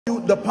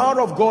The power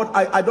of God,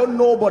 I don't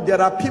know, but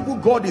there are people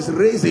God is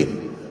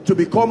raising to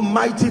become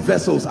mighty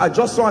vessels. I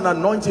just saw an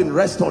anointing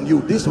rest on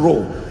you, this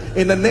row.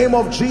 In the name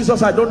of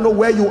Jesus, I don't know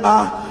where you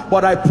are,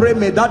 but I pray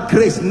may that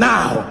grace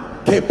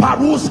now, let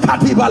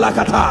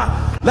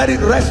it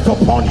rest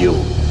upon you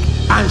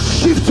and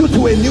shift you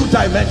to a new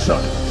dimension.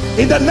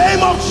 In the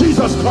name of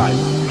Jesus Christ.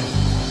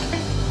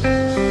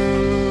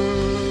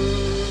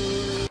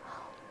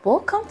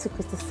 Welcome to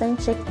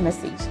Christocentric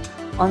Message.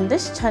 On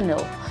this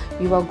channel,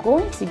 you are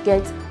going to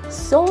get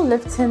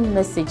soul-lifting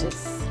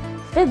messages,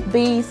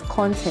 faith-based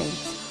content,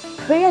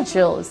 prayer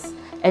drills,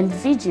 and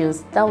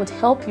videos that would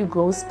help you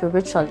grow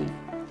spiritually.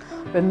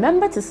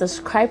 Remember to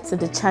subscribe to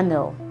the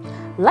channel,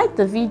 like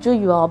the video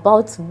you are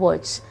about to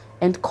watch,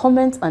 and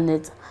comment on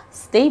it.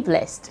 Stay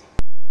blessed.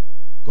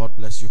 God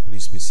bless you.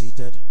 Please be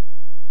seated.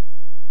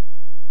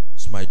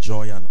 It's my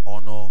joy and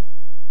honor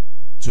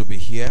to be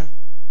here.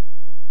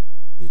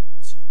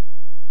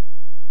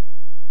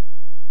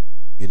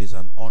 It is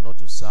an honor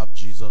to serve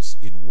Jesus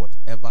in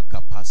whatever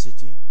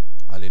capacity.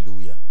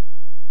 Hallelujah.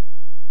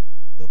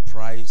 The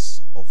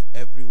price of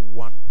every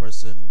one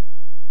person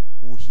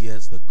who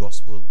hears the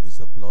gospel is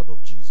the blood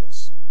of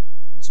Jesus.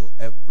 And so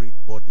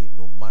everybody,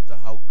 no matter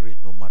how great,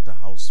 no matter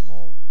how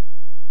small,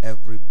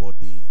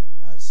 everybody,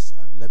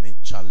 let me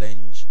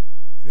challenge,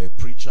 if you're a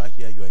preacher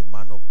here, you're a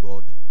man of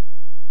God,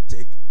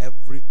 take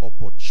every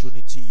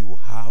opportunity you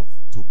have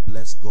to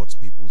bless God's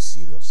people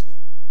seriously.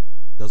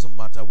 Doesn't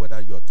matter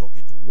whether you're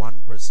talking to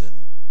one person,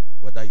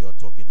 whether you're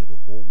talking to the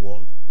whole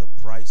world, the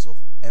price of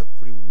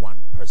every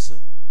one person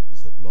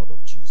is the blood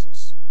of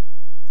Jesus.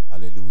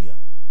 Hallelujah.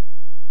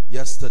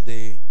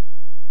 Yesterday,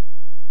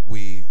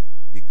 we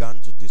began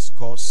to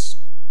discuss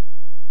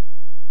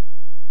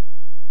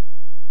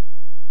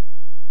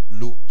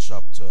Luke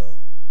chapter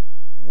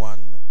 1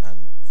 and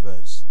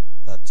verse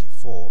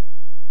 34,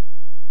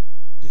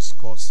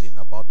 discussing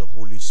about the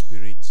Holy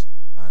Spirit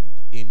and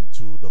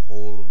into the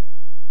whole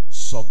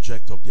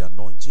subject of the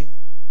anointing.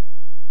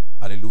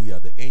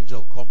 Hallelujah. The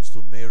angel comes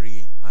to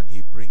Mary and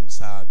he brings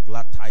her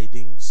glad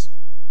tidings,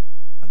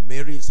 and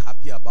Mary is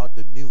happy about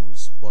the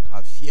news, but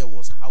her fear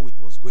was how it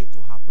was going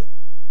to happen.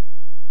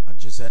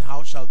 And she said,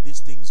 how shall these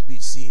things be,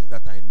 seeing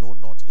that I know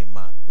not a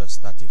man? Verse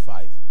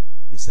 35,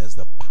 he says,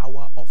 the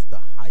power of the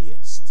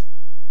highest,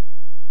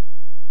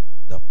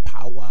 the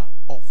power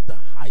of the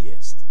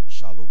highest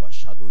shall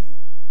overshadow you.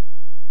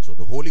 So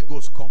the Holy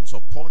Ghost comes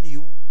upon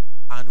you,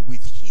 and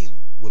with him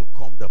will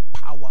come the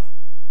power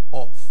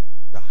of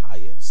the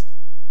highest.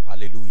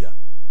 Hallelujah.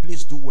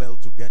 Please do well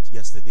to get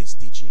yesterday's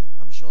teaching.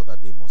 I'm sure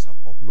that they must have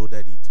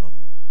uploaded it on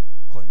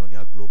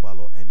Koinonia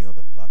Global or any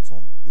other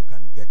platform. You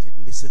can get it,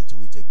 listen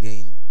to it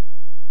again.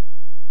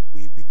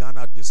 We began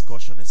our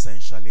discussion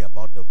essentially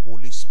about the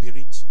Holy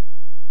Spirit,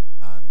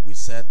 and we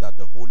said that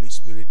the Holy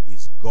Spirit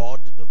is God.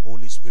 The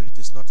Holy Spirit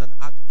is not an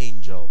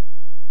archangel.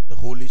 The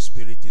Holy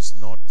Spirit is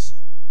not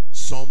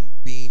some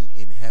being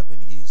in heaven.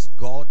 He is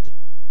God,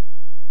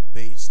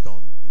 based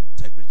on the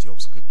integrity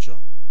of Scripture.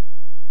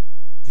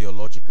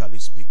 Theologically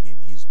speaking,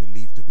 he is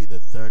believed to be the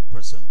third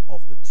person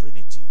of the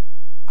Trinity.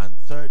 And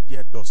third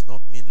yet does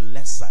not mean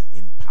lesser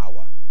in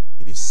power.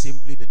 It is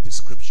simply the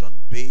description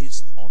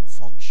based on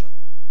function.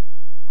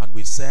 And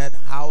we said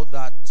how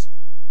that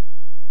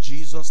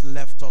Jesus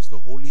left us the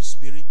Holy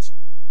Spirit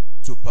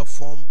to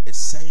perform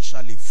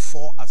essentially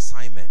 4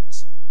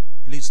 assignments.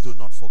 Please do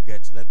not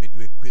forget, let me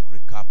do a quick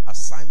recap.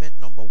 Assignment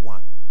number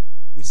 1.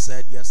 We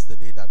said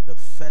yesterday that the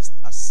first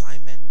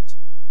assignment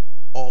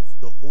of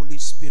the Holy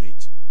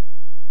Spirit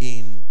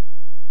in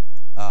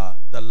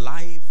the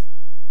life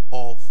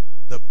of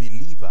the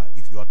believer,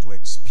 if you are to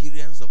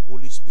experience the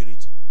Holy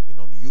Spirit in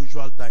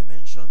unusual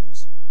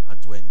dimensions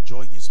and to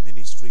enjoy his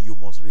ministry, you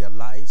must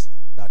realize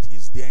that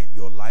he's there in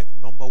your life.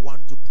 Number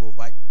 1, to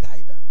provide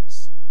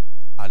guidance.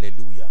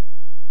 Hallelujah.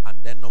 And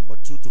then number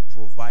 2, to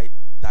provide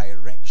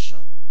direction.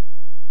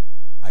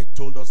 I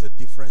told us the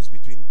difference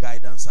between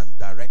guidance and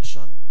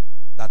direction.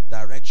 That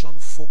direction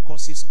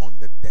focuses on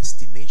the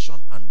destination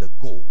and the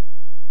goal.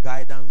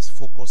 Guidance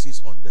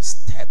focuses on the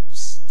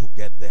steps to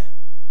get there.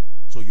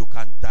 So you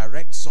can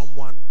direct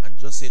someone and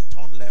just say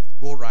turn left,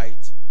 go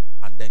right,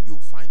 and then you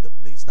find the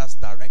place. That's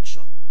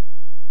direction.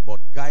 But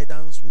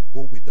guidance will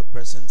go with the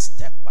person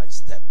step by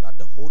step. That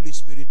the Holy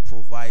Spirit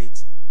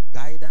provides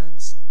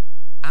guidance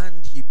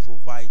and he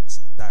provides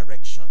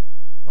direction.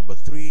 Number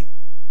 3,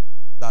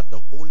 that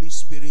the Holy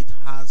Spirit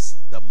has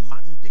the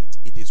mandate.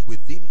 It is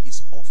within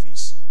his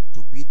office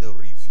to be the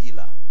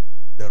revealer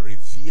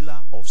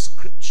of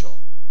Scripture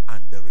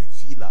and the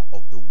revealer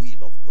of the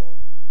will of God.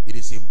 It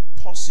is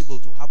impossible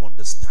to have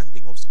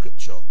understanding of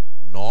Scripture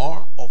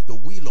nor of the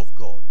will of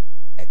God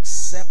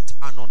except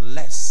and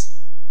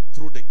unless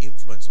through the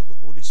influence of the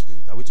Holy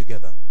Spirit. Are we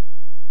together?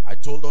 I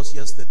told us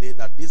yesterday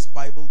that this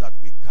Bible that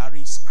we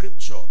carry,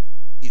 Scripture,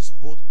 is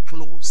both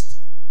closed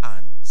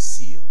and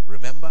sealed.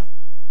 Remember?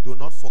 Do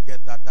not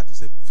forget that. That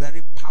is a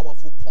very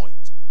powerful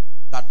point.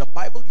 That the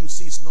Bible you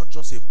see is not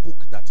just a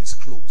book that is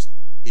closed.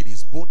 It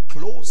is both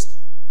closed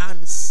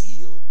and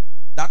sealed.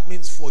 That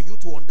means for you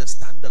to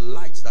understand the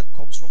light that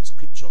comes from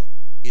Scripture,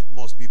 it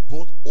must be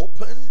both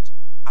opened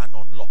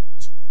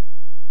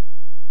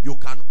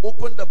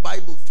open the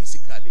Bible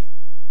physically,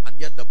 and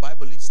yet the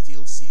Bible is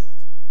still sealed.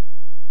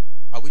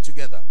 Are we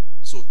together?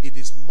 So it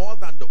is more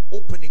than the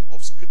opening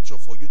of scripture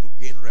for you to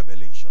gain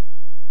revelation.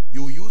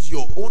 You use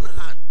your own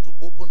hand to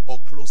open or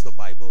close the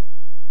Bible,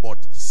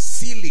 but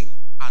sealing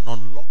and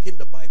unlocking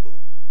the Bible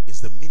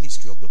is the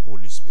ministry of the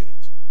Holy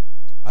Spirit.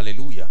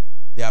 Hallelujah.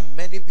 There are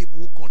many people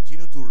who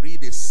continue to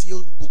read a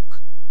sealed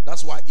book.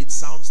 That's why it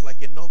sounds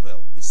like a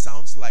novel. It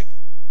sounds like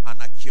an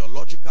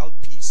archaeological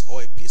piece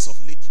or a piece of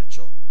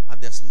literature,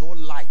 and there's no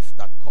life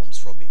that comes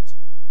from it,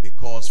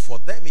 because for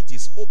them it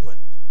is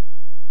opened,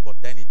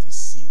 but then it is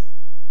sealed.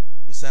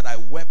 He said, I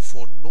wept,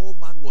 for no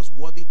man was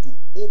worthy to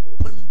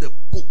open the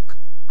book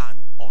and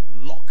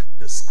unlock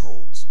the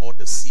scrolls or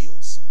the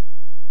seals.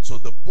 So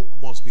the book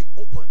must be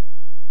opened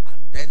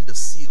and then the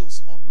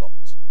seals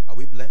unlocked. Are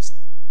we blessed?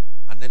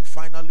 And then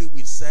finally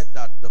we said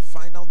that the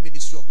final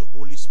ministry of the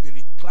Holy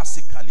Spirit,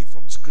 classically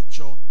from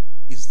scripture,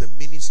 is the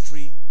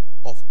ministry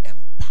of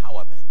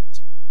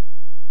empowerment.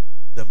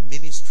 The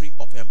ministry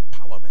of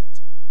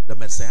empowerment. The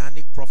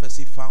messianic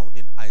prophecy found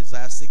in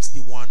Isaiah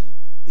 61,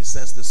 it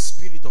says, the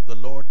Spirit of the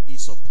Lord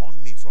is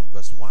upon me, from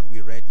verse 1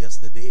 we read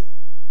yesterday,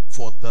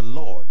 for the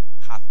Lord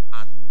hath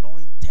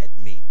anointed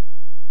me,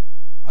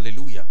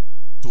 hallelujah,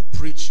 to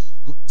preach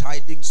good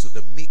tidings to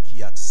the meek.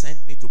 He had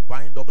sent me to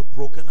bind up the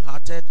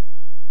brokenhearted,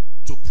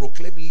 to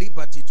proclaim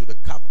liberty to the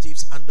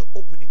captives, and the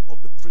opening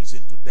of the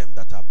prison to them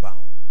that are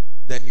bound.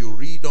 Then you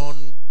read on,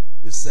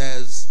 it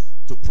says,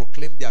 to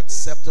proclaim the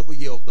acceptable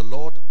year of the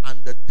Lord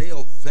and the day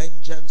of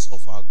vengeance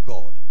of our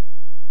God,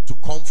 to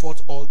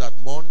comfort all that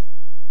mourn.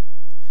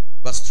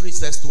 Verse 3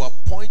 says, to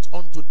appoint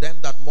unto them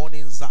that mourn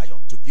in Zion,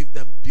 to give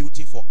them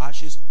beauty for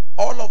ashes.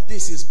 All of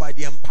this is by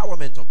the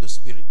empowerment of the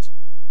Spirit.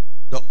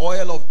 The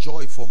oil of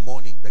joy for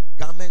mourning, the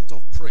garment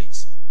of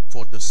praise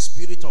for the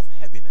spirit of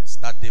heaviness,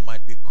 that they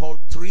might be called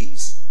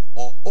trees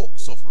or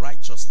oaks of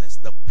righteousness,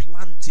 the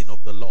planting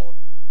of the Lord,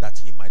 that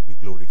he might be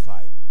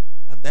glorified.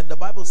 And then the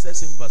Bible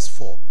says in verse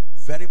 4,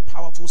 very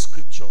powerful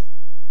scripture.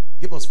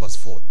 Give us verse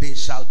 4. They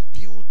shall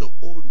build the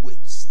old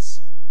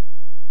wastes,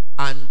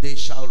 and they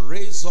shall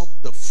raise up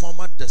the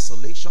former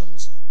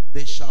desolations.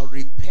 They shall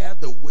repair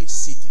the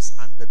waste cities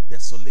and the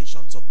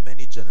desolations of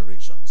many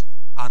generations.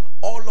 And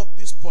all of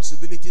these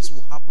possibilities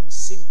will happen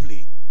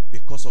simply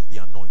because of the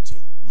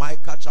anointing.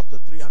 Micah chapter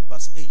 3 and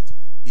verse 8.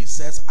 He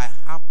says, I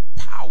have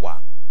power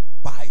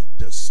by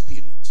the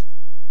Spirit.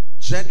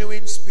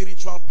 Genuine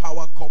spiritual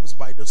power comes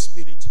by the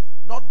Spirit.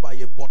 Not by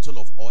a bottle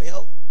of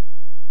oil,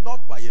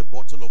 not by a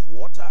bottle of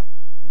water,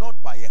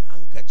 not by a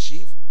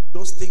handkerchief.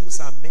 Those things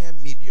are mere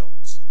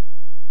mediums.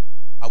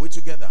 Are we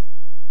together?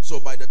 So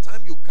by the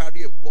time you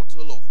carry a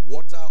bottle of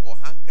water or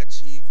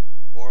handkerchief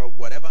or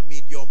whatever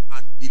medium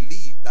and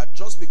believe that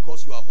just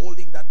because you are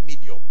holding that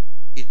medium,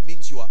 it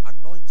means you are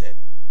anointed,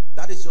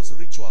 that is just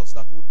rituals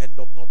that would end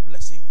up not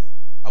blessing you.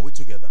 Are we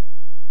together?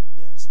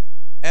 Yes.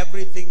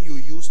 Everything you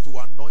use to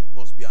anoint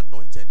must be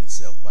anointed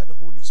itself by the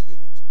Holy Spirit.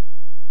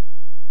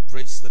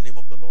 Praise the name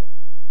of the Lord.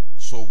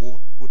 So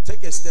we'll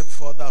take a step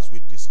further as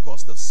we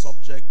discuss the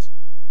subject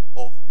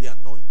of the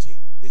anointing.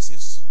 This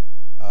is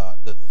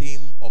the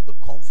theme of the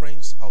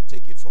conference. I'll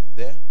take it from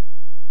there.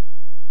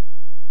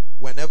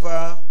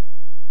 Whenever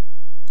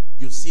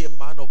you see a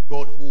man of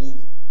God who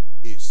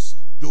is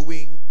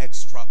doing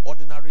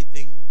extraordinary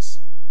things,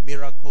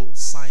 miracles,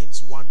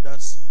 signs,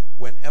 wonders,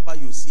 whenever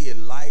you see a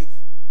life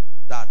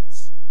that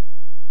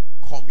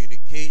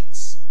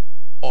communicates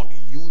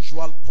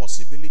unusual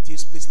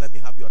possibilities, please let me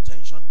have your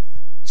attention.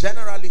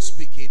 Generally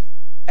speaking,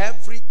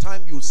 every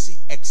time you see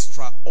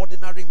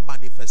extraordinary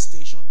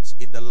manifestations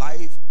in the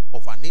life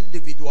of an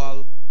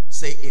individual,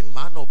 say a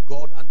man of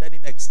God, and then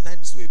it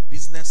extends to a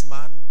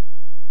businessman,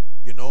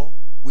 you know,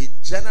 we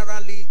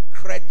generally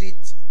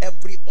credit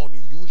every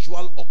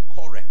unusual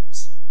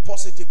occurrence,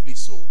 positively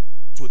so,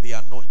 to the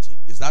anointing.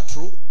 Is that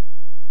true?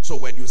 So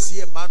when you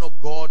see a man of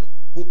God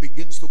who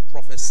begins to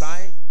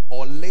prophesy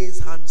or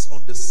lays hands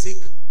on the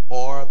sick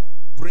or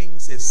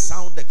brings a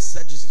sound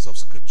exegesis of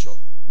scripture,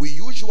 we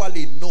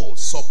usually know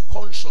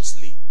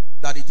subconsciously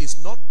that it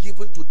is not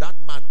given to that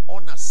man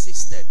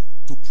unassisted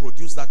to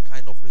produce that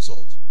kind of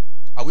result.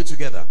 Are we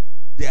together?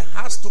 There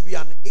has to be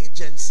an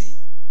agency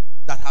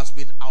that has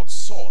been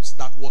outsourced,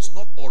 that was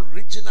not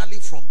originally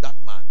from that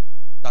man,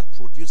 that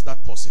produced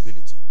that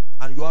possibility.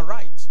 And you are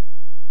right.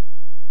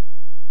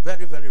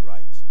 Very, very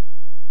right.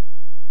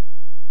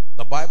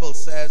 The Bible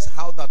says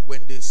how that when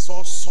they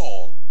saw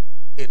Saul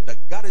in the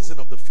garrison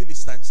of the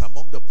Philistines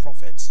among the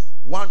prophets,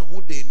 one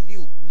who they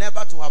knew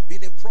never to have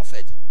been a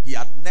prophet, he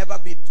had never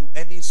been to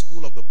any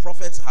school of the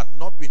prophets, had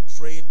not been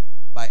trained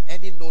by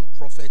any known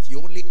prophet, he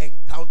only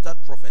encountered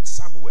prophet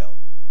Samuel.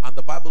 And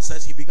the Bible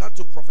says he began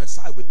to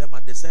prophesy with them,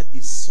 and they said,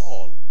 is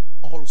Saul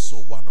also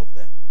one of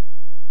them?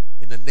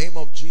 In the name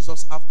of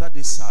Jesus, after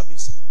this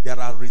service, there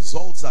are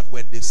results that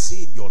when they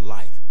see in your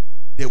life,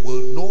 they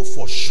will know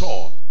for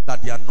sure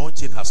that the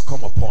anointing has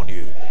come upon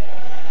you.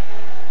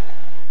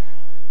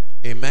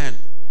 Amen.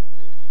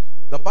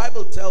 The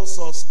Bible tells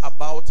us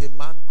about a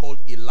man called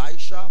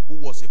Elisha who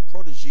was a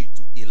protege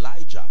to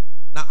Elijah.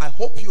 Now, I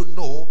hope you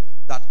know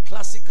that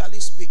classically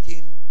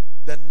speaking,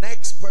 the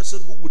next person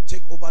who would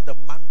take over the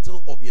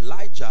mantle of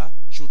Elijah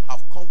should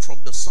have come from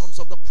the sons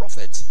of the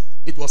prophets.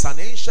 It was an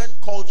ancient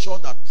culture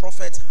that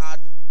prophets had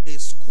a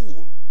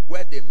school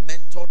where they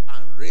mentored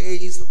and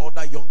raised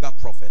other younger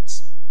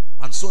prophets.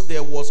 And so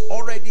there was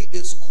already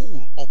a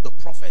school of the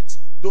prophets,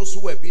 those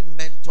who were being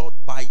mentored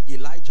by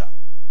Elijah.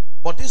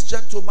 But this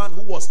gentleman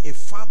who was a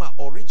farmer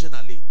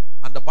originally,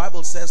 and the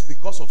Bible says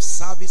because of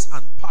service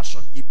and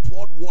passion, he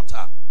poured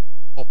water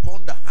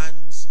upon the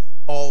hands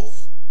of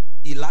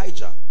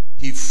Elijah.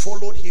 He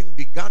followed him,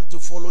 began to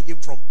follow him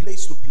from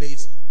place to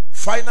place.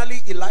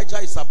 Finally, Elijah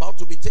is about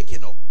to be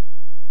taken up.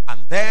 And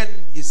then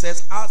he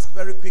says, ask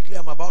very quickly,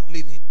 I'm about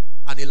leaving.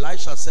 And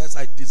Elisha says,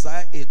 I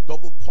desire a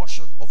double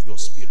portion of your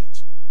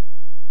spirit.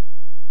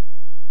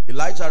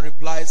 Elijah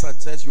replies and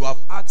says, you have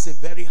asked a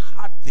very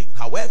hard thing.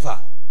 However,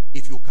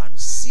 if you can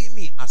see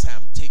me as I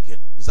am taken.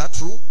 Is that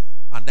true?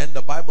 And then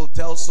the Bible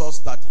tells us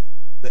that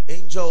the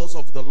angels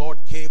of the Lord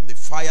came, the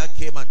fire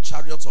came, and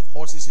chariots of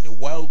horses in a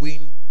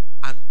whirlwind,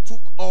 and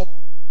took up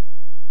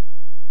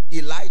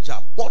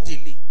Elijah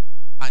bodily.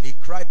 And he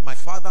cried, my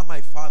father,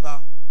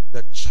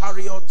 the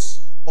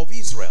chariots of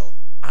Israel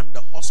and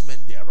the horsemen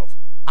thereof.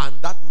 And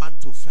that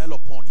mantle fell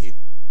upon him.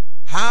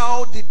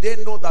 How did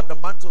they know that the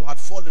mantle had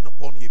fallen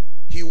upon him?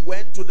 He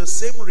went to the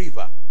same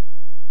river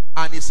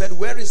and he said,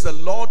 where is the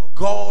Lord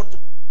God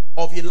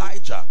of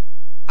Elijah?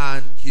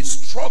 And he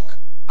struck,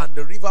 and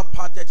the river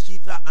parted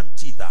hither and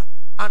thither.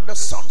 And the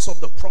sons of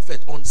the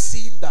prophet, on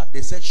seeing that,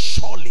 they said,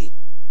 surely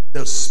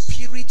the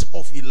spirit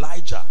of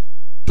Elijah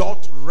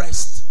doth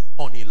rest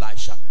on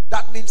Elisha.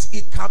 That means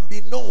it can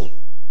be known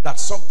that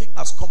something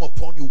has come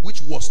upon you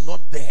which was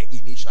not there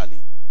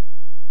initially.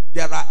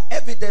 There are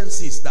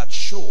evidences that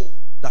show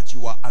that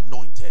you are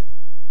anointed.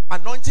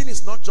 Anointing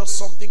is not just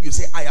something you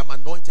say, I am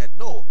anointed.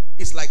 No,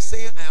 it's like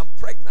saying I am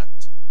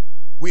pregnant.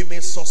 We may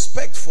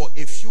suspect for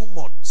a few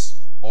months,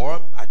 or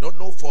I don't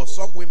know, for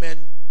some women,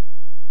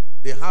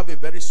 they have a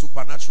very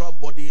supernatural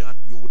body and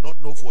you will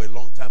not know for a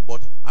long time.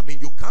 But I mean,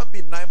 you can't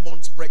be 9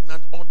 months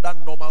pregnant under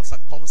normal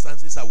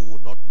circumstances and we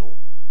will not know.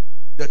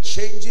 The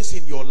changes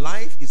in your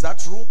life, is that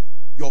true?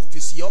 Your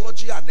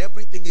physiology and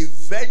everything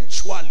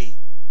eventually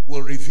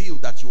will reveal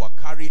that you are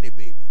carrying a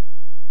baby.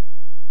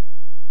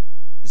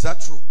 Is that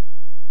true?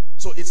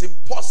 So it's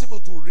impossible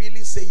to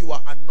really say you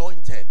are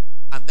anointed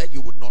and then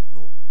you would not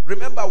know.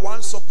 Remember,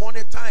 once upon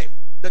a time,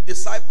 the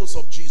disciples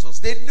of Jesus,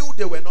 they knew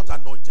they were not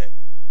anointed.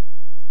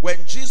 When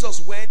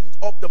Jesus went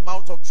up the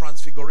Mount of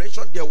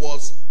Transfiguration, there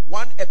was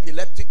one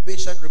epileptic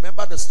patient.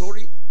 Remember the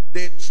story?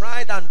 They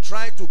tried and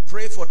tried to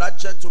pray for that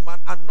gentleman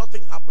and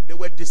nothing happened. They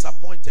were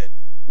disappointed.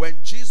 When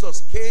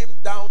Jesus came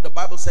down, the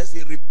Bible says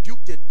he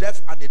rebuked a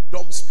deaf and a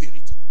dumb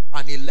spirit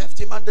and he left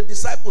him, and the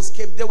disciples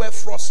came. They were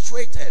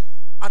frustrated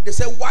and they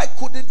said, why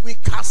couldn't we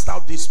cast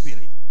out this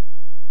spirit?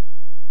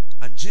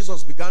 And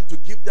Jesus began to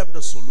give them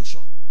the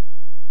solution.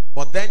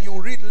 But then you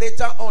read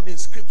later on in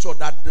scripture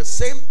that the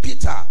same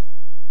Peter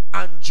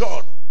and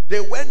John,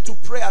 they went to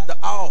pray at the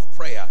hour of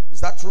prayer.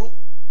 Is that true?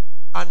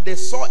 And they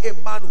saw a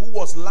man who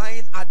was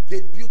lying at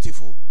Gate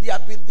Beautiful. He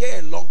had been there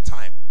a long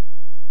time.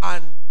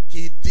 And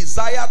he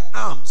desired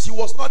alms. He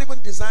was not even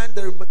desiring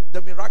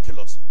the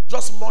miraculous.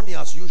 Just money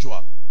as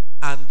usual.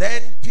 And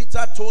then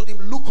Peter told him,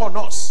 look on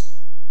us.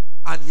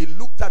 And he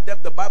looked at them,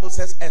 the Bible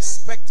says,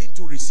 expecting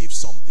to receive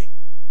something.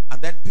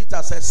 And then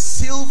Peter says,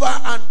 silver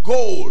and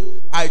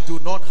gold I do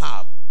not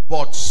have,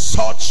 but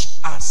such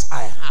as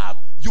I have.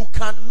 You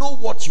can know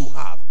what you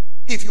have.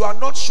 If you are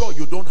not sure,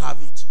 you don't have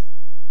it.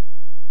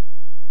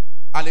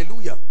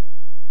 Hallelujah.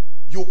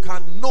 You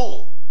can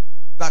know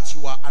that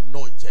you are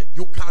anointed.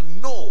 You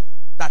can know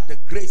that the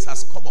grace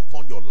has come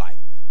upon your life.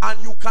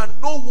 And you can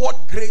know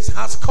what grace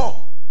has come.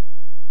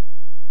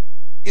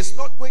 It's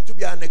not going to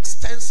be an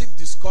extensive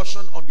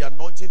discussion on the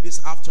anointing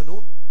this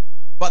afternoon.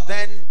 But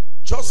then,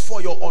 just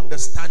for your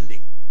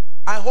understanding,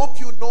 I hope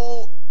you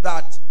know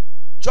that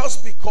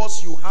just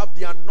because you have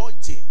the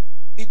anointing,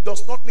 it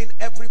does not mean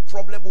every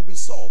problem will be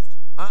solved.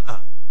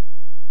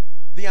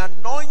 The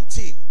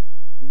anointing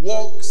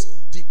works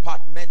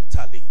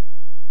departmentally.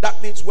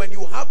 That means when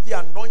you have the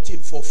anointing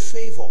for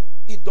favor,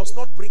 it does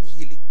not bring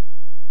healing.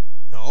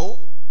 No.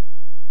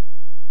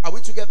 Are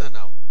we together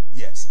now?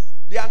 Yes.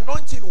 The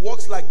anointing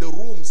works like the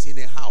rooms in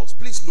a house.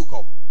 Please look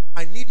up.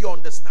 I need your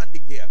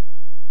understanding here.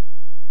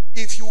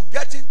 If you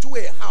get into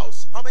a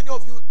house, how many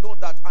of you know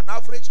that an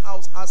average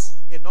house has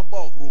a number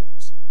of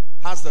rooms?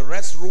 Has the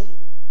restroom,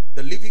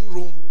 the living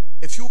room,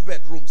 a few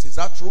bedrooms. Is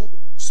that true?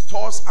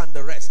 Stores and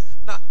the rest.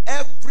 Now,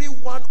 every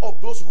one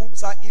of those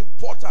rooms are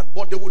important,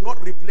 but they will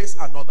not replace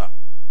another.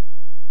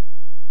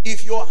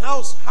 If your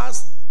house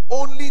has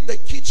only the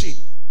kitchen,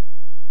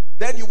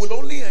 then you will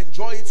only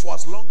enjoy it for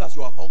as long as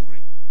you are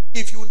hungry.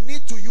 If you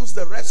need to use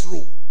the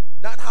restroom,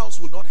 that house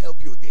will not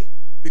help you again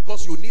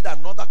because you need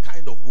another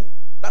kind of room.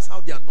 That's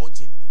how the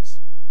anointing is.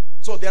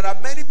 So there are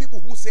many people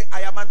who say,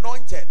 I am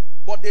anointed,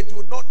 but they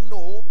do not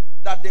know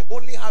that they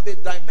only have a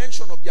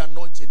dimension of the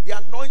anointing.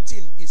 The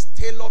anointing is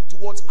tailored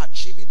towards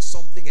achieving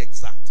something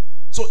exact.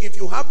 So if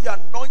you have the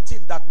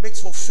anointing that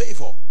makes for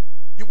favor,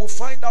 you will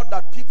find out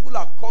that people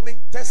are coming,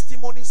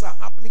 testimonies are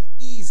happening,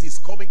 ease is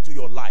coming to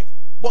your life.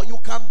 But you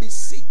can be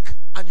sick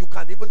and you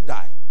can even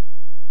die.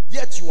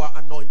 Yet you are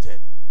anointed.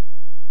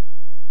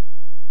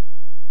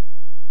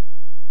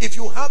 If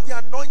you have the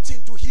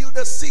anointing to heal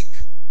the sick,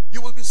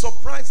 you will be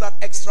surprised that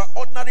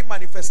extraordinary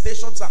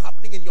manifestations are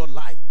happening in your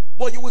life.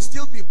 But you will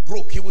still be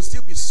broke. You will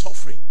still be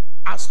suffering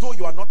as though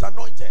you are not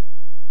anointed.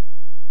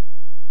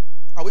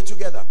 Are we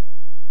together?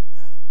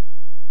 Yeah.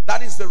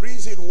 That is the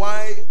reason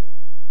why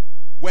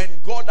when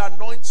God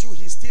anoints you,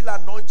 he still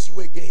anoints you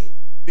again.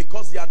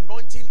 Because the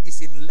anointing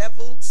is in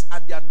levels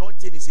and the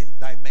anointing is in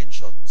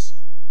dimensions.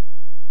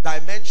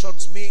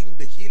 Dimensions mean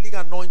the healing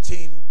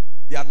anointing,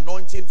 the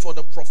anointing for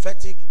the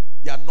prophetic,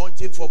 the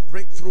anointing for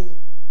breakthrough.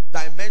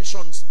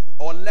 Dimensions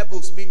or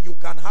levels mean you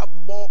can have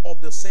more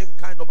of the same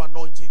kind of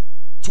anointing.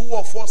 Two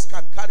of us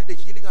can carry the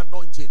healing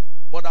anointing,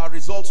 but our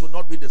results will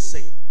not be the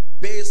same.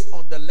 Based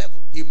on the level,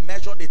 he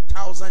measured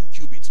 1,000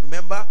 cubits.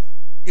 Remember,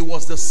 it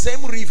was the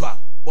same river,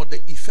 but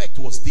the effect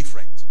was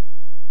different.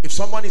 If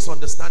someone is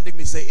understanding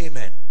me, say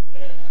amen.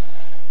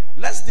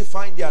 Let's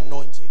define the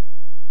anointing.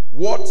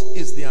 What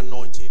is the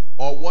anointing?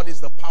 Or what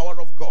is the power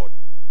of God?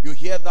 You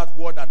hear that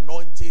word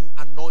anointing,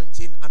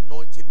 anointing,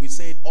 anointing. We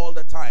say it all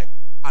the time.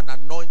 An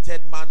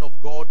anointed man of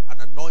God,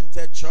 an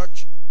anointed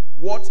church.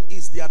 What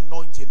is the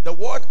anointing? The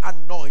word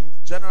anoint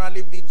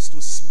generally means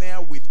to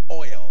smear with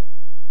oil.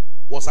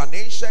 Was an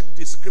ancient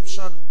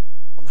description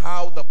on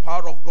how the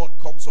power of God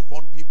comes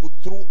upon people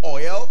through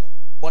oil.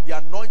 But the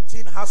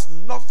anointing has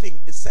nothing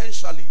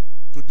essentially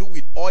to do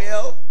with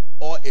oil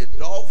or a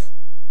dove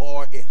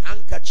or a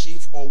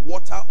handkerchief or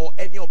water or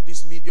any of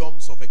these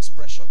mediums of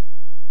expression.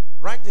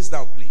 Write this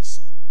down, please.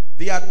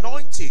 The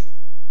anointing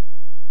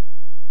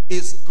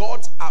is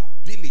God's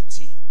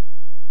ability.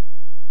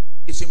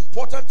 It's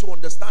important to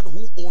understand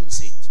who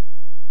owns it,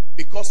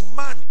 because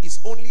man is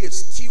only a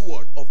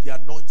steward of the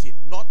anointing,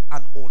 not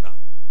an owner.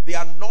 The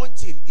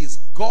anointing is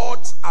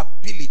God's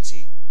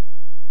ability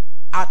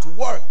at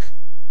work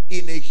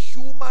in a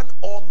human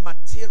or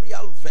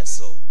material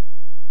vessel.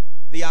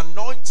 The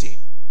anointing,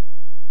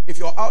 if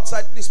you're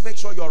outside, please make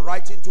sure you're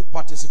writing to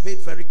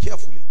participate very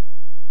carefully.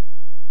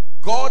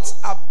 God's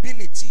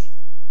ability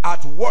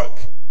at work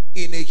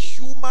in a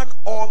human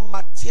or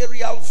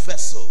material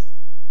vessel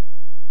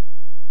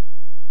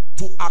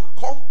to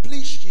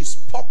accomplish his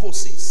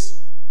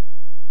purposes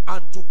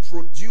and to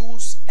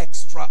produce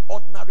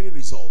extraordinary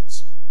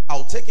results.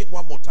 I'll take it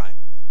one more time.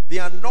 The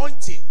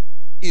anointing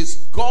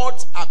is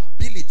God's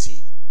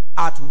ability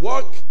at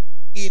work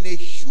in a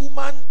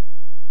human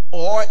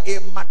or a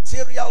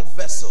material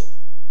vessel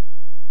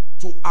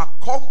to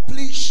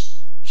accomplish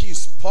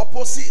his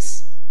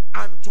purposes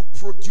and to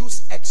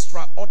produce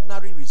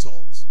extraordinary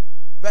results.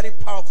 Very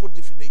powerful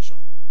definition.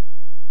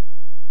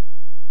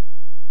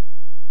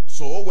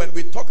 So when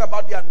we talk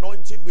about the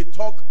anointing, we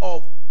talk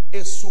of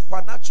a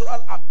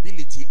supernatural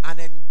ability, an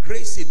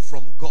engracing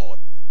from God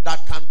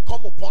that can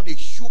come upon a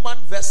human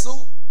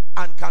vessel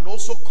and can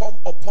also come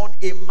upon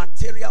a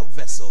material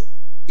vessel.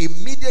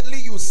 Immediately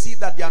you see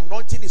that the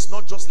anointing is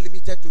not just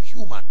limited to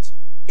humans.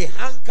 A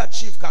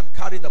handkerchief can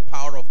carry the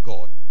power of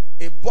God.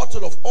 A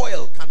bottle of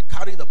oil can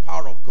carry the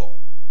power of God.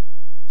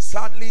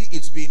 Sadly,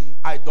 it's been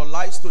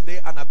idolized today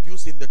and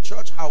abused in the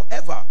church.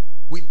 However,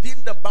 within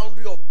the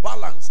boundary of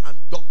balance and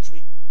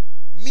doctrine,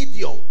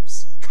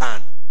 mediums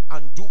can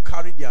and do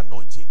carry the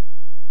anointing.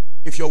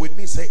 If you're with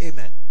me, say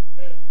amen.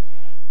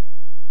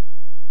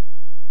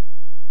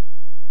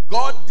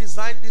 God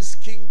designed this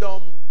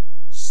kingdom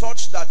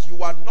such that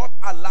you are not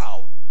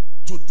allowed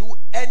to do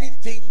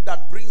anything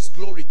that brings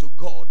glory to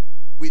God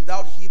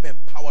without him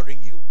empowering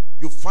you.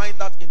 You find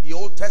that in the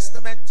Old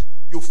Testament.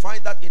 You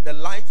find that in the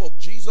life of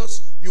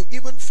Jesus. You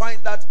even find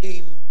that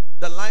in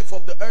the life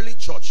of the early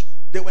church.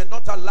 They were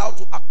not allowed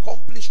to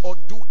accomplish or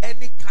do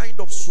any kind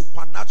of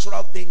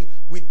supernatural thing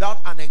without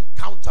an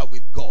encounter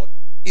with God.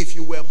 If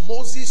you were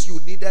Moses,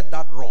 you needed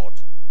that rod.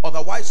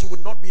 Otherwise, you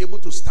would not be able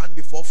to stand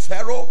before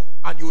Pharaoh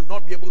and you would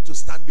not be able to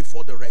stand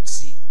before the Red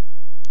Sea.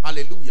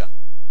 Hallelujah.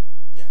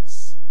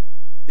 Yes.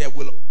 There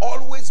will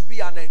always be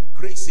an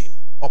engracing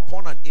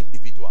upon an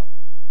individual.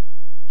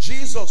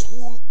 Jesus,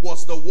 who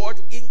was the Word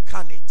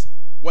incarnate,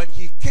 when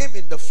he came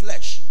in the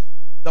flesh,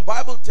 the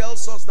Bible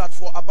tells us that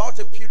for about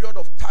a period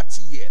of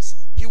 30 years,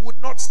 he would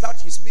not start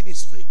his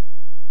ministry.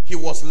 He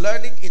was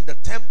learning in the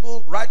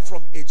temple right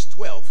from age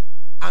 12.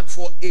 And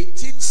for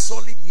 18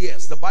 solid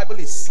years, the Bible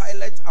is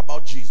silent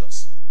about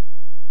Jesus.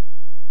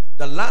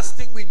 The last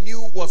thing we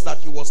knew was that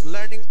he was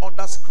learning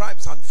under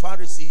scribes and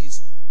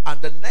Pharisees. And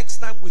the next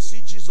time we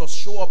see Jesus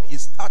show up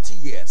is 30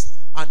 years.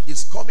 And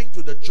he's coming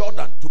to the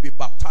Jordan to be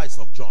baptized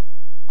of John.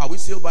 Are we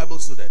still Bible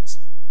students?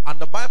 And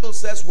the Bible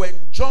says when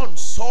John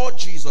saw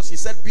Jesus, he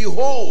said,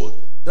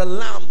 "Behold, the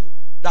Lamb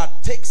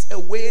that takes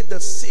away the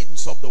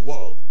sins of the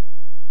world."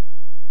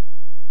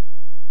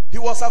 He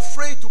was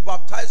afraid to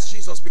baptize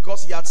Jesus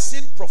because he had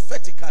seen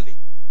prophetically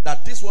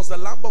that this was the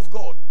Lamb of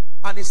God.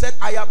 And he said,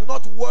 "I am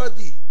not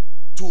worthy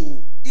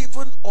to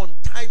even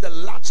untie the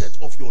latchet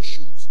of your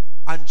shoes."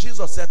 And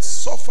Jesus said,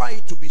 "Suffer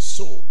it to be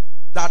so,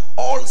 that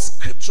all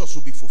scriptures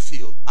will be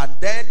fulfilled. And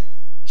then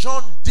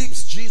John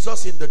dips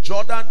Jesus in the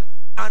Jordan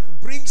and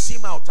brings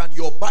him out, and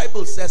your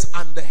Bible says,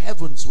 and the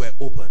heavens were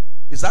open.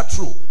 Is that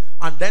true?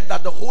 And then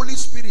that the Holy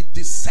Spirit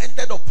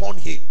descended upon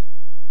him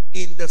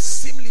in the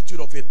similitude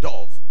of a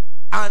dove,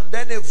 and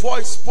then a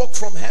voice spoke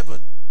from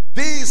heaven,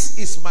 this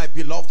is my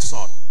beloved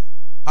son.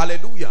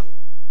 Hallelujah.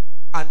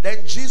 And then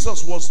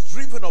Jesus was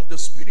driven of the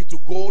Spirit to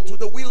go to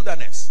the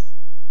wilderness.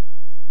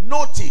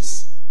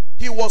 Notice,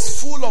 he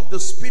was full of the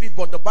Spirit,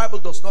 but the Bible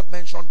does not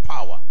mention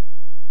power.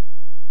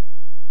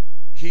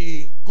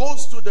 He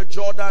goes to the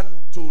Jordan,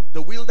 to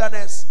the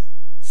wilderness,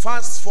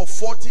 fasts for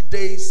 40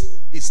 days,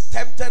 is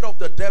tempted of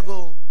the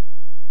devil,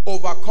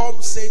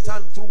 overcomes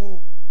Satan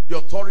through the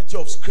authority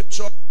of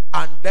Scripture,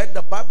 and then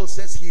the Bible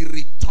says he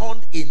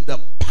returned in the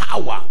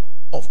power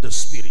of the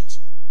Spirit.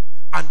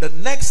 And the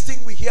next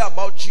thing we hear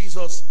about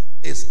Jesus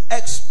is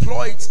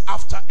exploits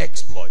after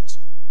exploits.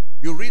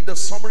 You read the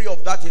summary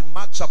of that in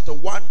Mark chapter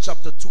 1,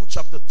 chapter 2,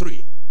 chapter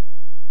 3.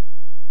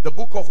 The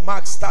book of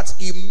Mark starts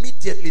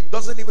immediately. It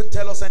doesn't even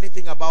tell us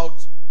anything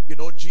about,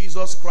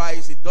 Jesus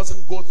Christ. It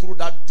doesn't go through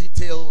that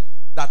detail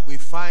that we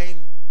find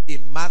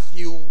in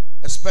Matthew,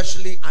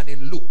 especially, and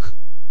in Luke.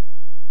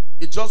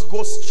 It just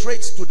goes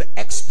straight to the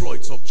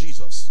exploits of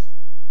Jesus.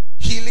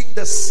 Healing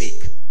the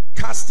sick,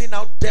 casting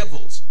out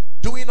devils,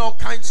 doing all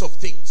kinds of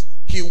things.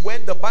 He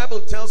went, the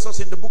Bible tells us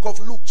in the book of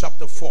Luke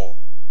chapter 4,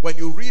 when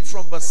you read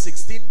from verse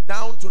 16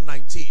 down to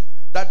 19,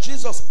 that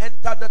Jesus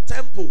entered the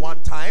temple one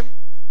time,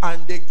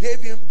 and they gave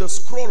him the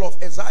scroll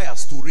of Isaiah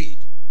to read.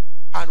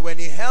 And when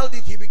he held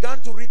it, he began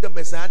to read the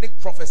messianic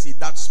prophecy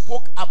that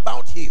spoke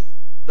about him.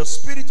 The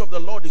Spirit of the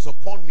Lord is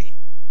upon me.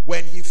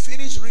 When he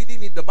finished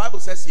reading it, the Bible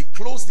says he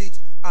closed it,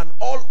 and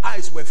all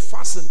eyes were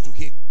fastened to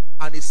him.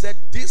 And he said,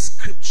 this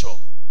scripture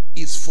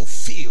is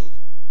fulfilled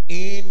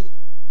in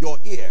your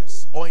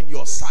ears or in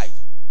your sight.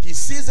 He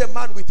sees a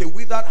man with a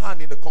withered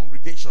hand in the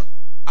congregation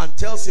and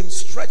tells him,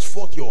 stretch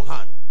forth your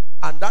hand.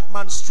 And that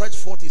man stretched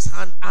forth his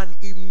hand, and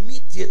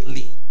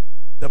immediately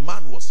the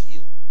man was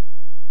healed.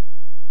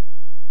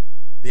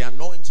 The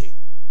anointing,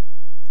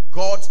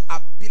 God's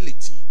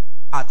ability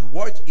at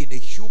work in a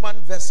human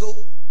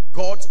vessel,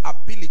 God's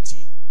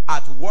ability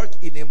at work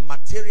in a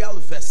material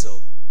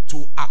vessel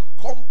to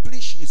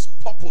accomplish his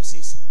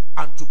purposes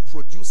and to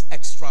produce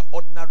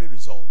extraordinary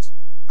results.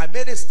 I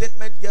made a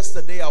statement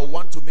yesterday I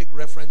want to make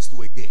reference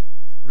to again.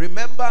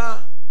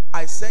 Remember,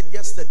 I said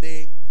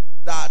yesterday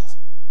that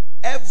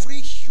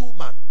every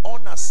human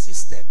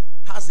unassisted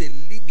has a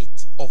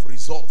limit of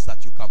results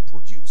that you can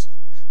produce.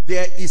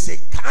 There is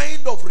a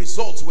kind of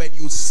results when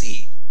you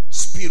see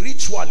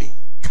spiritually,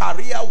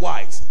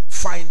 career-wise,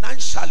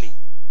 financially,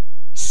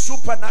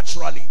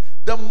 supernaturally.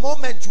 The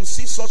moment you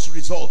see such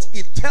results,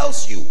 it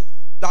tells you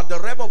that the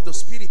realm of the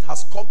Spirit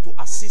has come to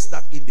assist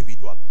that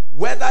individual.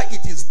 Whether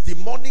it is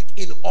demonic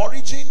in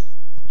origin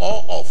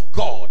or of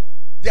God,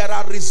 there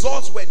are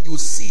results when you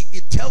see,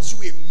 it tells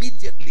you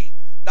immediately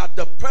that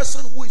the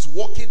person who is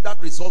working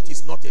that result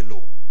is not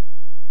alone.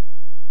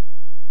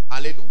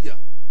 Hallelujah.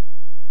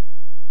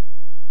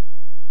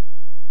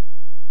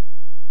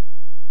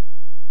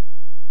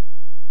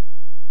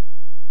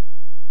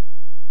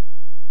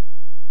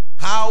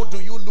 How do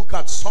you look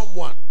at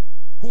someone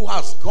who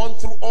has gone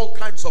through all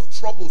kinds of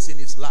troubles in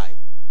his life,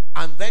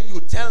 and then you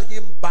tell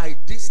him by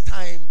this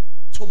time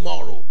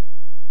tomorrow,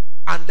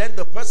 and then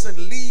the person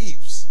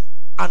leaves,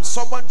 and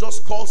someone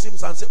just calls him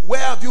and says, where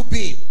have you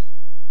been?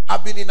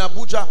 I've been in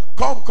Abuja.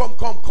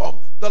 Come.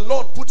 The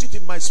Lord put it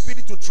in my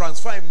spirit to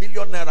transfer ₦1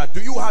 million.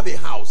 Do you have a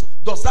house?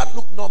 Does that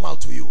look normal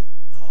to you?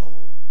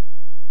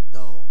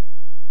 No.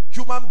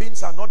 Human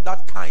beings are not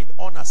that kind,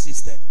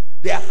 unassisted.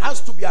 There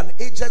has to be an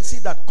agency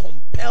that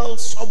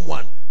compels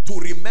someone to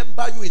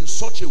remember you in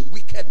such a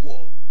wicked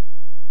world.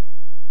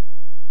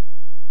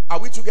 Are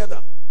we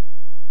together?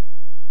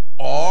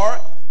 Or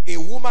a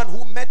woman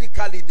who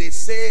medically they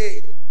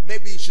say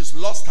maybe she's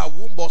lost her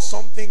womb or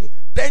something,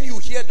 then you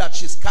hear that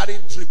she's carrying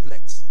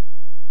triplets.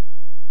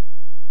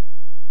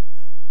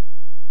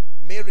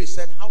 Mary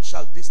said, how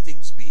shall these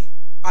things be?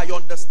 I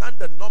understand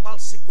the normal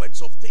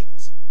sequence of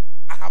things.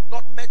 I have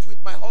not met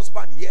with my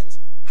husband yet.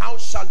 How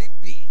shall it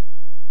be?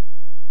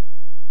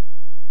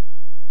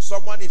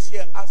 Someone is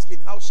here asking,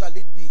 how shall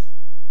it be?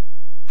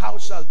 How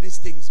shall these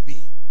things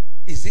be?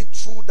 Is it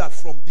true that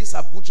from this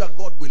Abuja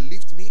God will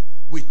lift me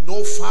with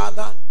no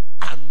father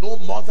and no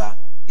mother?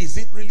 Is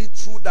it really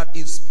true that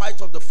in spite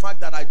of the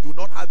fact that I do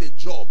not have a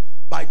job,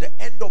 by the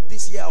end of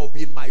this year I'll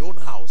be in my own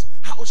house?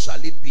 How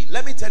shall it be?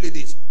 Let me tell you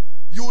this.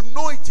 You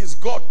know it is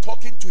God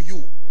talking to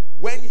you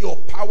when your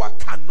power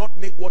cannot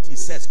make what he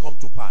says come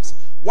to pass.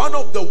 One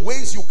of the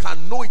ways you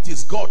can know it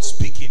is God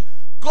speaking.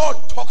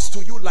 God talks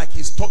to you like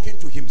he's talking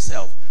to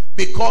himself,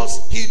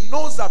 because he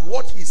knows that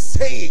what he's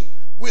saying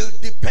will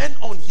depend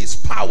on his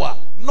power,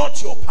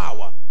 not your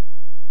power.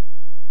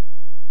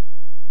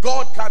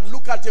 God can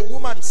look at a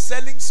woman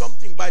selling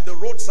something by the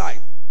roadside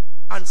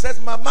and says,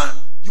 Mama,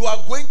 you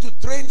are going to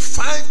train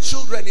 5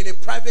 children in a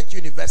private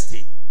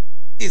university.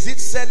 Is it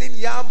selling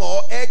yam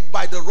or egg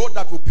by the road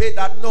that will pay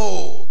that?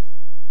 No.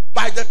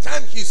 By the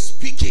time he's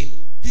speaking,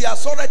 He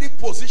has already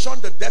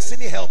positioned the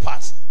destiny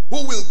helpers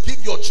who will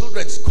give your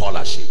children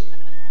scholarship.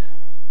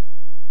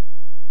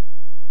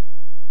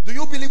 Do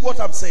you believe what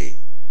I'm saying?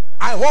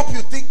 I hope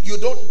you think you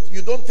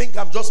don't think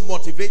I'm just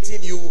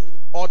motivating you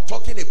or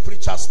talking a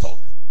preacher's talk.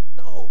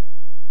 No.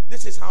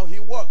 This is how he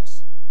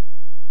works.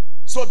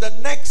 So the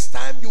next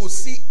time you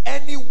see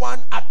anyone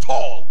at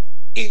all,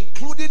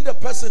 including the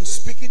person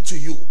speaking to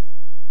you,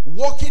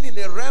 walking in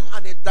a realm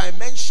and a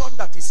dimension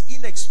that is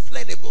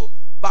inexplainable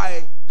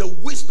by the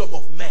wisdom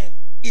of man,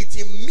 it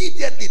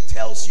immediately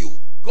tells you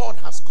God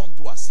has come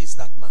to assist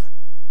that man.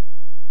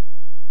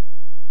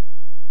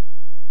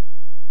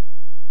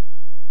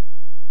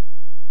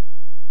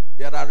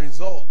 There are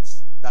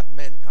results that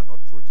men cannot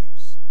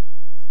produce.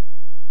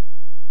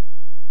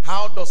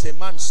 How does a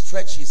man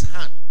stretch his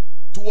hand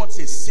towards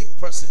a sick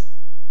person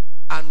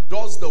and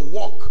does the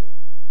work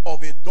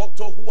of a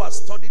doctor who has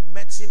studied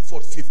medicine for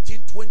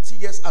 15-20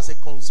 years as a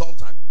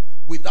consultant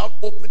without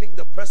opening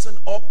the person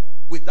up,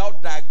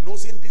 without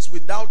diagnosing this,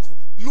 without...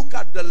 Look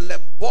at the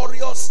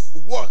laborious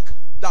work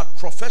that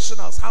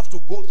professionals have to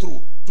go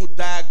through to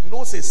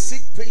diagnose a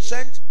sick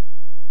patient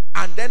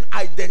and then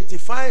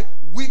identify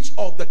which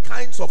of the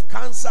kinds of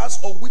cancers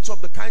or which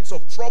of the kinds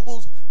of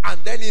troubles,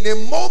 and then in a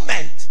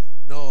moment.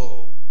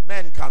 No,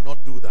 men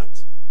cannot do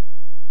that.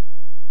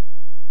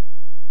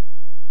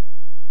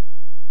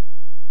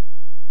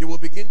 You will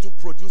begin to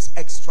produce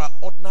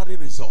extraordinary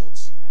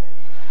results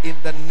in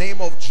the name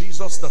of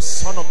Jesus, the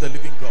Son of the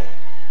living God.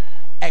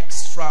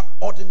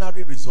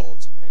 Extraordinary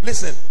results.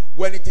 Listen,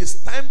 when it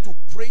is time to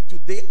pray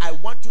today, I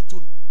want you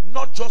to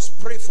not just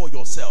pray for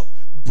yourself.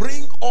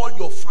 Bring all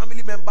your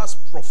family members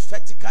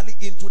prophetically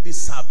into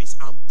this service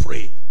and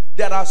pray.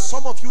 There are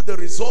some of you, the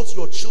results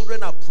your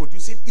children are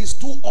producing is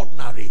too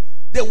ordinary.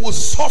 They will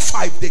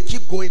suffer if they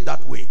keep going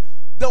that way.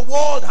 The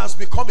world has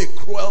become a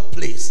cruel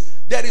place.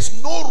 There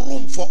is no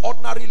room for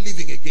ordinary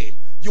living again.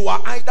 You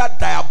are either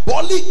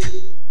diabolic,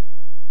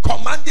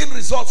 commanding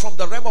results from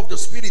the realm of the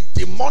spirit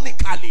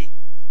demonically,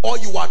 or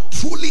you are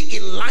truly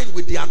in line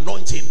with the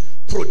anointing,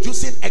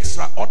 producing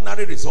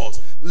extraordinary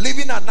results.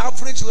 Living an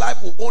average life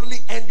will only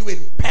end you in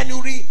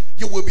penury.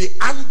 You will be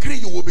angry,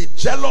 you will be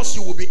jealous,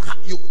 you will be...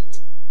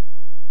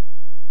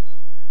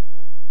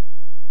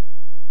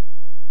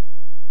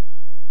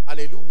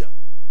 Hallelujah.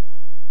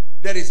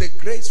 There is a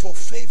grace for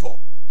favor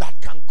that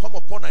can come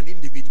upon an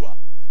individual.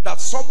 That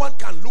someone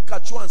can look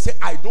at you and say,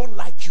 I don't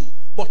like you,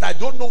 but I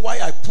don't know why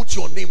I put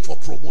your name for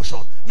promotion.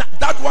 Now,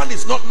 that one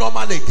is not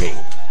normal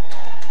again.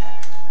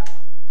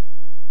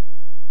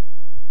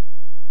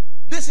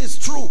 This is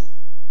true.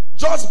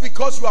 Just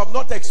because you have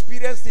not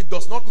experienced it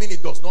does not mean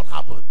it does not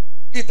happen.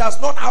 It has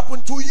not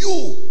happened to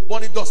you,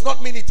 but it does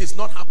not mean it is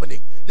not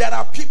happening. There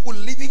are people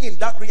living in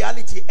that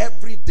reality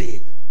every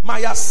day. My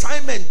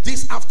assignment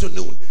this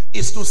afternoon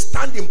is to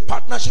stand in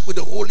partnership with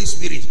the Holy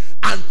Spirit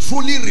and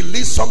truly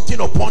release something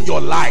upon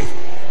your life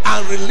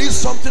and release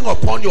something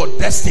upon your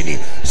destiny.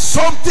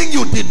 Something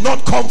you did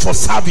not come for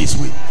service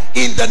with.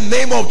 In the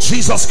name of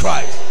Jesus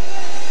Christ.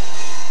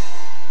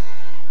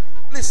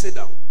 Please sit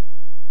down.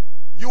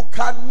 You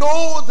can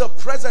know the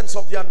presence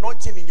of the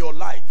anointing in your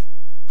life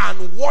and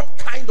what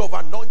kind of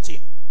anointing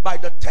by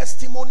the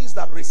testimonies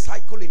that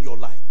recycle in your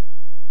life.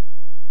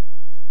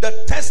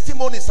 The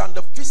testimonies and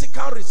the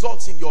physical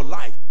results in your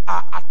life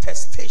are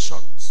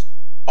attestations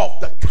of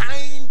the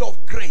kind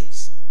of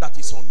grace that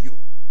is on you.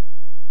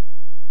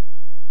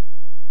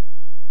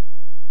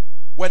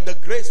 When the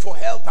grace for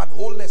health and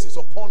wholeness is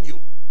upon you,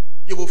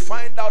 you will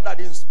find out that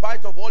in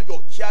spite of all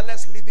your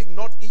careless living,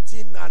 not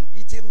eating and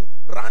eating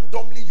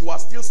randomly, you are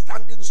still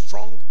standing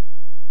strong.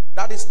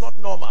 That is not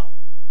normal.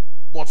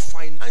 But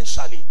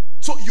financially,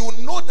 so you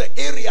know the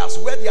areas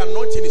where the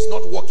anointing is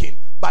not working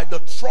by the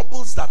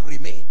troubles that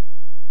remain.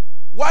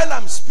 While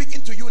I'm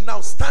speaking to you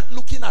now, start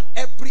looking at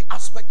every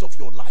aspect of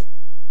your life.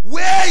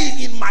 Where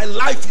in my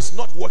life is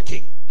not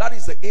working, that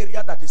is the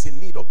area that is in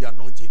need of the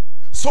anointing.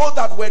 So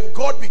that when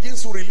God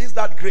begins to release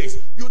that grace,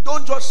 you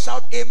don't just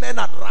shout amen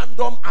at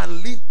random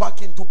and live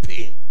back into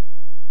pain.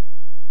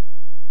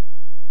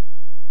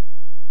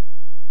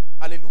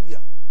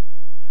 Hallelujah.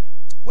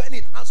 When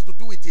it has to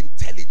do with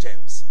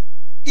intelligence,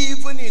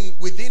 even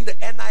within the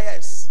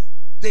NIS,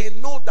 they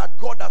know that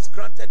God has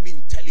granted me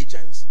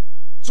intelligence.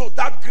 So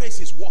that grace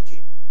is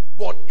working.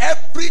 But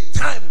every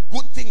time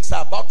good things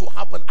are about to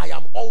happen, I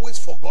am always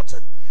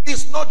forgotten.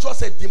 It's not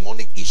just a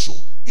demonic issue.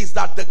 It's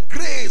that the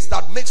grace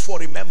that makes for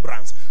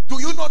remembrance.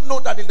 Do you not know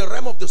that in the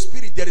realm of the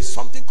spirit, there is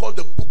something called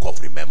the book of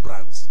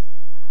remembrance?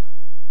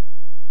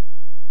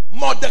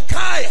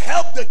 Mordecai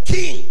helped the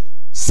king,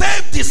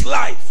 saved his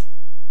life.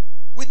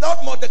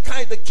 Without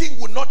Mordecai, the king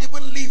would not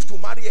even live to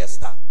marry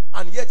Esther.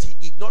 And yet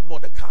he ignored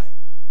Mordecai.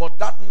 But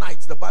that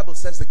night, the Bible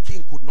says the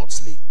king could not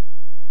sleep.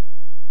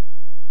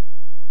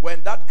 When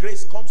that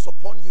grace comes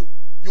upon you,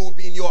 you will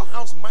be in your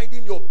house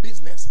minding your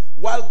business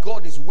while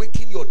God is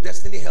waking your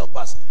destiny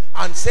helpers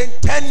and saying,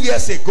 10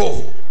 years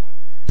ago,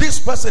 this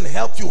person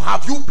helped you.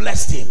 Have you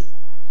blessed him?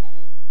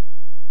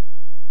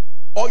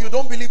 Or you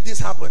don't believe this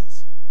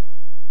happens?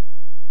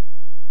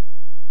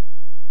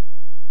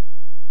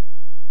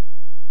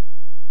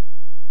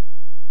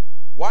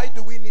 Why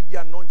do we need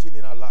the anointing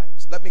in our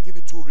lives? Let me give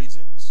you two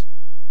reasons.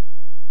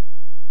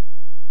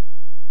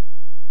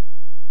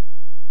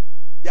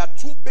 There are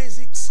two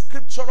basic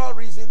scriptural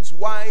reasons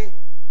why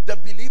the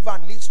believer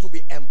needs to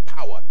be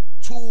empowered.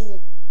 Two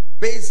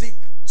basic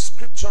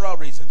scriptural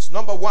reasons.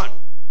 Number one,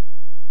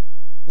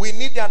 we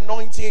need the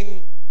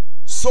anointing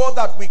so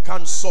that we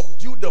can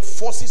subdue the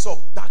forces of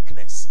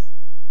darkness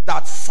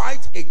that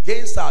fight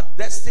against our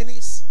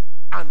destinies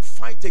and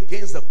fight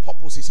against the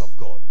purposes of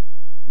God.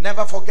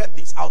 Never forget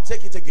this. I'll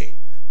take it again.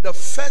 The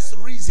first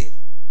reason,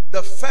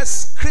 the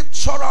first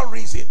scriptural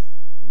reason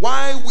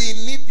why we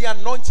need the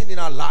anointing in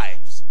our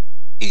lives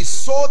is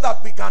so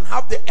that we can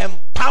have the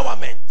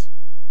empowerment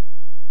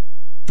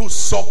to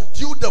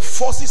subdue the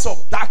forces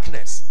of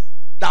darkness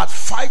that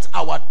fight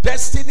our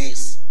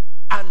destinies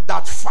and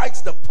that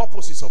fights the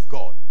purposes of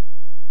God.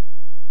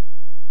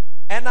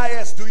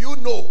 NIS, do you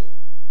know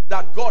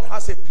that God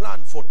has a plan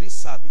for this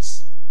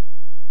service?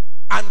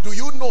 And do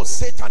you know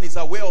Satan is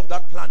aware of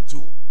that plan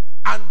too?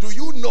 And do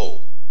you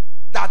know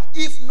that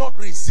if not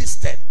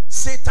resisted,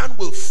 Satan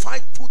will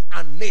fight tooth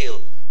and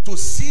nail to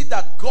see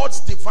that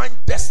God's divine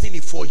destiny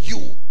for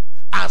you,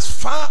 as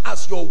far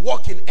as your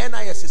work in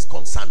NIS is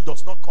concerned,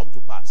 does not come to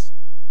pass?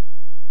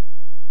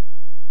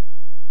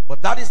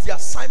 But that is the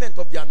assignment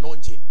of the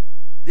anointing.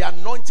 The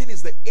anointing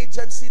is the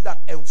agency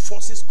that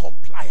enforces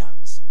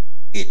compliance.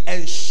 It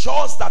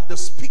ensures that the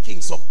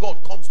speakings of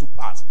God comes to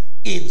pass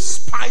in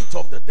spite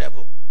of the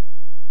devil.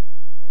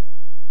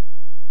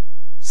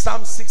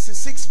 Psalm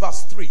 66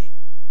 verse 3.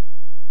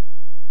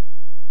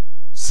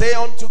 Say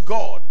unto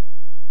God,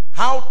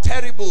 how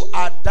terrible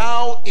art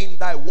thou in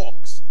thy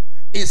works.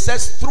 It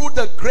says, through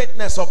the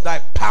greatness of thy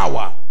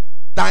power,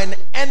 thine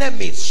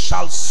enemies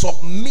shall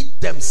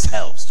submit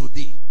themselves to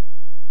thee.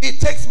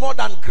 It takes more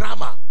than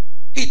grammar.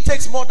 It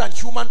takes more than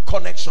human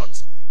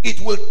connections.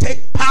 It will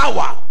take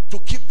power to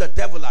keep the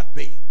devil at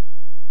bay.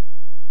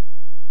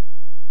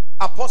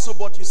 Apostle,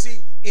 but you see,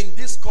 in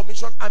this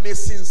commission, I'm a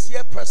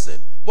sincere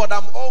person, but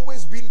I'm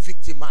always being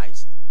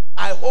victimized.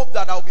 I hope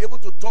that I'll be able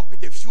to talk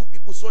with a few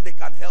people so they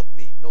can help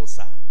me. No,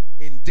 sir.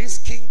 In this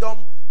kingdom,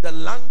 the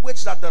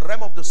language that the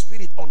realm of the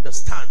spirit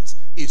understands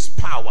is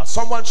power.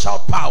 Someone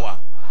shout power.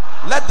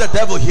 Let the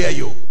devil hear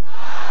you.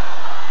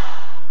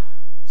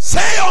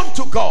 Say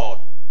unto God,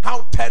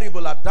 how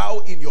terrible art thou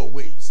in your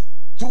ways,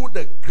 through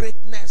the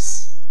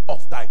greatness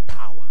of thy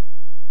power.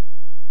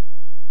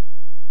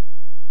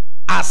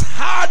 As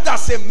hard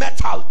as a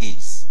metal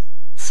is,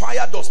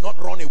 fire does not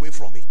run away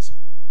from it.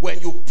 When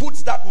you put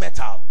that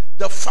metal,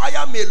 the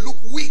fire may look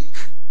weak.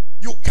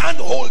 You can't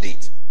hold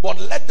it,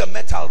 but let the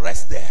metal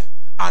rest there.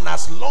 And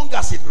as long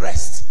as it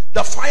rests,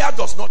 the fire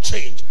does not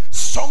change.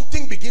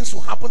 Something begins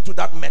to happen to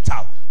that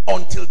metal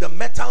until the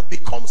metal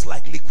becomes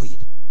like liquid.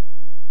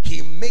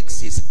 He makes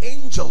his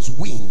angels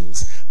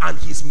winds and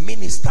his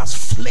ministers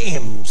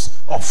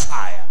flames of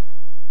fire.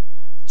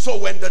 So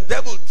when the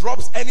devil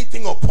drops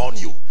anything upon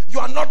you, you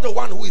are not the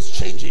one who is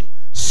changing.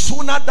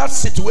 Sooner that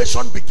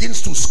situation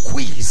begins to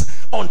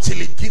squeeze until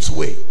it gives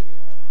way.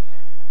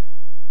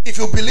 If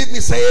you believe me,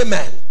 say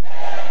amen.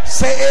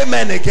 Say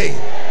amen again.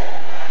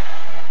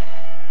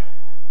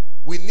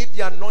 We need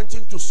the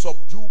anointing to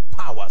subdue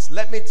powers.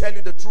 Let me tell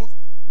you the truth.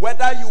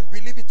 Whether you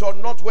believe it or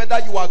not, whether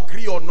you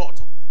agree or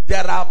not,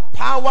 there are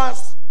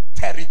powers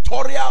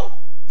territorial,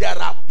 there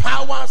are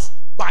powers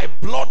by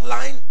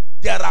bloodline,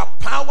 there are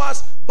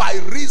powers by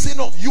reason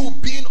of you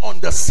being on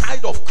the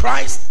side of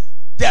Christ,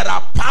 there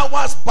are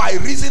powers by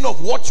reason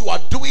of what you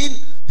are doing,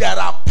 there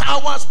are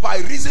powers by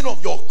reason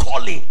of your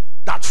calling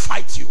that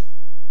fight you.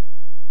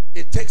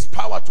 It takes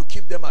power to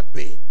keep them at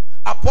bay.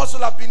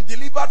 Apostle, have been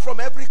delivered from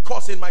every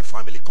curse in my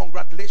family.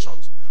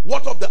 Congratulations.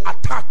 What of the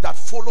attack that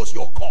follows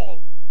your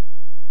call?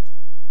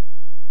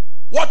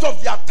 What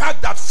of the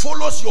attack that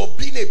follows your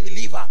being a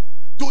believer?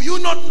 Do you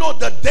not know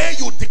the day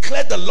you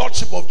declare the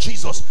Lordship of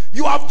Jesus,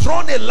 you have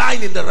drawn a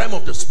line in the realm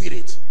of the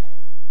Spirit?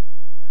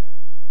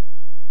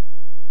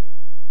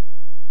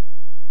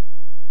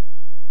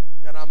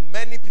 There are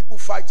many people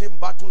fighting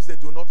battles they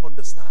do not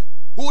understand.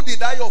 Who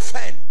did I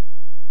offend?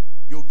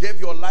 You gave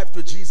your life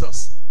to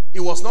Jesus. It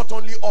was not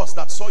only us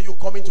that saw you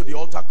coming to the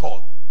altar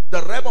call.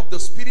 The realm of the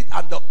Spirit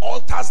and the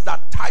altars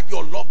that tied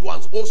your loved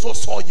ones also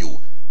saw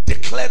you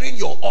declaring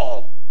your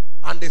all.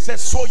 And they said,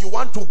 so you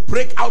want to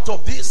break out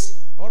of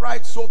this? All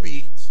right, so be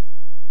it.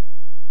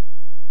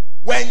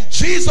 When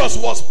Jesus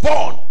was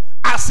born,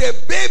 as a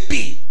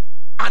baby,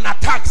 an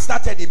attack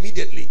started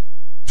immediately.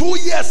 2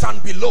 years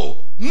and below,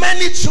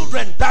 many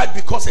children died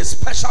because a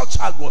special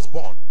child was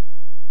born.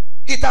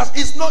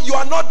 You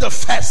are not the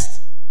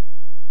first.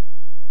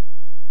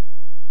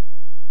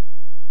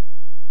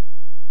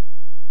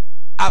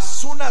 As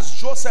soon as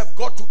Joseph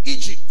got to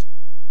Egypt,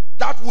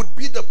 that would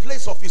be the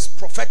place of his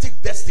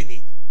prophetic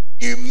destiny.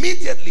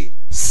 Immediately,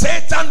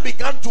 Satan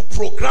began to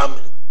program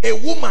a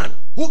woman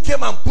who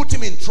came and put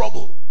him in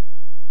trouble.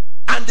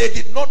 And they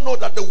did not know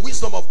that the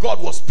wisdom of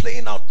God was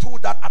playing out through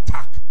that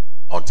attack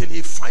until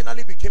he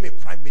finally became a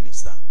prime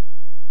minister.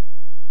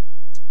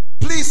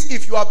 Please,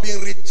 if you have been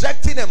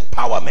rejecting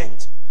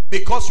empowerment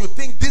because you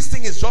think this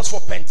thing is just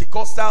for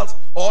Pentecostals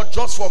or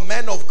just for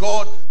men of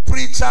God,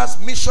 preachers,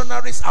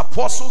 missionaries,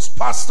 apostles,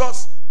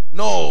 pastors.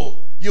 No,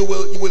 you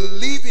will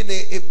live in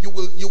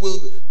you will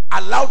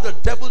allow the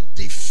devil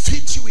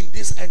defeat you in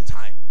this end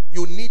time.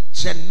 You need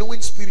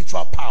genuine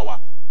spiritual power.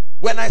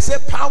 When I say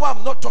power,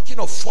 I'm not talking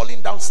of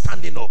falling down,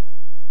 standing up.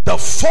 The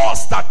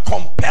force that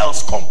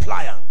compels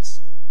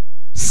compliance.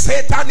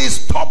 Satan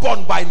is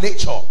stubborn by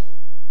nature.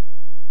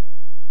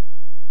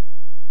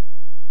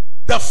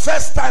 The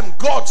first time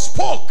God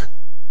spoke,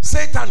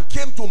 Satan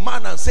came to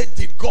man and said,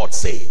 did God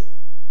say?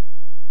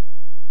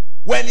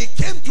 When he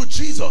came to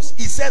Jesus,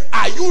 he said,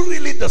 are you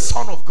really the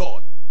Son of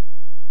God?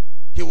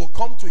 He will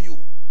come to you.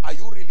 Are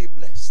you really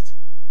blessed?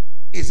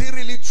 Is it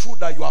really true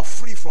that you are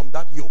free from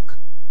that yoke?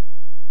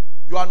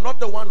 You are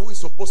not the one who is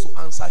supposed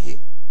to answer him.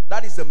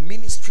 That is the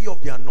ministry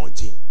of the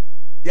anointing.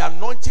 The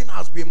anointing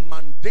has been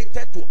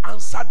mandated to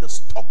answer the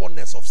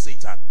stubbornness of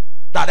Satan.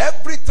 That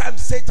every time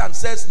Satan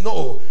says,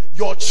 no,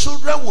 your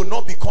children will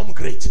not become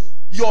great.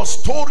 Your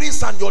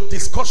stories and your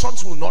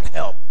discussions will not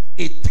help.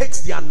 It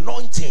takes the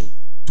anointing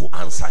to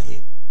answer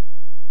him.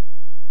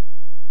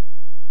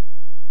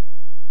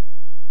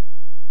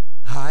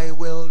 I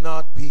will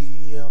not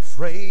be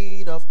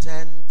afraid of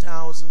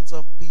 10,000s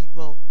of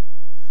people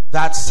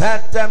that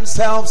set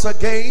themselves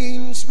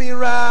against me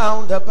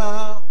round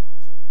about.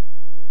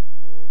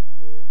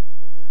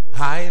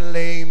 I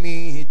lay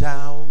me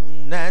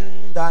down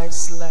and I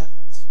slept.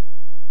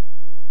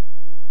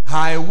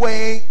 I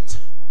wait,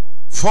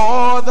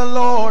 for the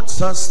Lord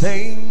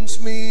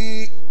sustains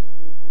me.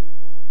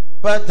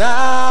 But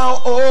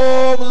thou,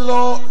 O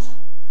Lord,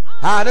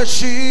 art a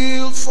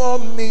shield for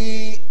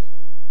me.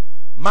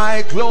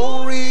 My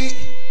glory,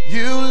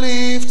 you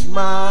lift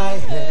my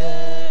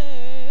head.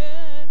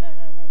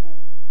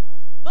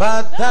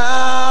 But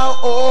thou,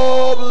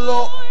 O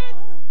Lord,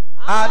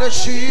 art a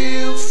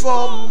shield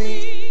for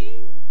me.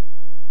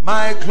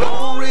 My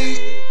glory,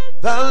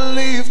 the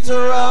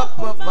lifter up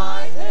of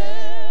my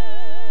head.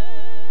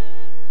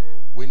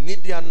 We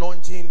need the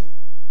anointing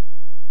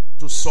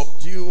to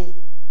subdue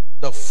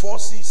the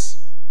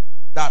forces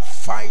that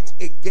fight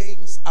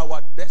against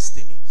our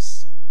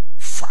destinies,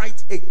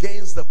 fight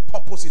against the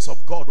purposes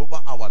of God over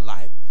our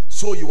life.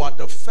 So you are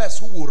the first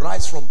who will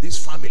rise from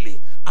this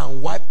family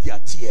and wipe their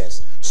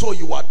tears. So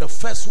you are the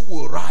first who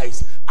will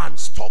rise and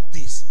stop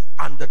this.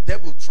 And the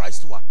devil tries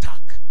to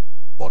attack.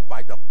 But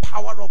by the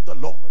power of the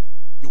Lord,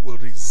 you will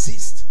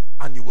resist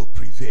and you will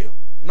prevail.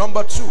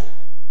 Number two,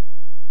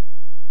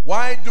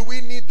 why do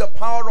we need the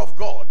power of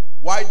God?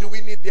 Why do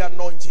we need the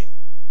anointing?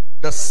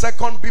 The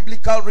second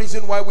biblical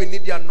reason why we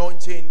need the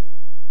anointing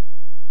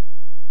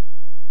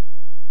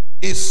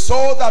is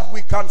so that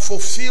we can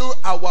fulfill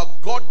our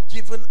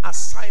God-given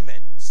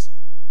assignments.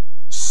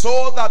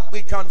 So that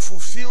we can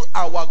fulfill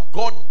our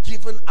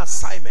God-given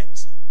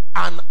assignments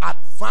and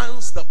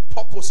advance the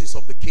purposes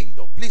of the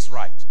kingdom. Please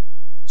write.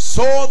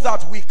 So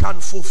that we can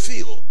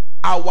fulfill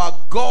our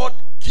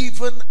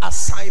God-given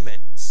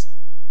assignments.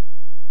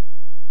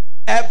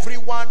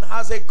 Everyone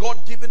has a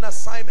God-given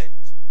assignment.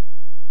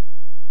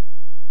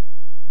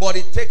 But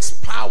it takes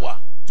power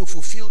to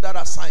fulfill that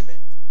assignment.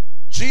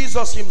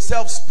 Jesus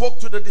himself spoke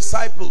to the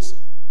disciples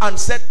and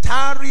said,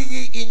 tarry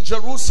ye in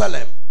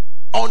Jerusalem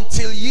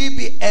until ye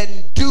be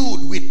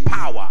endued with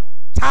power.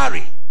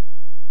 Tarry.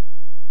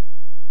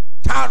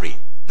 Tarry.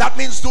 That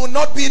means do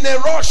not be in a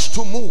rush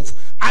to move.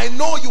 I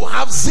know you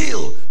have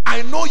zeal.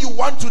 I know you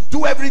want to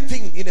do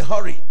everything in a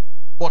hurry.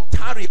 But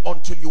tarry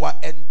until you are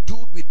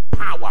endued with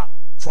power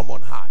from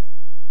on high.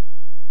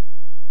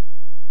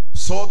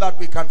 So that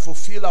we can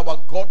fulfill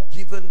our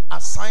God-given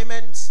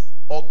assignments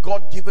or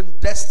God-given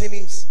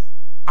destinies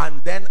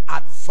and then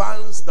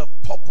advance the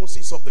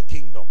purposes of the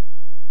kingdom.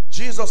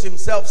 Jesus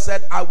himself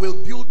said, I will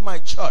build my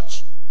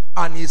church.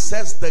 And he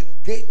says, the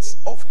gates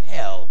of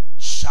hell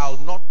shall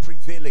not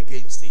prevail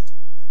against it.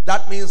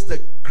 That means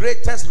the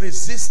greatest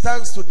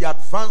resistance to the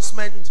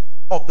advancement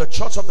of the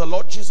church of the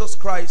Lord Jesus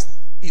Christ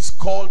is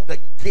called the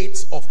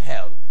gates of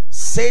hell.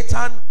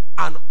 Satan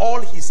and all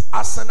his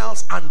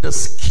arsenals and the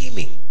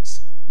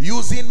schemings,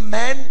 using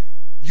men,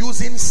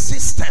 using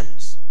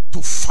systems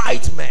to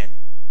fight men.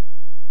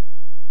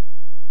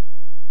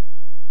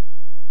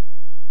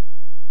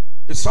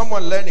 Is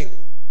someone learning?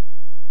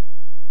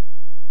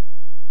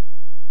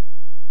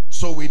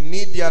 So we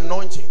need the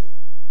anointing.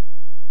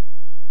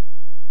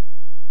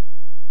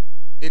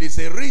 It is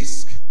a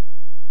risk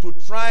to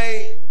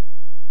try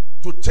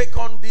to take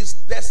on this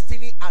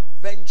destiny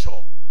adventure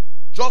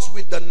just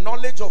with the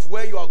knowledge of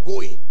where you are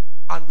going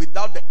and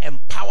without the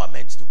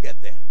empowerment to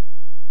get there.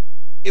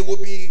 It will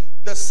be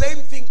the same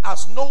thing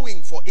as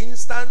knowing, for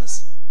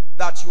instance,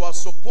 that you are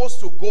supposed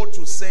to go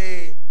to,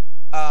 say,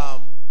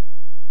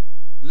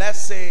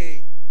 let's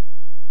say,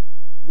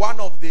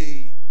 one of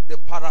the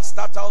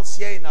parastatals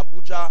here in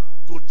Abuja,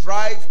 to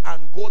drive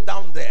and go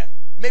down there.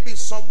 Maybe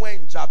somewhere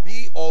in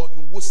Jabi or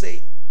in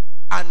Wuse.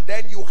 And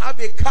then you have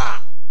a car,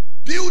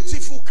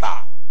 beautiful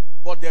car,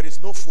 but there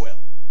is no fuel.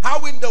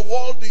 How in the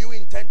world do you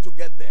intend to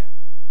get there?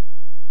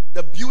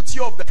 The beauty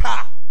of the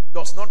car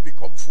does not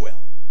become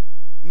fuel.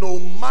 No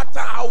matter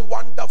how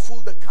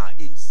wonderful the car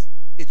is,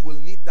 it will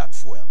need that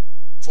fuel.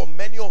 For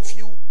many of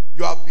you,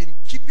 you have been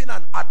keeping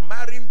and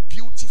admiring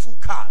beautiful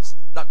cars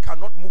that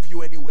cannot move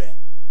you anywhere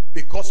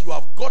because you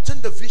have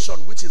gotten the vision,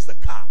 which is the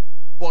car,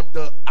 but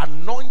the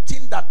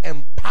anointing that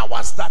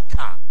empowers that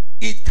car,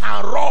 it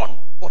can run,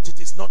 but it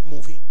is not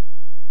moving.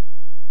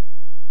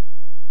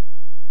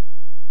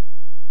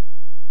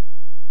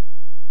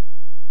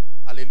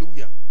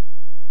 Hallelujah.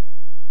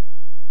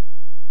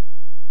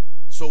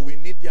 So we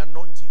need the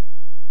anointing.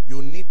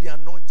 You need the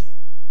anointing.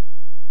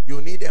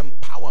 You need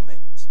empowerment.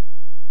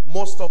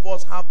 Most of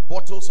us have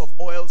bottles of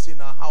oils in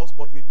our house,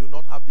 but we do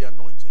not have the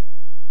anointing.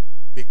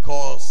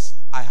 Because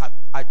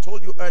I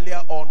told you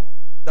earlier on,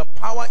 the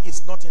power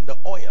is not in the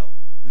oil.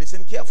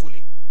 Listen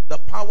carefully. The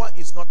power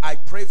is not, I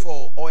pray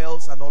for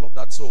oils and all of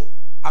that. So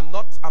I'm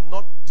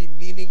not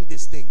demeaning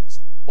these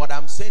things, but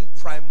I'm saying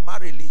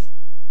primarily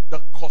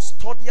the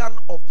custodian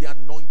of the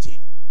anointing,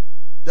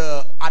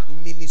 the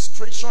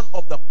administration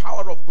of the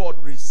power of God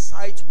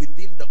resides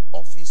within the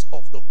office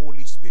of the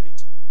Holy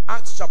Spirit.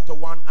 Acts chapter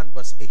 1 and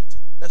verse 8.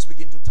 Let's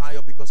begin to tie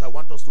up because I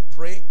want us to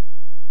pray.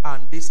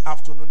 And this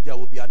afternoon there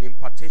will be an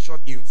impartation.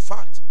 In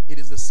fact, it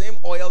is the same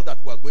oil that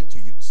we are going to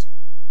use.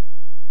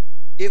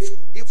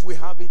 If we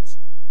have it,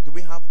 do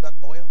we have that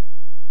oil?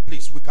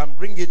 Please, we can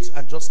bring it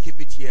and just keep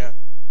it here.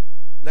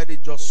 Let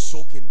it just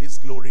soak in this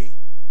glory,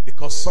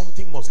 because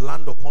something must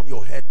land upon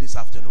your head this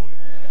afternoon.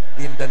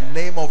 In the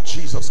name of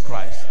Jesus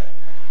Christ.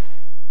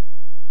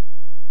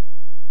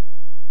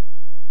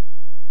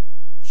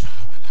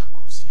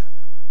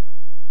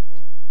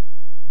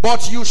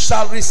 But you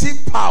shall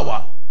receive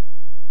power.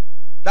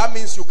 That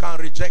means you can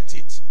reject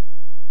it.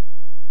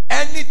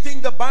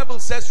 Anything the Bible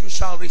says you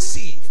shall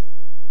receive,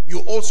 you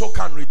also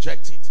can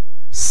reject it.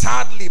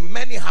 Sadly,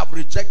 many have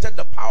rejected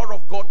the power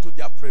of God to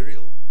their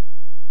peril.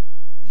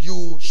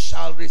 You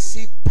shall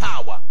receive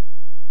power.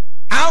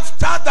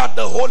 After that,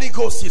 the Holy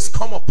Ghost is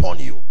come upon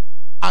you,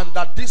 and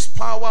that this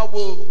power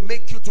will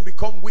make you to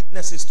become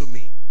witnesses to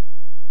me,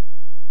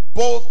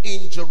 both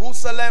in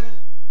Jerusalem,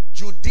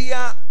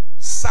 Judea,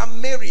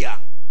 Samaria,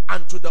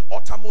 and to the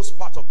uttermost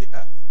part of the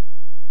earth.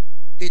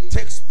 It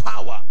takes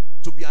power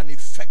to be an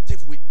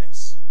effective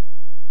witness.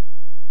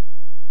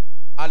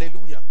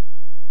 Hallelujah.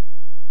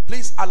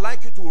 Please, I'd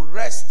like you to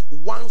rest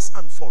once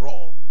and for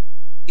all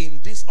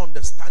in this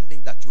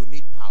understanding that you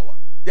need power.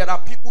 There are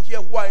people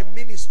here who are in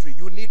ministry.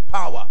 You need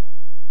power.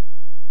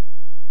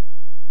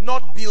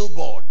 Not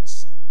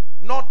billboards,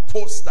 not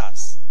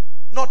posters,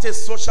 not a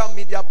social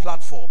media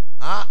platform.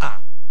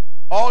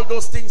 All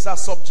those things are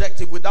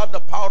subjective. Without the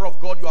power of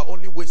God, you are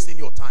only wasting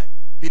your time.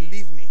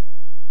 Believe me.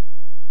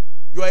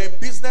 You are a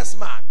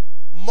businessman.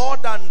 More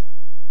than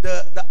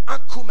the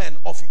acumen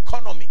of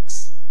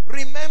economics.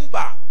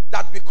 Remember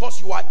that because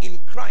you are in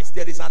Christ,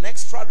 there is an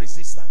extra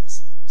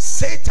resistance.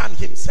 Satan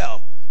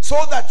himself. So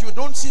that you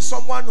don't see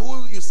someone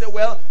who you say,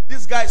 well,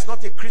 this guy is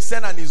not a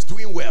Christian and is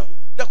doing well.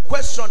 The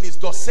question is,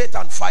 does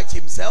Satan fight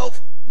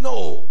himself?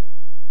 No.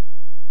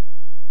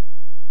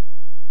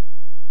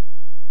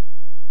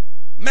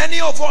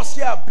 Many of us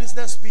here are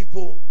business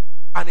people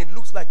and it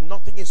looks like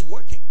nothing is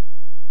working.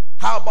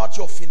 How about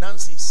your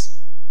finances?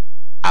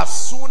 As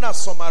soon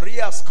as some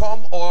arrears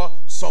come or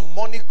some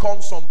money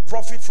comes, some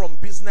profit from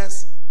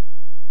business,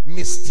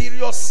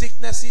 mysterious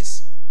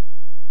sicknesses.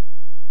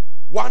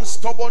 One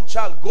stubborn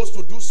child goes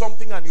to do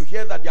something and you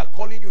hear that they are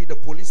calling you in the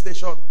police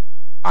station,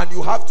 and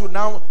you have to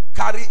now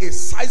carry a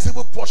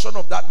sizable portion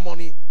of that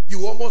money.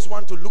 You almost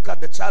want to look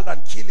at the child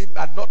and kill him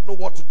and not know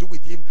what to do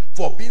with him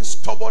for being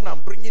stubborn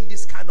and bringing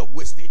this kind of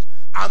wastage.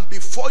 And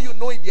before you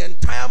know it, the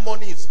entire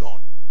money is gone.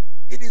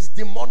 It is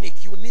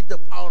demonic. You need the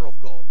power of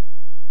God.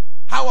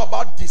 How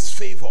about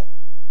disfavor?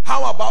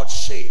 How about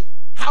shame?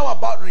 How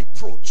about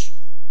reproach?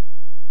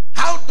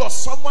 How does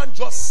someone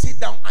just sit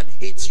down and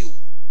hate you?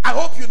 I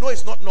hope you know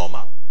it's not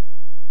normal.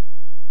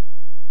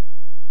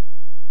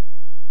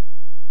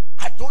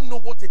 I don't know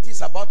what it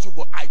is about you,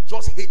 but I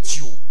just hate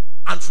you.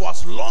 And for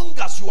as long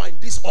as you are in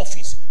this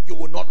office, you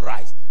will not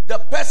rise. The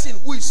person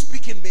who is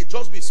speaking may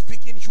just be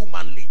speaking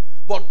humanly,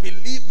 but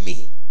believe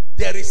me,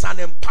 there is an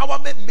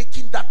empowerment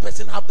making that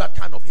person have that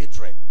kind of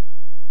hatred.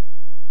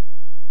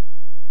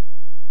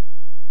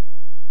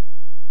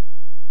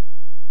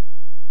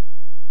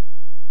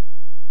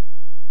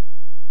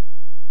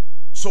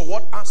 So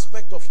what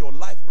aspect of your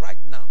life right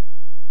now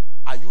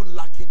are you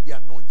lacking the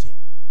anointing?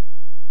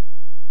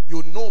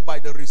 You know by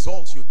the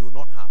results you do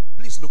not have.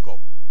 Please look up.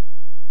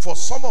 For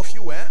some of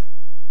you,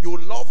 you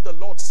love the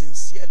Lord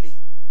sincerely,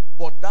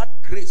 but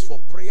that grace for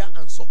prayer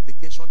and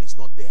supplication is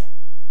not there.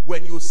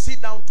 When you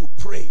sit down to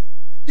pray,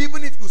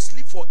 even if you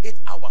sleep for 8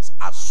 hours,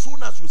 as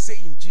soon as you say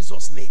in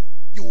Jesus' name,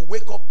 you will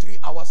wake up 3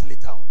 hours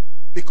later on.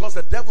 Because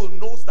the devil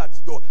knows that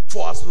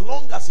for as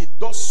long as it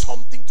does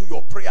something to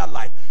your prayer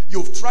life,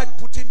 you've tried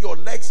putting your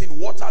legs in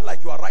water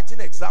like you are writing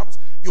exams,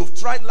 you've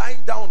tried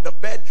lying down on the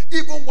bed,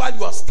 even while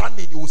you are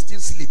standing, you will still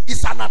sleep.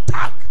 It's an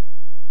attack.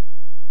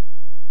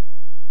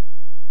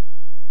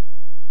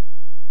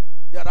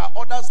 There are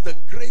others, the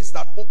grace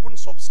that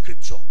opens up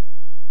scripture.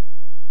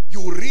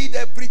 You read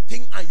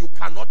everything and you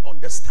cannot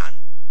understand.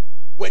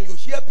 When you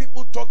hear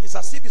people talk, it's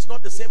as if it's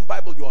not the same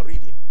Bible you are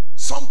reading.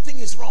 Something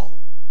is wrong.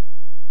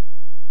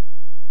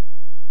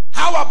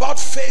 How about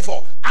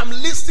favor? I'm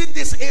listing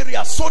this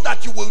area so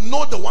that you will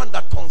know the one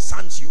that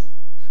concerns you.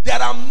 There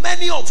are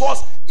many of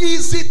us,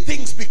 easy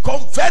things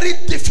become very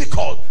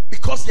difficult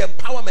because the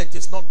empowerment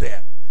is not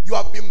there. You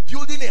have been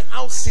building a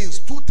house since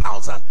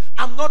 2000.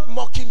 I'm not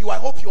mocking you. I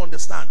hope you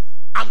understand.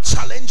 I'm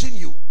challenging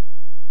you.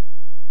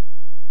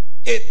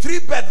 A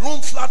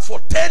 3-bedroom flat for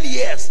 10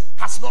 years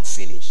has not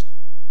finished.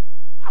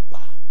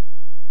 Abba.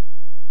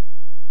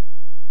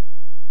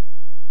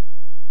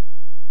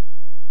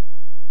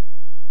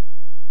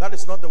 That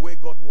is not the way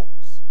God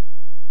works.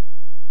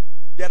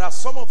 There are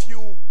some of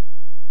you,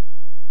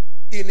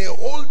 in a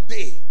whole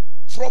day,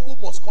 trouble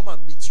must come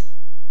and meet you.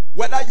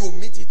 Whether you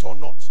meet it or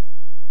not.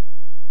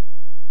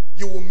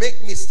 You will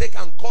make mistake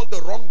and call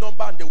the wrong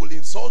number and they will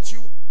insult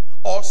you.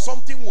 Or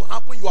something will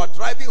happen, you are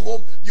driving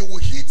home, you will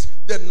hit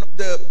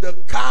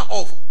the car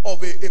of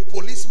a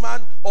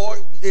policeman or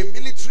a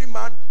military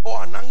man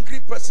or an angry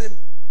person.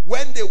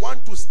 When they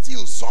want to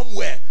steal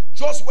somewhere,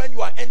 just when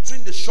you are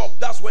entering the shop,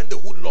 that's when the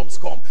hoodlums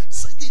come.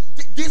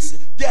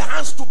 There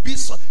has to be,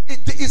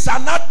 it's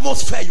an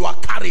atmosphere you are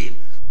carrying.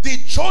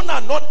 Did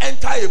Jonah not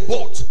enter a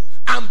boat?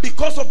 And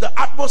because of the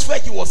atmosphere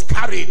he was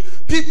carrying,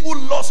 people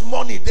lost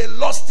money, they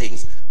lost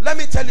things. Let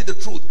me tell you the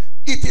truth.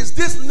 It is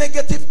this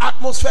negative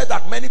atmosphere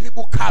that many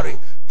people carry.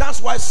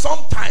 That's why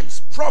sometimes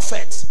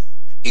prophets,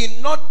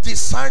 in not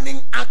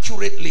discerning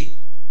accurately,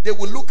 they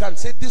will look and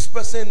say, this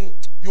person,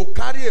 you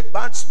carry a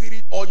bad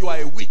spirit or you are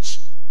a witch.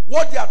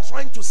 What they are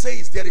trying to say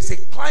is there is a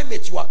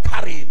climate you are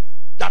carrying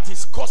that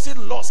is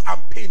causing loss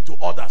and pain to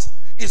others.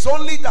 It's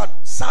only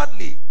that,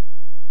 sadly,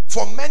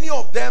 for many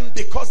of them,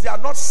 because they are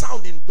not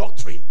sound in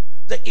doctrine,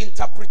 the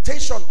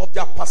interpretation of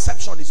their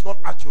perception is not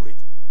accurate.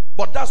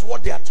 But that's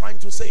what they are trying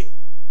to say.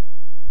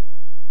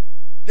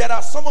 There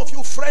are some of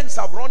you, friends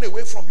have run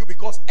away from you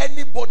because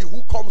anybody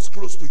who comes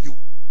close to you,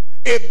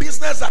 a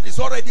business that is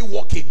already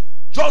working,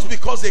 just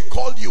because they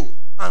called you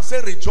and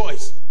say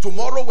rejoice,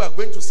 tomorrow we are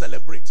going to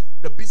celebrate,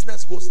 the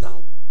business goes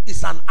down.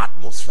 It's an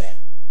atmosphere.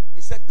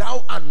 He said, thou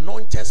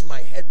anointest my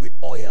head with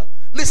oil.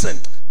 Listen,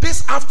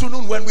 this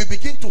afternoon when we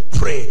begin to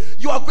pray,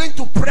 you are going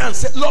to pray and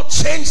say, Lord,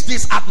 change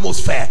this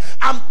atmosphere.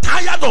 I'm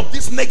tired of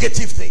this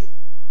negative thing.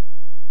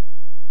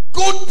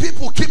 Good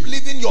people keep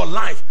living your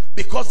life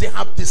because they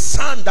have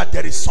discerned that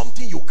there is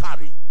something you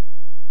carry.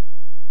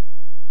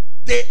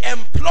 They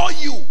employ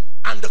you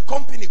and the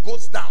company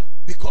goes down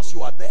because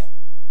you are there.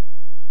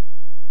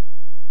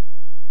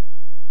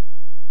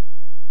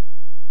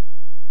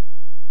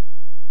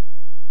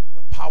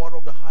 The power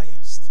of the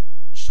highest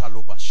shall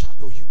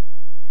overshadow you.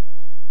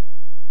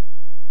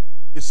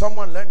 Is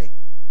someone learning?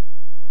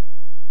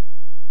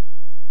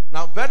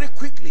 Now very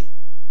quickly,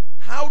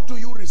 how do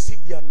you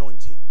receive the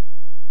anointing?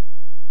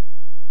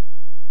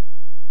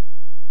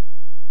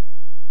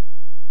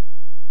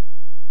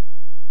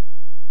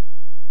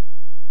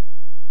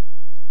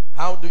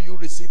 How do you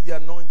receive the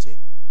anointing?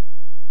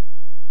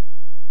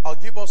 I'll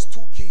give us 2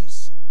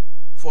 keys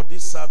for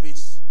this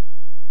service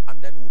and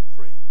then we'll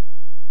pray.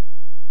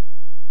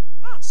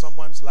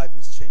 Someone's life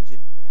is changing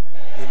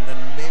in the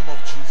name of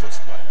Jesus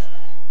Christ.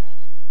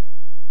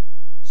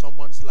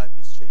 Someone's life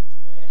is changing.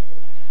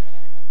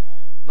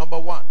 Number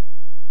 1,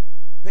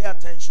 pay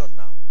attention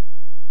now.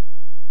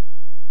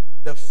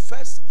 The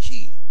first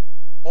key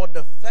or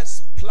the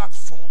first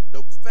platform,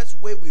 the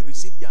first way we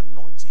receive the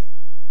anointing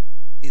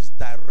is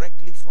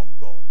directly from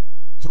God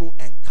through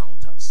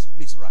encounters.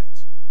 Please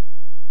write.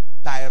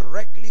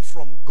 Directly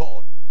from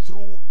God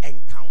through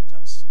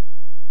encounters.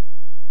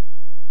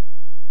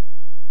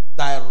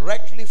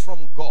 Directly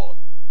from God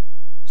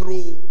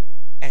through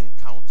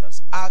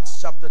encounters. Acts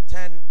chapter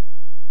 10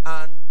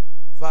 and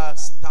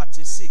verse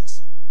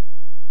 36.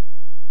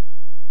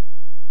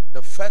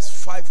 The first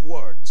 5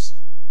 words.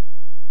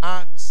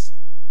 Acts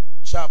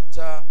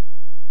chapter,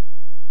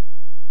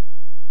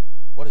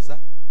 what is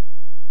that?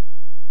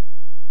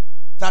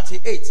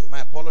 38, my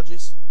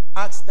apologies.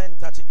 Acts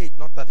 10:38,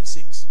 not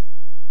 36.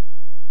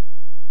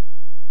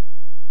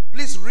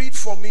 Please read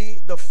for me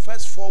the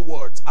first 4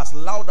 words as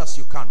loud as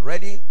you can.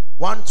 Ready?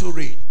 1, 2,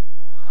 read.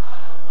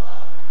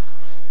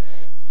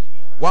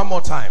 One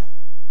more time.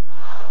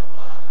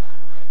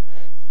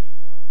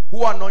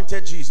 Who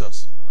anointed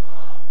Jesus?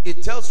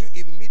 It tells you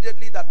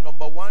immediately that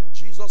number 1,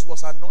 Jesus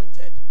was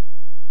anointed.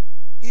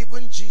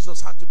 Even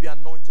Jesus had to be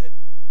anointed.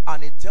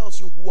 And it tells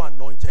you who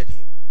anointed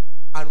him.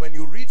 And when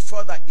you read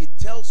further, it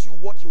tells you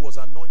what he was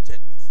anointed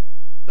with.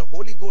 The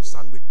Holy Ghost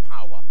and with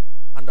power.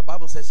 And the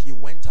Bible says he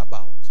went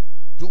about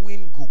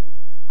doing good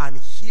and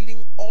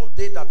healing all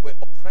they that were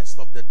oppressed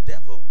of the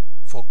devil,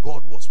 for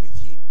God was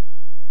with him.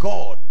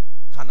 God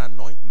can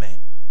anoint men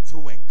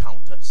through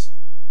encounters.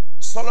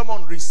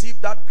 Solomon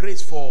received that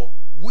grace for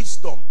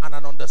wisdom and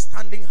an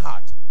understanding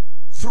heart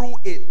through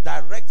a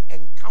direct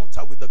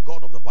encounter with the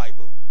God of the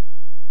Bible.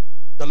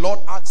 The Lord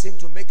asked him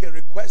to make a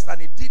request,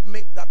 and he did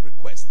make that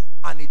request,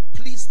 and it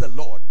pleased the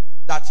Lord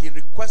that he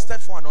requested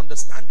for an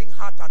understanding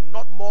heart and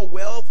not more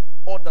wealth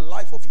or the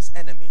life of his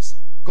enemies.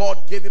 God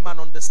gave him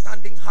an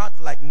understanding heart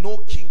like no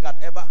king had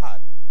ever had.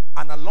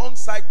 And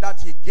alongside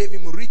that, he gave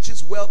him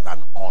riches, wealth,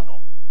 and honor.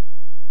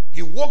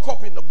 He woke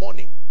up in the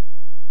morning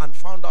and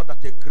found out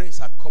that a grace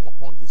had come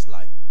upon his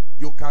life.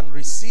 You can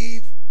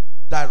receive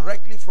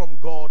directly from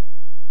God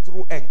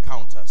through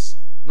encounters.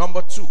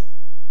 Number 2,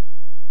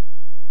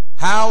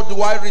 how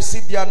do I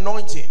receive the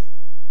anointing?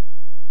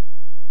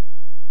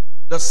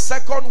 The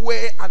second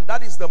way, and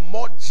that is the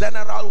more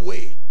general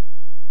way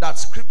that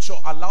scripture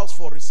allows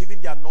for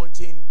receiving the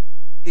anointing,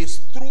 is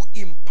through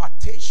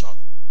impartation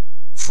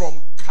from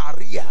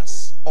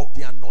carriers of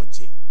the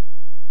anointing.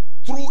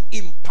 Through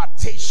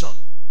impartation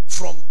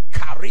from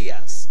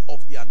carriers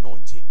of the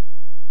anointing.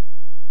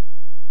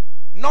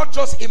 Not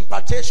just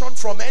impartation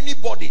from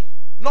anybody,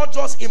 not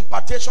just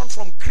impartation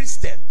from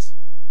Christians,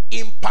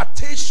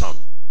 impartation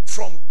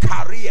from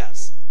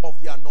carriers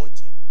of the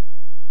anointing.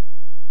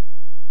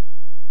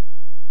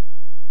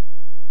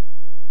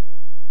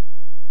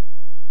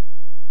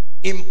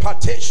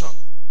 Impartation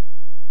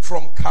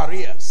from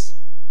carriers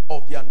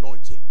of the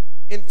anointing.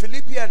 In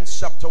Philippians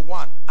chapter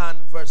 1 and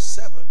verse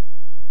 7,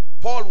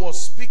 Paul was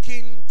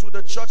speaking to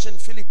the church in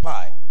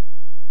Philippi,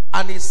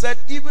 and he said,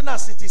 even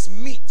as it is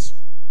meet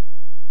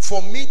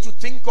for me to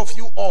think of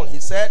you all, he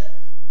said,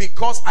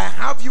 because I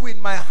have you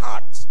in my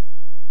heart,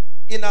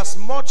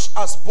 inasmuch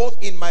as both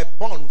in my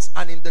bonds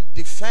and in the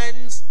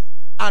defense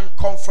and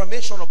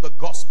confirmation of the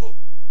gospel.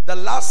 The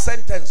last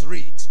sentence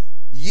reads,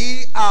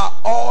 ye are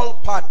all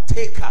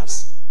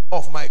partakers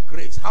of my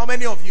grace. How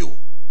many of you?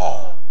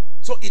 All.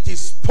 So it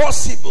is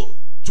possible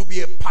to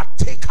be a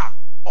partaker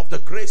of the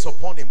grace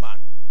upon a man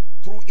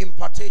through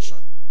impartation.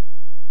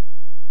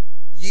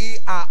 Ye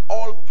are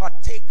all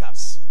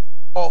partakers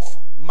of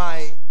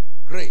my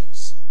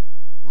grace.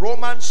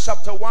 Romans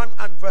chapter 1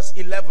 and verse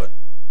 11.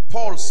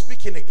 Paul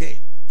speaking again.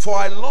 For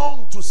I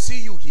long to see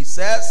you, he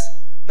says,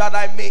 that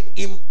I may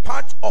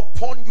impart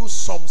upon you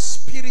some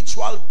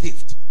spiritual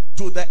gift,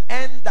 to the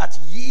end that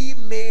ye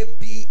may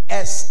be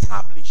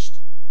established.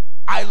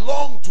 I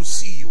long to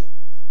see you.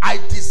 I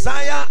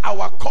desire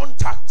our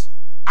contact.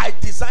 I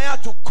desire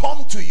to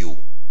come to you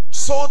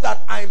so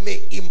that I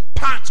may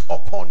impart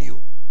upon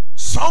you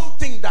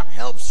something that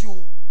helps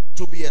you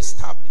to be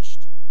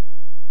established.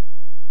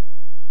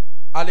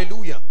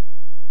 Hallelujah.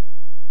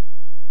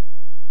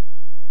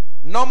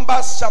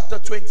 Numbers chapter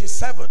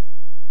 27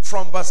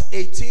 from verse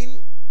 18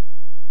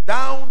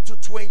 down to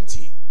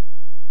 20.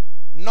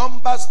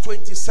 Numbers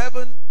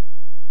 27,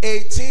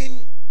 18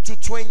 to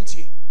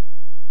 20.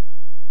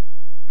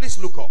 Please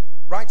look up.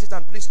 Write it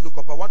and please look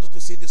up. I want you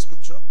to see this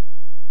scripture.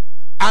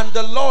 And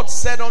the Lord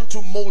said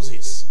unto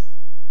Moses,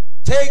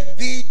 take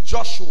thee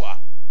Joshua,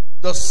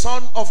 the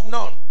son of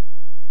Nun,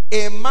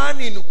 a man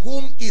in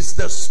whom is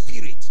the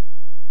Spirit.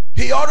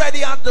 He already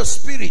had the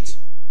Spirit.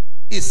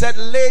 He said,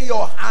 lay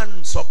your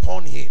hands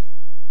upon him.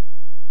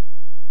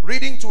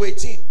 Reading to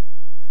 18.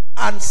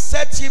 And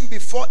set him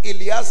before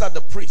Eleazar the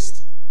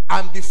priest,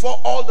 and before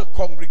all the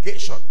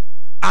congregation,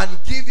 and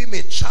give him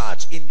a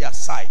charge in their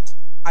sight.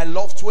 I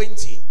love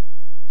 20.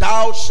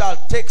 Thou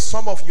shalt take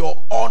some of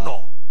your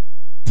honor,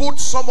 put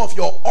some of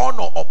your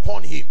honor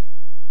upon him.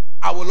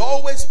 I will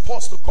always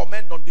pause to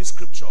comment on this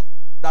scripture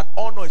that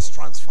honor is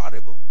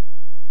transferable.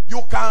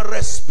 You can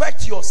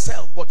respect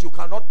yourself, but you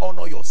cannot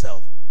honor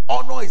yourself.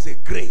 Honor is a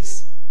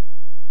grace.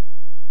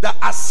 The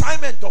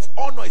assignment of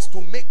honor is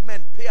to make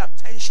men pay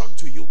attention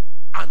to you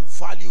and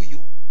value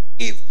you.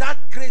 If that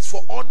grace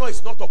for honor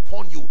is not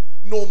upon you,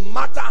 no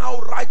matter how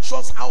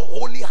righteous, how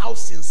holy, how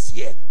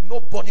sincere,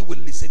 nobody will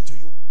listen to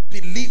you.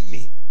 Believe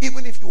me,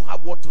 even if you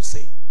have what to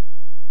say.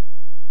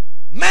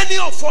 Many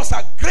of us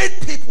are great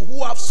people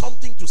who have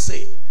something to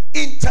say,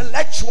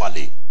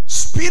 intellectually,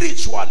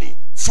 spiritually,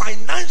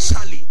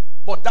 financially,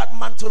 but that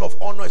mantle of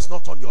honor is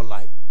not on your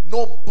life.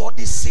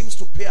 Nobody seems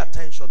to pay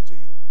attention to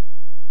you.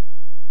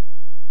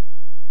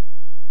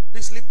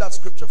 Please leave that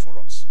scripture for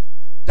us.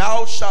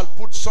 Thou shalt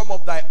put some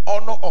of thy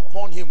honor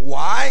upon him.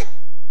 Why?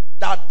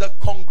 That the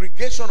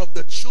congregation of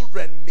the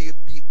children may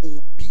be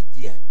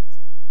obedient.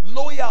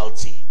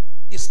 Loyalty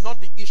is not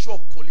the issue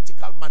of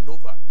political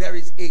maneuver. There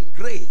is a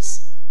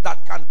grace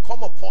that can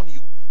come upon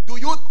you. Do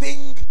you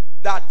think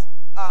that,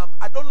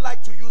 I don't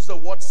like to use the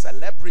word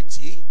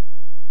celebrity,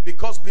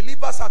 because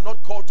believers are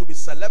not called to be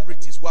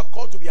celebrities. We are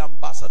called to be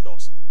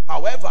ambassadors.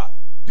 However,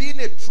 being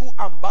a true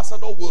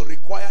ambassador will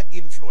require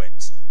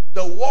influence.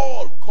 The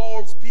world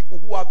calls people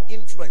who have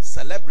influence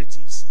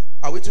celebrities.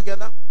 Are we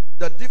together?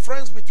 The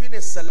difference between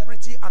a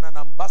celebrity and an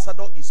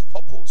ambassador is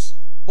purpose.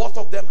 Both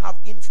of them have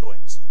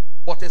influence.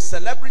 But a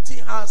celebrity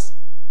has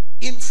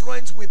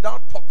influence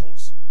without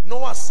purpose.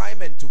 No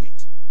assignment to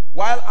it.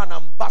 While an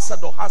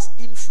ambassador has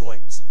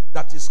influence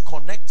that is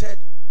connected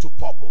to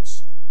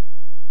purpose.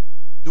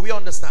 Do we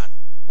understand?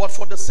 But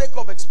for the sake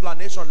of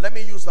explanation, let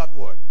me use that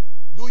word.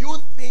 Do you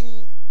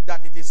think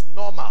that it is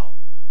normal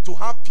to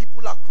have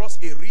people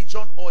across a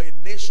region or a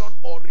nation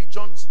or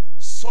regions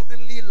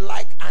suddenly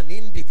like an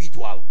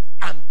individual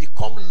and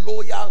become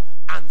loyal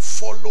and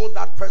follow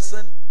that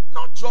person?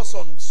 Not just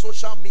on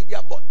social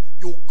media, but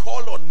you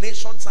call on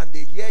nations and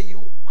they hear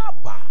you.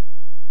 Abba.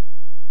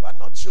 We are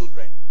not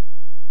children.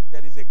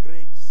 There is a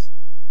grace.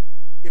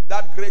 If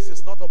that grace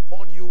is not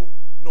upon you,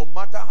 no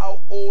matter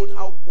how old,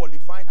 how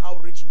qualified, how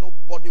rich,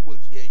 nobody will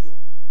hear you.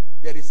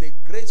 There is a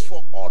grace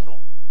for honor,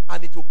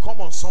 and it will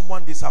come on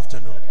someone this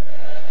afternoon.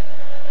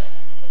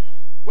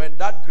 When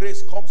that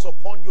grace comes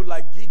upon you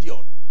like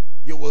Gideon,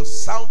 you will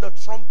sound the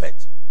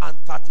trumpet and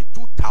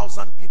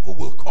 32,000 people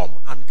will come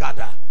and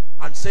gather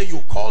and say, you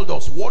called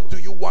us, what do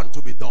you want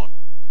to be done?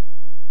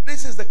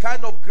 This is the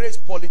kind of grace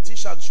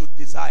politicians should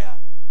desire,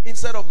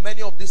 instead of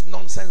many of this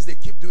nonsense they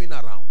keep doing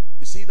around.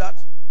 You see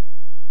that?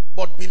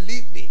 But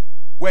believe me,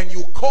 when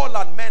you call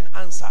and men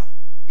answer,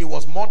 it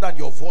was more than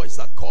your voice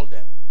that called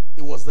them.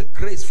 It was the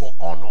grace for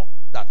honor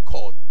that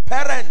called.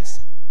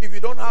 Parents, if you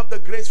don't have the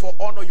grace for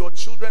honor, your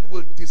children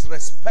will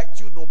disrespect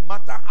you no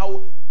matter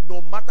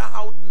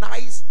how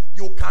nice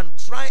you can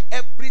try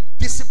every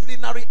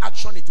disciplinary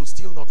action, it will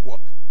still not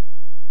work.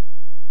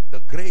 The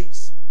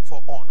grace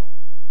for honor.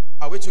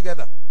 Are we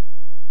together?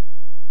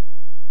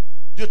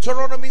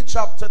 Deuteronomy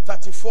chapter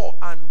 34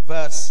 and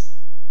verse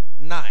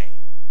 9.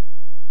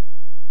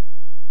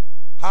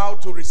 How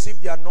to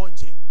receive the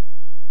anointing.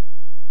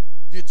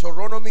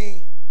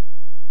 Deuteronomy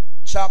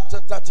chapter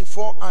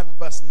 34 and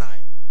verse 9.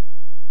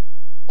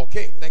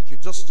 Okay, thank you.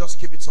 Just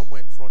keep it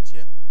somewhere in front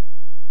here.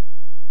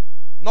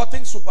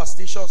 Nothing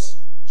superstitious,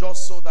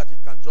 just so that it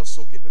can just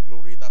soak in the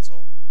glory, that's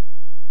all.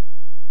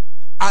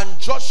 And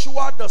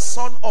Joshua the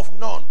son of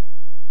Nun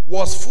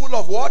was full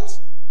of what?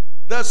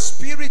 The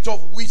spirit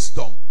of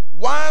wisdom.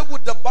 Why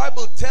would the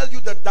Bible tell you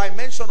the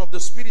dimension of the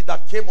spirit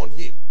that came on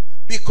him?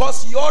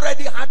 Because he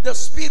already had the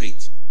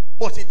spirit,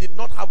 but he did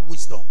not have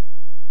wisdom.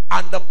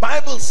 And the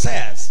Bible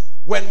says,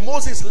 when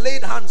Moses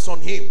laid hands on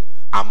him,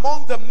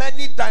 among the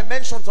many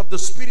dimensions of the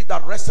spirit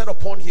that rested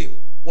upon him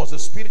was the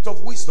spirit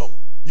of wisdom.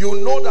 You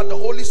know that the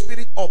Holy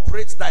Spirit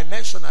operates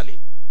dimensionally.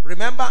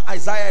 Remember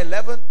Isaiah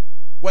 11?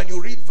 When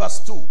you read verse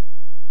 2,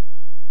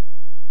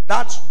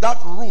 that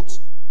root,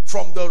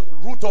 from the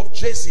root of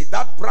Jesse,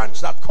 that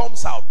branch that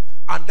comes out,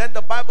 and then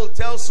the Bible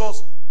tells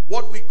us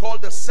what we call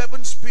the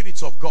 7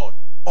 spirits of God,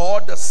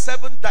 or the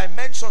 7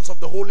 dimensions of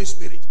the Holy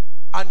Spirit.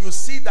 And you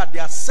see that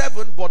there are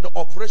 7, but the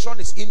operation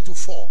is into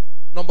 4.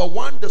 Number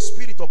 1, the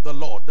spirit of the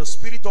Lord, the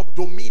spirit of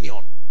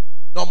dominion.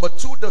 Number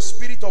 2, the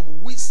spirit of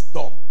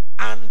wisdom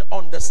and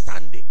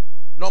understanding.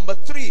 Number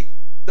 3,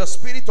 the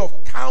spirit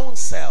of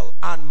counsel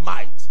and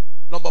might.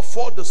 Number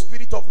 4, the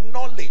spirit of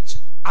knowledge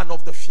and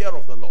of the fear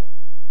of the Lord.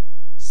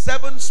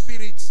 7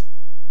 spirits,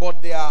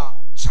 but they are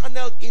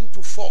channeled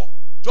into 4,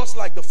 just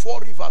like the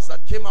 4 rivers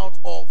that came out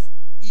of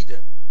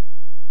Eden.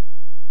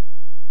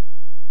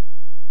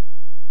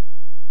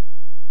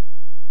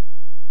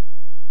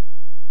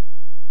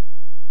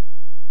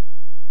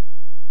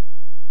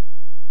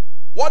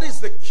 What is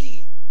the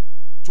key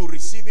to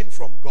receiving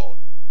from God?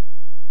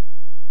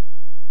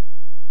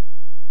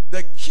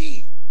 The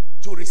key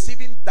to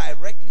receiving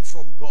directly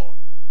from God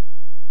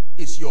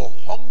is your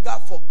hunger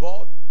for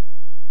God.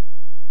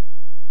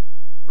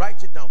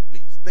 Write it down,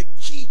 please. The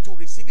key to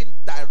receiving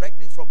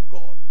directly from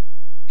God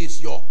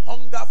is your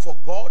hunger for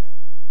God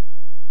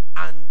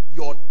and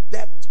your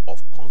depth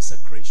of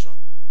consecration.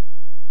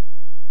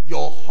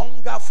 Your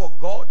hunger for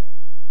God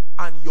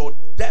and your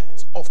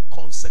depth of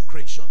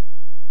consecration.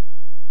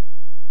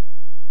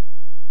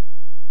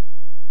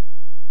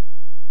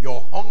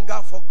 Your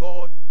hunger for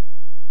God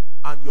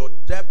and your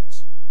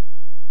depth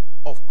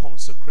of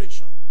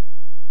consecration.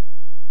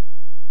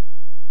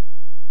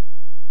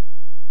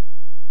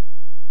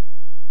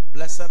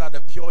 Blessed are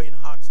the pure in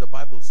heart, the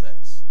Bible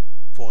says,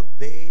 for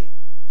they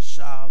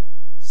shall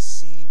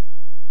see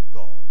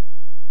God.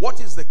 What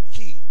is the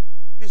key?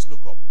 Please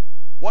look up.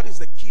 What is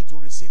the key to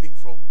receiving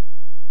from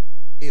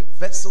a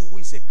vessel who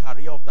is a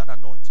carrier of that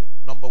anointing?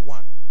 Number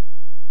 1,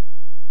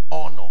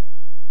 honor.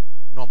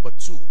 Number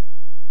 2,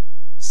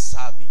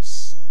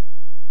 service.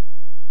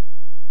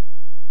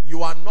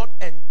 You are not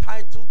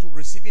entitled to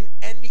receiving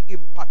any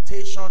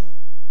impartation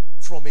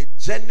from a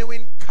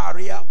genuine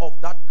carrier of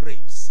that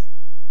grace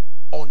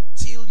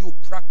until you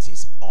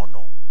practice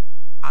honor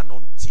and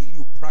until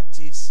you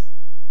practice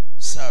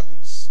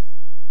service.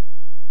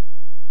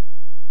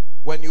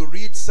 When you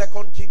read 2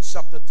 Kings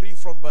chapter 3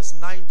 from verse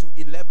 9 to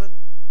 11,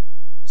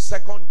 2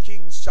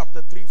 Kings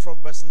chapter 3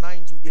 from verse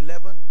 9 to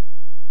 11,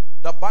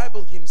 the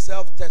Bible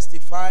himself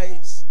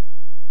testifies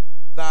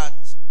that,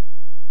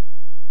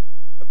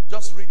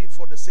 just read it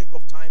for the sake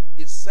of time,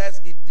 it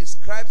says, it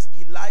describes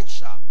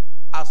Elisha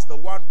as the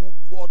one who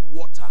poured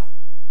water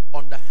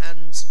on the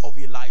hands of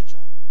Elijah.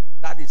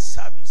 That is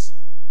service.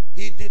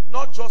 He did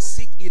not just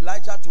seek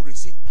Elijah to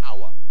receive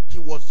power. He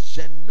was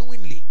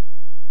genuinely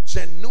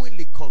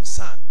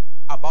concerned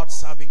about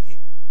serving him.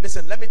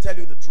 Listen, let me tell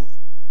you the truth.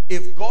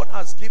 If God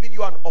has given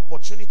you an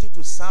opportunity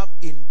to serve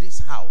in this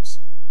house,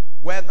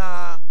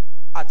 whether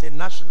at a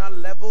national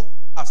level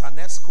as an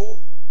ESCO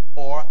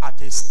or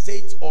at a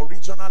state or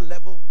regional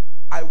level,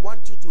 I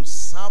want you to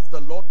serve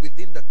the Lord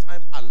within the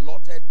time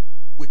allotted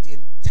with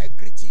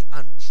integrity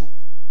and truth,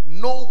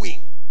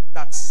 knowing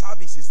that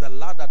service is the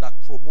ladder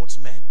that promotes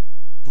men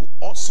to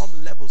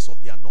awesome levels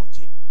of the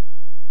anointing.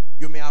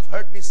 You may have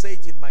heard me say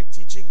it in my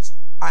teachings.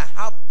 I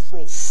have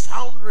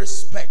profound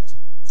respect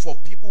for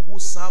people who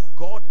serve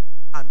God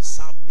and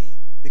serve me,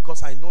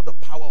 because I know the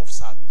power of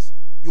service.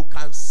 You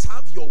can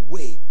serve your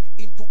way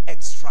into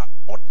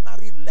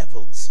extraordinary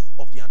levels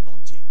of the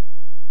anointing.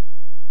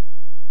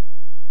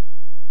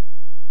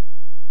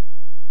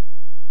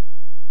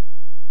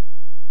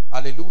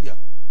 Hallelujah.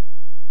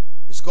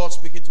 Is God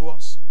speaking to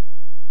us?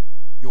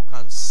 You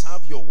can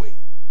serve your way.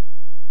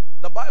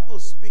 The Bible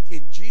is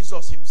speaking.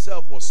 Jesus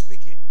himself was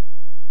speaking.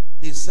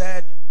 He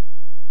said,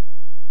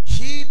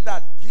 he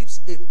that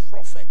gives a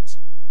prophet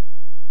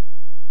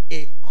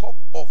a cup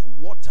of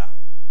water,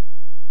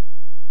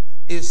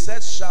 it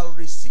says, shall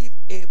receive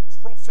a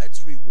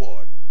prophet's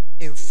reward.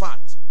 In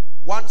fact,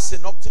 one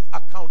synoptic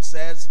account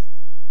says,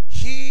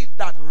 he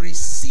that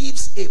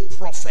receives a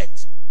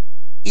prophet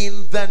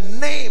in the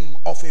name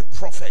of a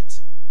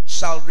prophet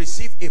shall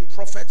receive a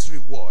prophet's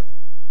reward.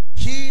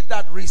 He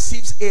that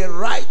receives a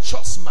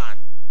righteous man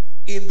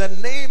in the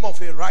name of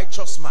a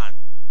righteous man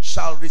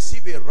shall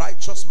receive a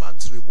righteous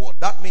man's reward.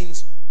 That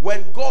means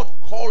when God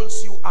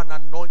calls you and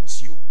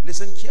anoints you,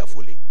 listen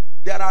carefully,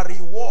 there are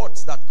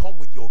rewards that come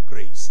with your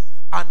grace.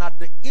 And at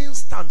the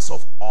instance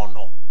of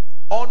honor,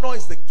 honor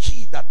is the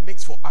key that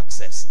makes for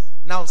access.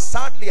 Now,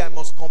 sadly, I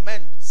must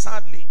commend,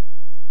 sadly,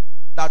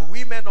 that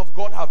we men of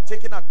God have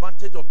taken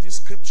advantage of these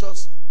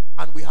scriptures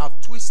and we have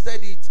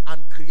twisted it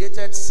and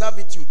created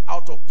servitude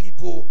out of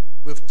people.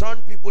 We've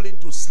turned people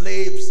into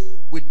slaves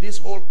with this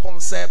whole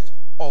concept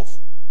of,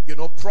 you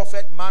know,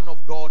 prophet, man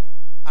of God,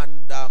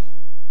 and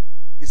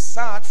it's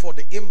sad for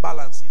the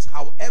imbalances.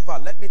 However,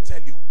 let me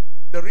tell you,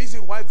 the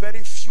reason why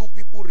very few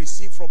people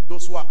receive from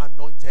those who are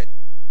anointed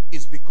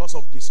is because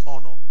of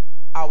dishonor.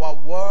 Our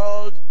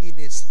world, in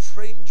a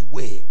strange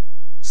way,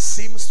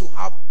 seems to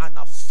have an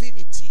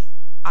affinity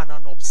and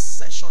an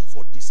obsession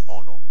for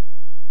dishonor.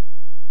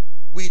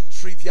 We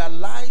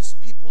trivialize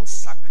people's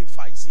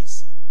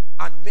sacrifices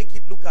and make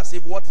it look as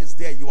if what is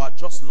there, you are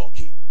just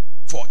lucky.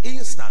 For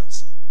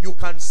instance, you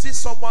can see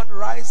someone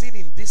rising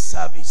in this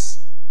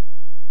service.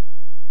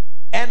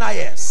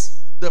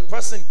 NIS, the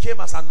person came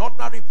as an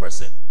ordinary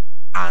person,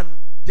 and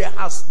there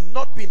has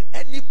not been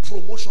any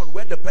promotion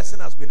when the person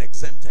has been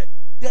exempted.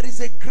 There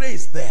is a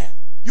grace there.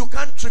 You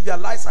can't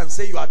trivialize and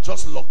say you are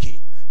just lucky.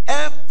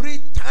 Every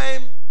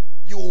time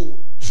you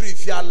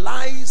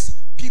trivialize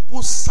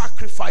people's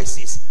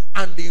sacrifices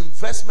and the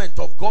investment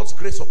of God's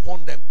grace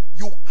upon them,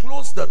 you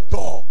close the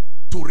door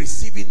to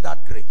receiving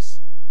that grace.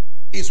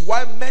 Is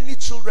why many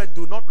children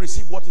do not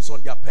receive what is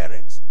on their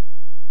parents.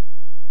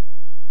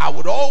 I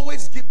would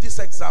always give this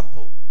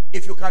example.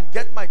 If you can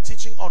get my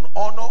teaching on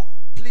honor,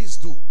 please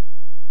do.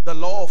 The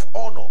law of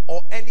honor,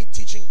 or any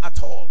teaching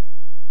at all.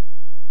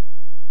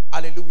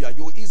 Hallelujah.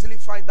 You will easily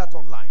find that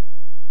online.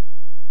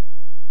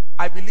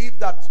 I believe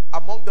that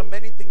among the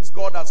many things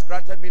God has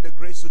granted me the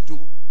grace to do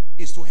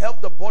is to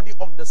help the body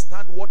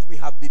understand what we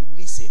have been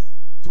missing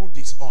through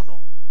dishonor.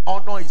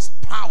 Honor is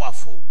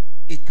powerful.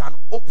 It can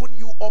open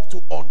you up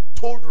to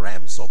untold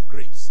realms of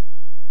grace.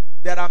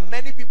 There are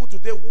many people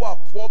today who are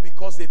poor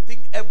because they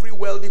think every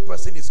wealthy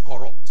person is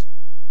corrupt.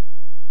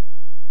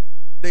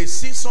 They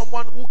see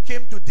someone who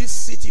came to this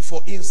city,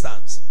 for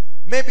instance,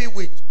 maybe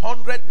with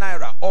 100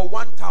 naira or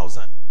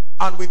 1,000,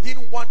 and within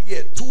 1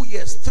 year, 2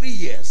 years, 3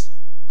 years,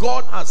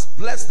 God has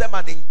blessed them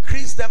and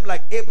increased them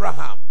like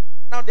Abraham.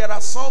 Now, there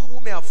are some who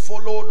may have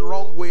followed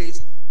wrong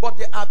ways, but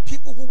there are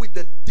people who, with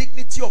the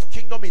dignity of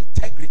kingdom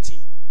integrity,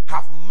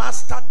 have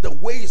mastered the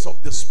ways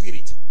of the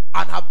Spirit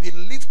and have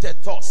been lifted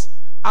thus.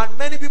 And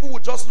many people will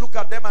just look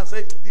at them and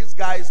say, these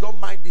guys, don't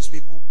mind these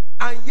people.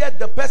 And yet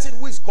the person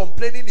who is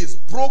complaining is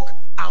broke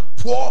and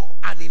poor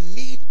and in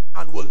need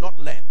and will not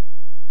learn.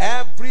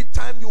 Every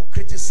time you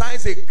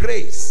criticize a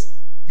grace,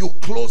 you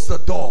close the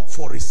door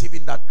for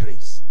receiving that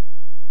grace.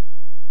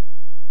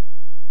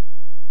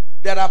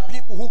 There are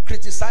people who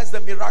criticize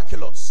the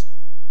miraculous,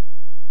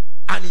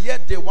 and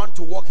yet they want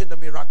to walk in the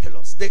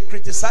miraculous. They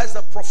criticize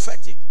the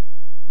prophetic.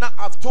 Now,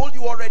 I've told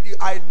you already,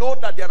 I know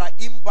that there are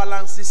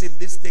imbalances in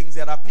these things.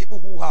 There are people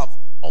who have,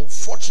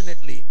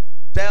 unfortunately,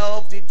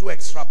 delved into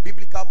extra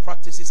biblical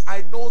practices.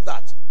 I know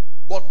that.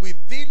 But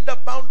within the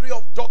boundary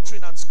of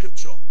doctrine and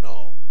scripture,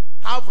 no.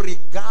 Have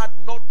regard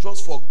not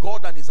just for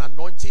God and his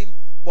anointing,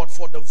 but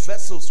for the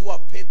vessels who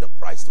have paid the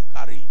price to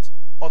carry it.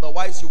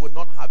 Otherwise, you will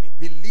not have it.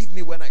 Believe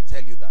me when I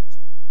tell you that.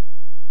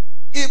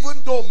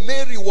 Even though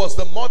Mary was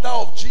the mother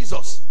of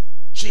Jesus,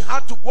 she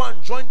had to go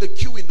and join the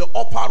queue in the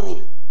upper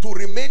room to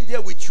remain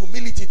there with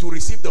humility to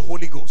receive the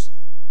Holy Ghost.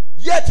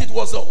 Yet it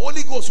was the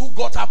Holy Ghost who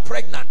got her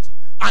pregnant.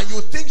 And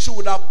you think she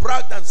would have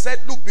bragged and said,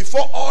 look,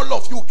 before all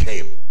of you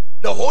came,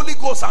 the Holy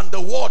Ghost and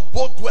the Word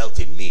both dwelt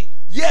in me.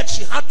 Yet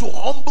she had to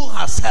humble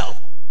herself.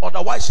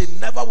 Otherwise, she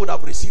never would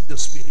have received the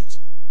Spirit.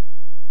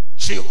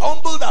 She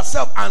humbled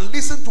herself and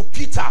listened to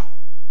Peter.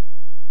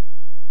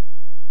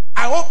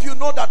 I hope you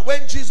know that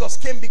when Jesus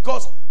came,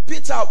 because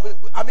Peter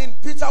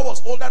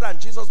was older than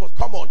Jesus, but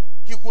come on,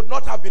 he could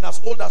not have been as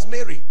old as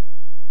Mary.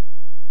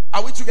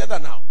 Are we together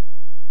now?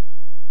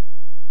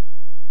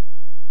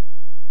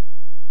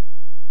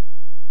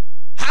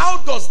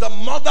 How does the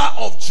mother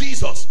of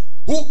Jesus,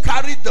 who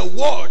carried the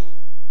word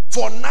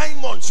for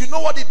 9 months, you know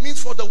what it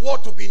means for the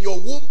word to be in your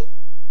womb?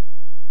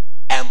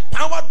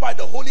 Empowered by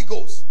the Holy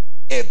Ghost,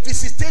 a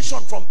visitation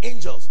from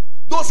angels.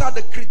 Those are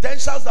the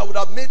credentials that would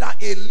have made her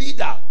a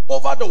leader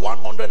over the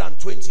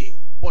 120.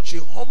 But she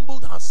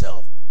humbled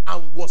herself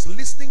and was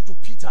listening to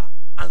Peter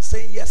and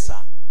saying, yes,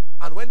 sir.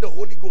 And when the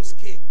Holy Ghost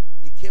came,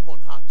 he came on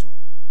her too.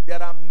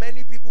 There are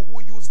many people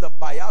who use the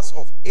bias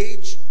of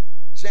age,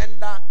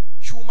 gender,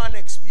 human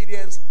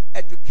experience,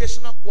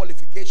 educational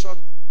qualification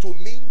to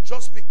mean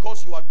just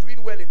because you are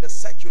doing well in the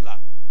secular,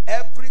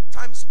 every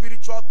time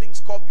spiritual things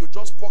come, you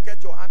just pocket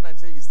your hand and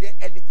say, is there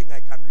anything I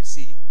can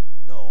receive?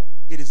 No,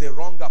 it is a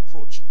wrong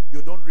approach.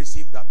 You don't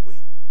receive that way.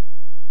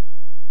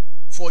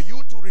 For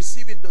you to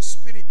receive in the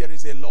spirit, there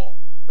is a law.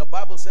 The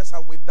Bible says,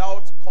 and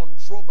without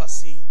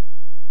controversy,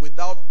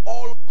 without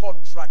all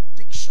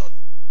contradiction,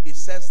 it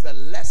says the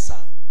lesser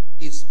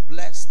is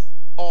blessed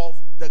of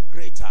the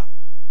greater.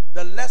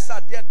 The lesser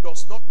there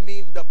does not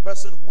mean the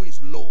person who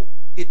is low.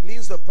 It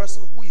means the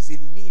person who is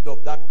in need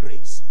of that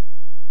grace.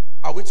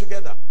 Are we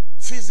together?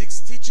 Physics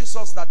teaches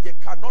us that there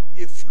cannot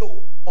be a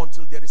flow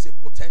until there is a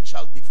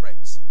potential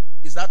difference.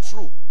 Is that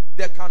true?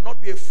 There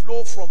cannot be a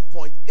flow from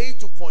point A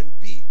to point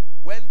B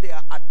when they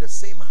are at the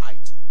same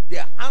height.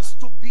 There has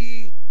to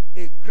be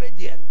a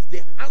gradient.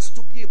 There has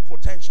to be a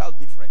potential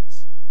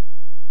difference.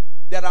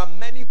 There are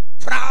many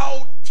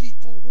proud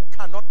people who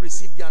cannot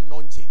receive the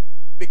anointing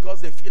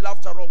because they feel,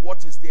 after all,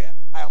 what is there?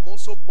 I am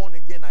also born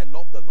again. I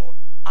love the Lord.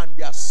 And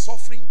they are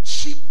suffering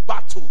cheap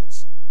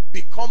battles.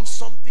 Become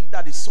something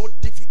that is so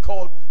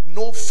difficult.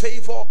 No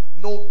favor,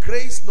 no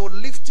grace, no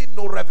lifting,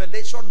 no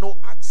revelation, no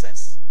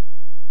access.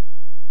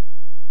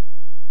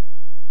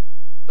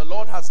 The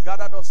Lord has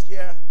gathered us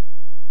here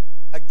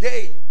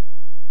again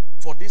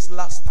for this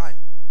last time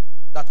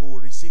that we will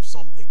receive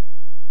something.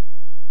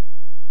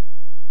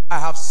 I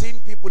have seen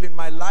people in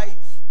my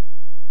life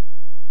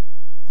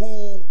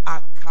who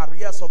are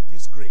carriers of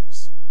this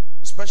grace,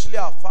 especially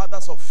our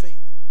fathers of faith.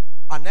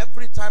 And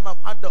every time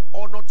I've had the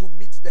honor to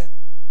meet them,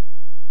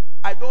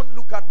 I don't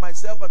look at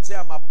myself and say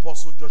I'm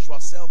Apostle Joshua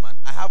Selman.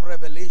 I have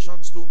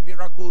revelations to,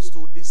 miracles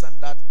to, this and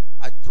that.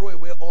 I throw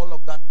away all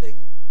of that thing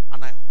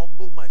and I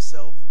humble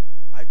myself.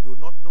 I do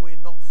not know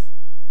enough.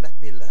 Let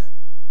me learn.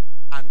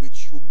 And with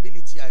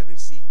humility I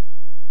receive.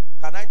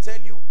 Can I tell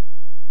you,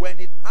 when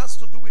it has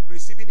to do with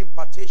receiving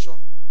impartation,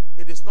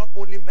 it is not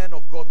only men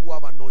of God who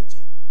have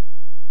anointing.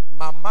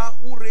 Mama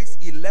who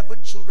raised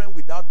 11 children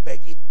without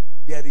begging,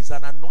 there is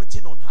an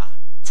anointing on her.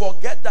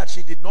 Forget that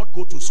she did not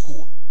go to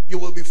school. You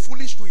will be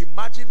foolish to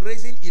imagine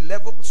raising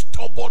 11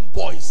 stubborn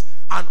boys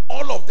and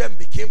all of them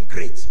became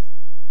great.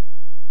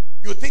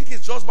 You think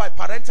it's just by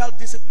parental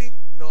discipline?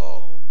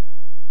 No.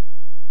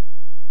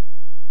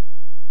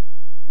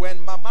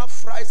 When Mama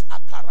fries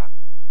akara,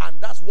 and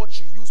that's what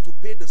she used to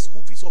pay the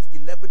school fees of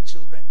 11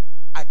 children,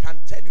 I can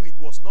tell you it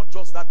was not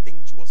just that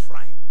thing she was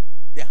frying.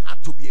 There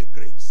had to be a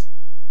grace.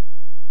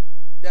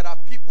 There are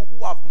people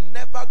who have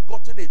never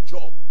gotten a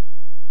job,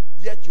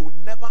 yet you will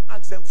never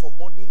ask them for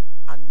money,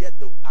 and yet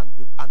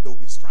they'll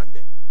be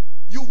stranded.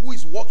 You who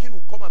is working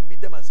will come and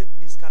meet them and say,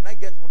 please, can I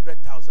get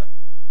 100,000?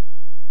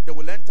 They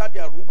will enter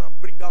their room and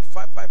bring out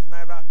 5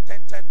 naira,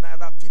 10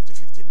 naira,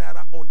 50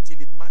 naira until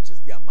it matches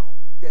the amount.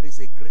 There is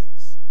a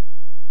grace.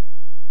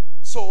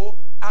 So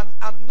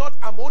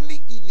I'm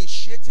only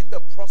initiating the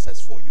process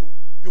for you.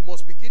 You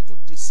must begin to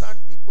discern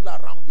people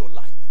around your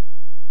life.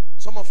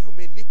 Some of you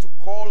may need to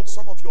call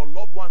some of your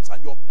loved ones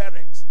and your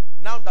parents,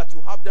 now that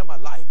you have them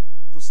alive,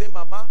 to say,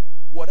 Mama,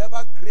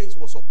 whatever grace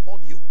was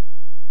upon you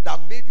that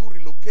made you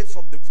relocate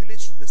from the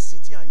village to the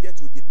city and yet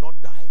you did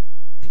not die,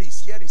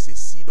 please, here is a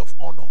seed of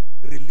honor.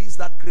 Release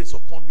that grace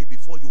upon me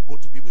before you go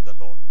to be with the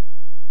Lord.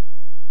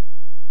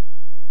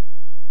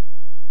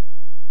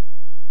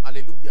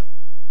 Hallelujah.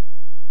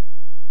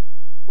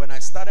 When I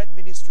started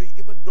ministry,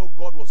 even though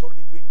God was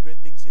already doing great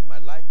things in my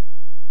life,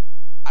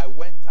 I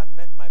went and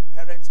met my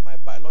parents, my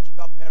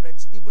biological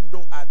parents, even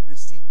though I had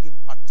received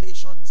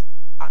impartations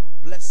and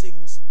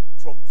blessings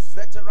from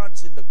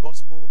veterans in the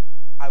gospel.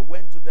 I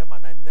went to them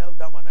and I knelt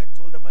down and I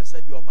told them, I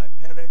said, you are my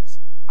parents.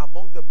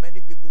 Among the many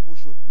people who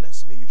should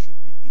bless me, you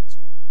should be it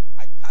too.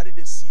 I carried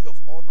a seed of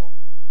honor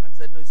and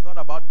said, no, it's not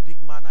about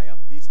big man, I am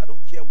this. I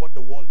don't care what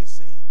the world is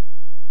saying.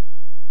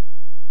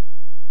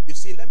 You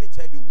see, let me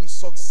tell you, we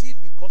succeed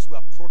because we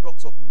are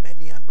products of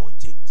many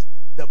anointings.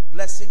 The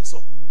blessings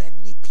of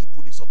many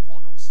people is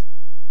upon us.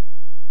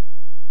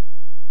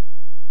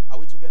 Are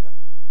we together?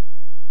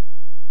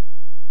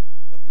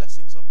 The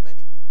blessings of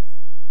many people.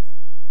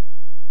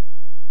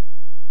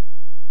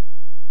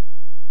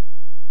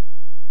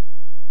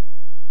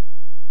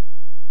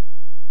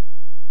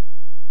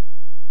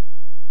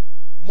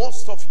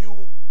 Most of you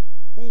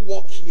who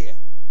walk here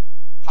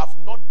have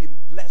not been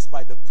blessed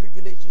by the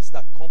privileges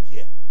that come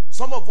here.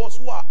 Some of us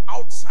who are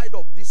outside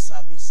of this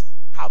service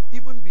have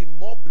even been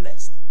more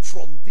blessed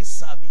from this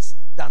service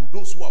than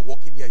those who are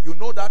walking here. You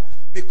know that?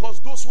 Because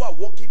those who are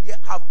walking here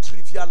have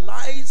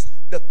trivialized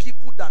the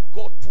people that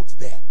God put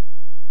there.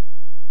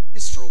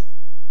 It's true.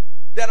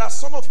 There are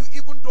some of you,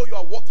 even though you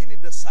are working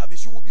in the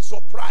service, you will be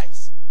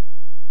surprised.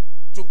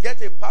 To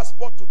get a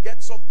passport, to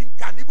get something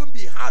can even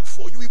be hard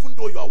for you, even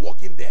though you are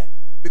working there,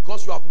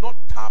 because you have not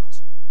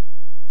tapped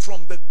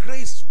from the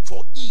grace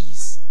for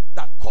ease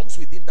that comes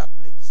within that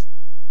place.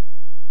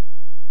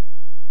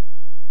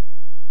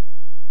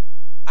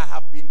 I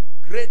have been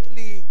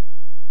greatly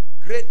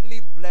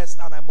blessed,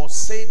 and I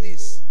must say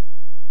this,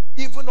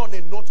 even on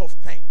a note of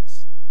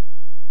thanks.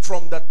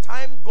 From the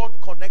time God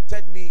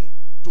connected me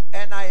to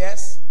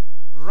NIS,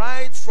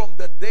 right from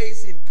the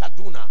days in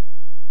Kaduna,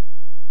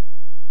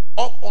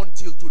 up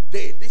until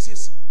today, this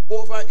is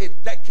over a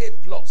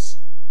decade plus,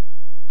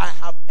 I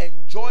have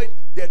enjoyed,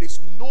 there is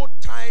no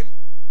time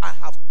I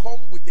have come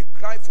with a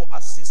cry for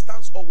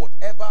assistance or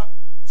whatever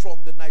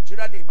from the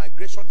Nigerian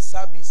Immigration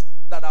Service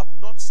that I've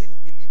not seen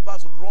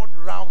believers run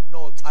round.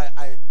 No,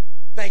 I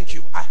thank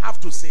you. I have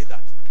to say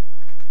that.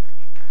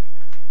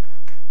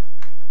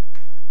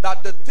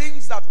 That the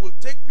things that will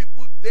take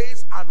people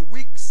days and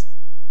weeks.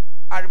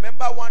 I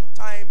remember one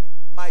time,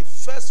 my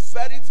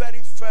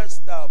very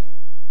first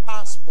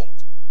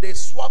passport, they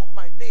swapped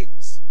my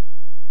names.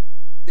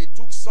 They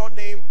took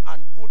surname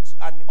and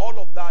all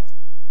of that,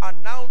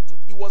 and now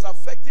it was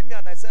affecting me,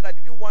 and I said I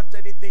didn't want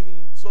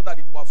anything so that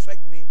it will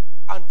affect me,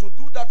 and to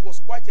do that was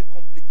quite a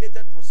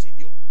complicated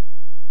procedure,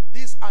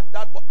 this and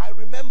that. But I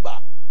remember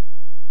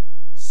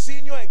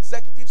senior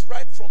executives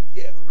right from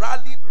here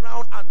rallied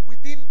round, and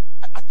within,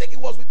 I think it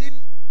was within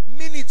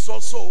minutes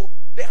or so,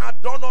 they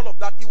had done all of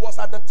that. It was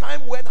at the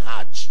time when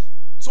Hajj,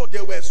 so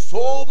there were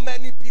so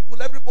many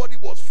people, everybody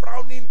was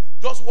frowning,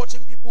 just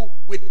watching people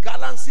with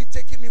gallantry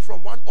taking me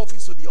from one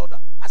office to the other.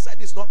 I said,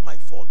 it's not my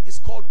fault, it's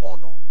called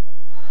honor.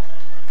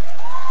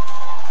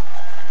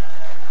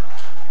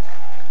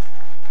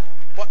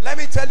 But let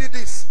me tell you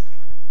this,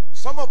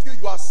 some of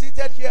you are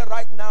seated here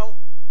right now,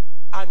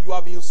 and you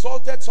have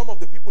insulted some of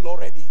the people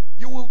already.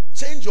 You will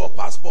change your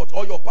passport,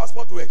 or your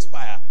passport will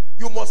expire.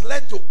 You must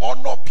learn to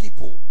honor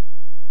people,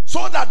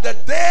 so that the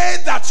day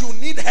that you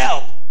need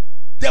help,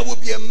 there will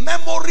be a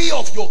memory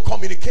of your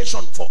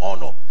communication for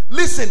honor.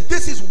 Listen,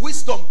 this is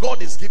wisdom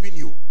God is giving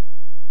you.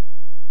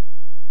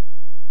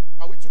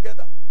 Are we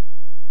together?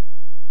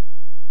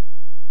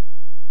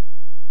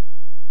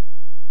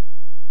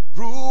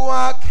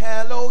 Ruach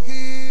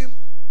Elohim,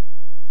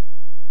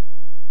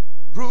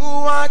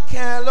 Ruach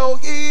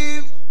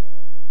Elohim,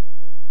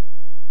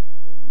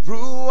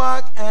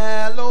 Ruach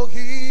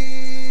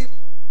Elohim,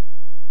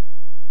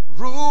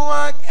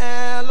 Ruach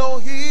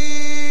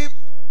Elohim,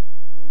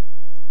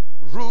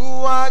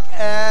 Ruach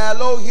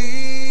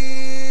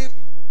Elohim,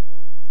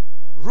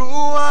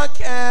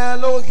 Ruach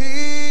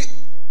Elohim,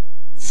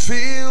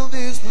 fill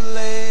this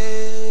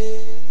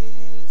place.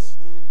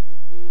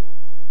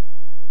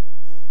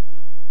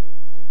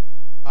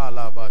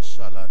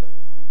 Alabashalada.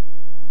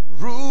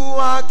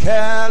 Ruach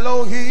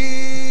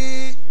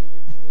Elohim,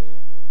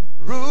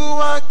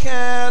 Ruach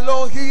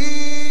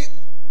Elohim,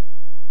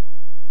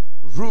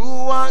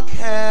 Ruach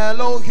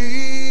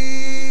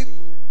Elohim,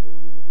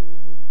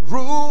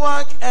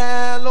 Ruach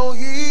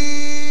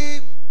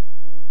Elohim,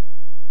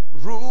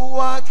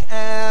 Ruach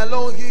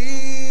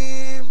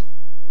Elohim,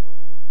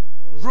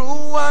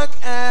 Ruach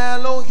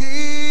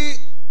Elohim,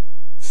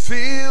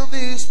 fill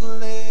this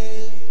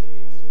place.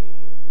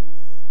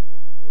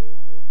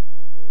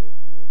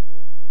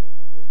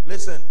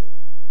 Listen,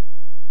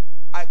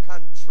 I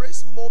can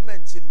trace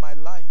moments in my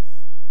life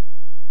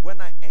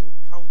when I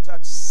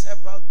encountered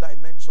several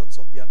dimensions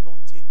of the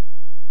anointing,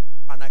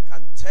 and I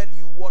can tell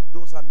you what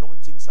those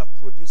anointings have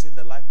produced in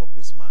the life of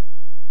this man.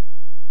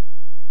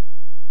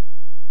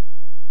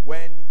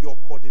 When your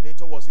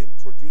coordinator was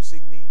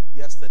introducing me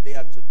yesterday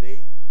and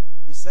today,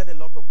 he said a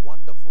lot of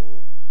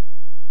wonderful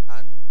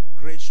and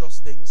gracious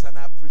things, and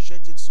I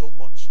appreciate it so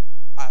much.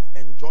 I've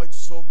enjoyed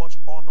so much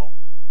honor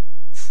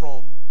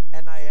from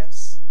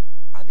NIS,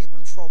 and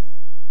even from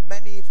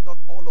many, if not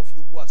all of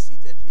you who are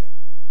seated here.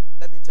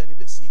 Let me tell you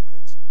the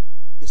secret.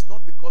 It's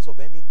not because of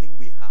anything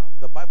we have.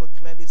 The Bible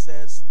clearly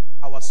says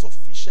our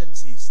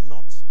sufficiency is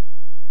not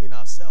in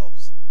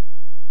ourselves.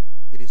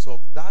 It is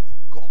of that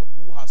God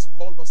who has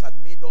called us and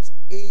made us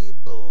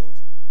abled.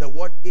 The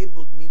word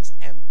abled means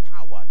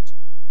empowered.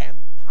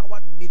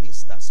 Empowered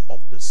ministers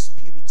of the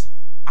Spirit,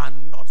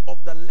 and not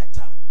of the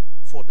letter.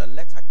 For the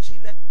letter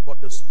killeth,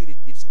 but the Spirit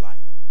gives life.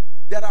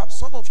 There are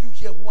some of you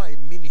here who are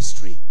in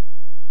ministry.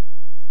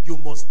 You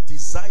must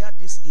desire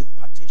this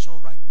impartation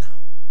right now.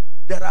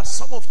 There are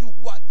some of you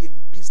who are in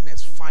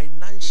business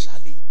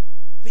financially.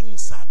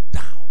 Things are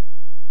down.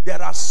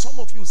 There are some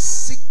of you,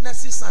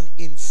 sicknesses and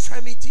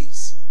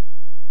infirmities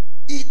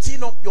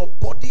eating up your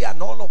body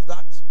and all of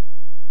that.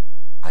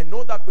 I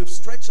know that we've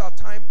stretched our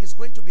time. It's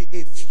going to be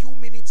a few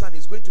minutes and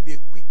it's going to be a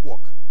quick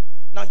walk.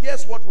 Now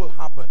here's what will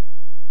happen.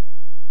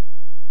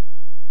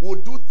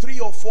 We'll do 3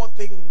 or 4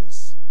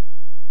 things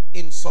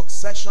in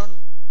succession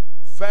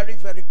very,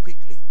 very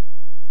quickly.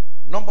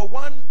 Number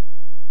 1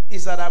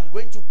 is that I'm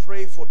going to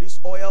pray for this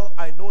oil.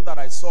 I know that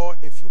I saw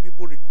a few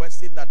people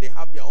requesting that they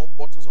have their own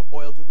bottles of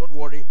oil too. Don't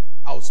worry,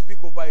 I'll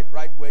speak over it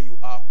right where you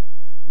are.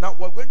 Now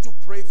we're going to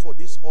pray for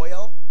this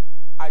oil,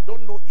 I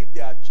don't know if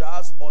there are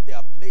jars or there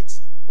are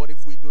plates, but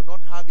if we do not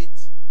have it,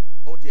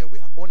 oh dear, we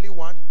have only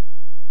one.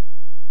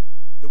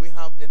 Do we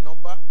have a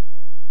number?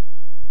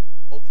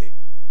 Okay.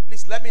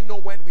 Please let me know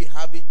when we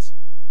have it,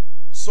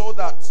 so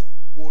that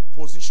we'll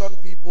position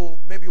people,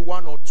 maybe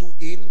one or two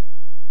in,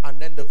 and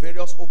then the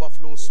various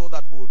overflows, so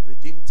that we'll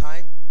redeem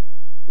time.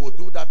 We'll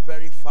do that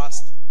very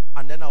fast,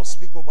 and then I'll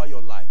speak over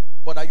your life.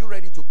 But are you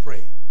ready to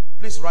pray?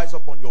 Please rise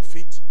up on your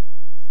feet.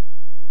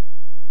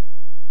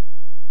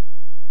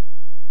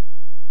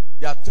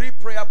 There are 3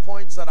 prayer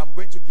points that I'm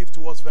going to give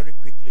to us very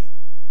quickly.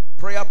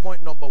 Prayer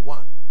point number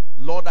 1.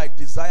 Lord, I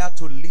desire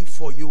to live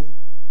for you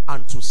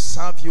and to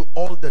serve you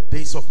all the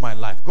days of my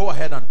life. Go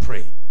ahead and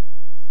pray.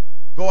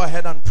 Go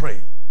ahead and pray.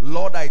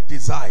 Lord, I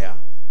desire.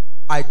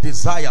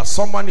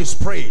 Someone is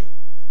praying.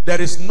 There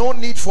is no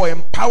need for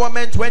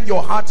empowerment when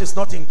your heart is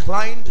not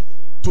inclined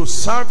to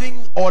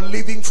serving or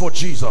living for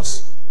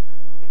Jesus.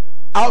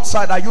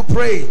 Outside, are you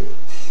praying?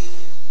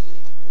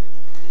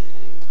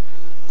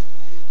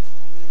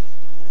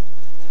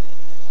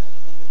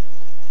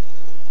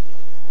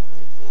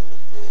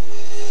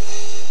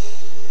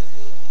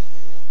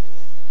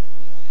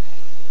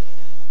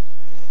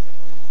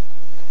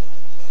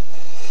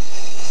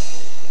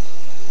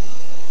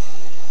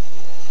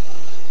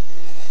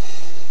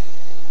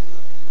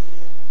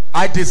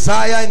 I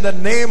desire in the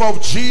name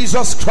of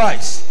Jesus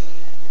Christ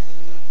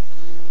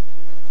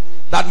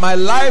that my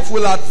life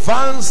will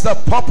advance the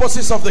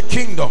purposes of the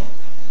kingdom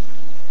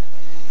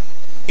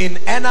in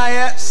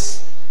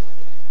NIS,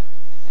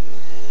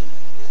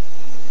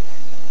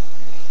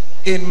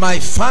 in my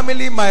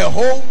family, my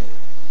home,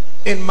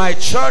 in my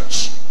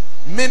church,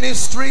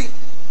 ministry.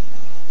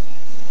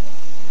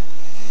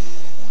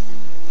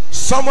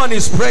 Someone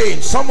is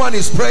praying, someone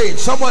is praying,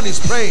 someone is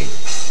praying.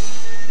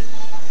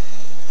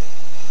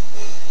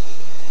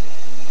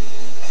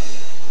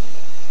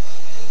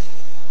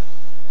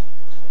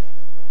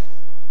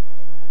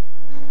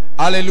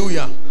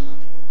 Hallelujah.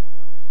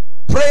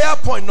 Prayer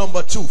point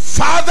number 2.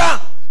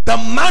 Father, the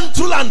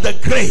mantle and the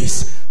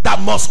grace that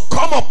must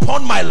come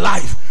upon my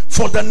life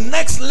for the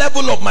next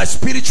level of my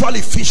spiritual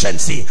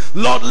efficiency,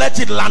 Lord, let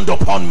it land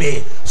upon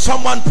me.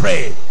 Someone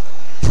pray.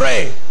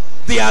 Pray.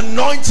 The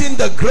anointing,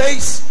 the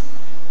grace.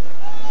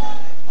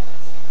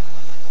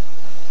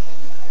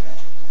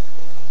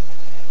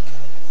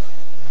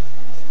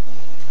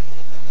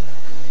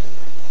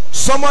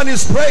 Someone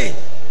is praying.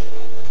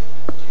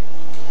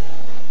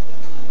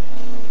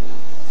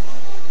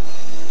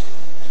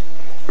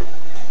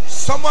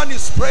 Someone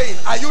is praying.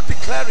 Are you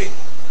declaring?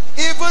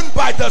 Even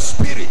by the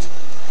Spirit.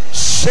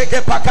 Lord,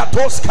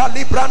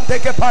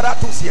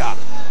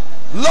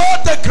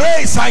 the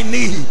grace I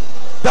need,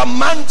 the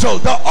mantle,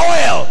 the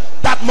oil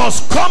that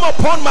must come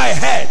upon my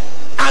head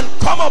and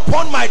come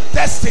upon my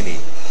destiny.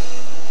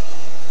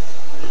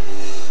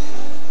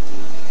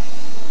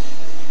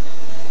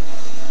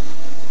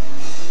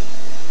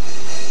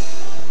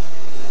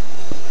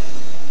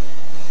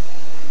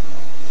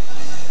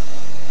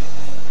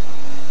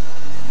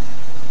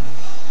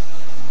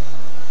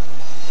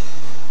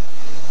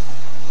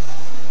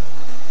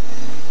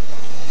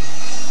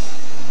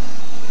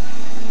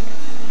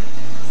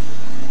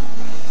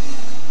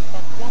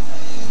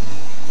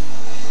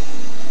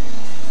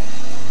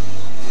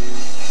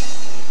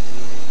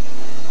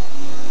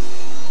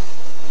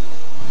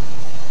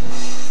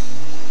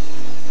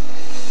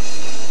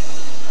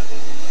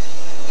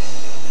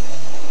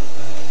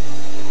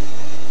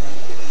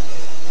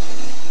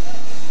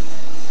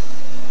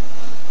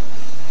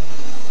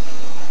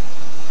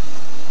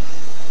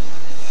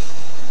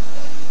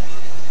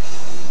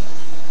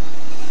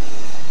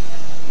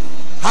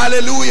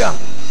 Hallelujah.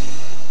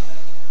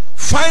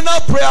 Final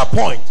prayer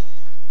point.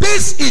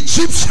 These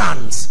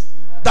Egyptians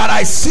that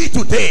I see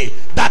today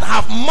that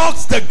have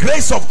mocked the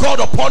grace of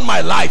God upon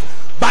my life,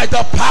 by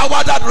the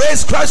power that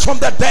raised Christ from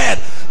the dead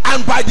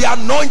and by the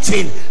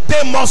anointing,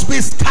 they must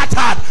be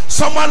scattered.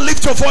 Someone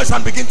lift your voice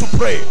and begin to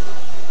pray.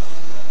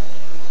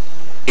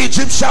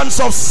 Egyptians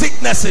of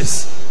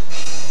sicknesses,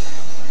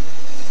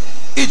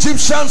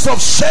 Egyptians of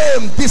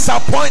shame,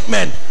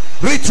 disappointment,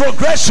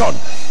 retrogression.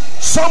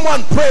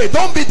 Someone pray.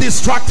 Don't be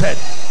distracted.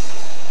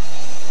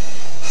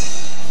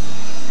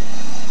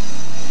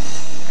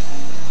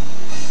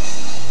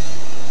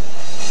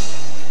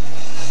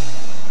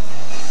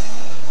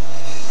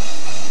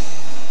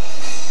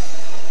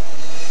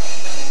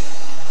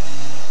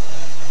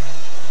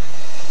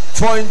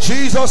 For in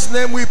Jesus'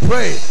 name we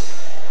pray.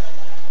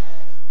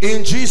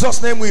 In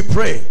Jesus' name we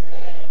pray.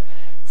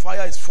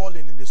 Fire is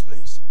falling in this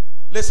place.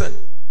 Listen,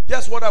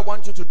 here's what I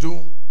want you to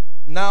do.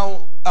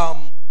 Now,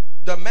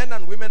 the men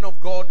and women of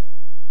God,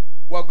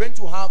 we're going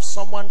to have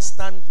someone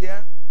stand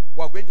here.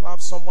 We're going to have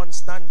someone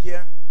stand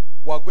here.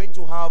 We're going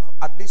to have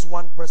at least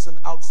one person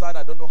outside.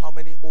 I don't know how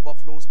many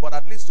overflows, but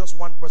at least just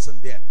one person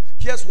there.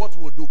 Here's what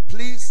we'll do.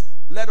 Please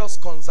let us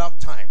conserve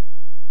time.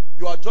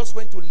 You are just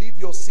going to leave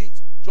your seat.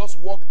 Just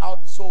walk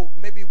out. So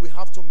maybe we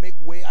have to make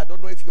way. I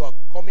don't know if you are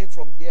coming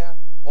from here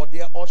or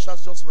there.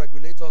 Ushers, just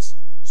regulate us.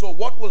 So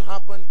what will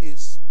happen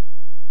is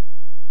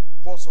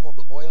pour some of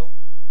the oil.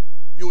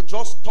 You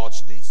just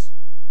touch this.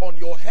 On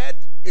your head,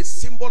 a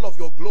symbol of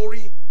your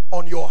glory.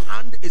 On your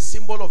hand, a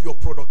symbol of your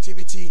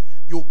productivity.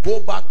 You go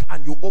back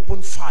and you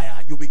open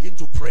fire. You begin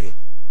to pray.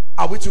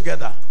 Are we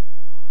together?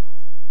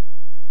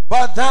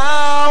 But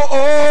thou,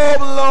 O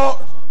Lord,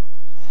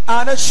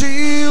 art a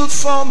shield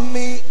from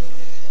me.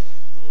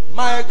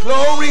 My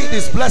glory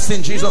is blessed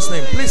in Jesus'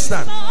 name. Please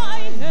stand.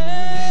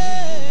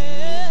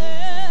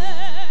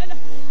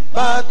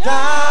 But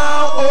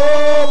thou,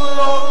 O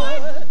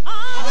Lord,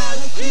 art a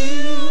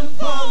shield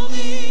for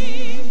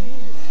me.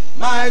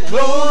 My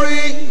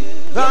glory,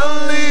 the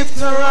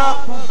lifter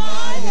up of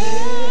my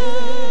head.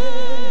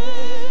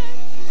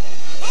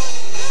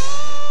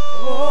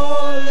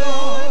 Oh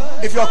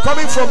Lord. If you're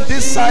coming from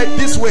this side,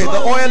 this way,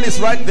 the oil is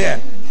right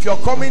there. If you're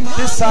coming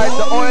this side,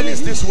 the oil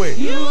is this way.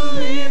 You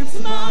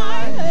lift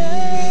my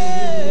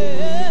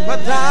head.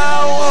 But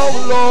thou, O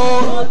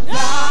Lord, but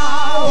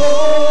thou, O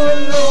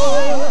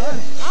Lord,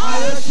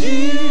 art a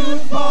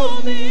shield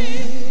for me.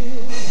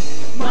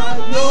 My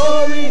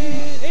glory,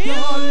 the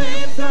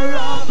lifter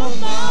up of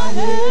my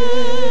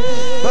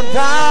head. But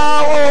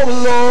thou, O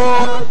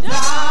Lord, but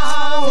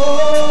thou, O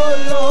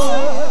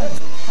Lord,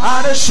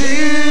 art a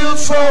shield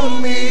for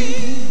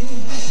me.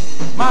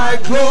 My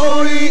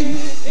glory,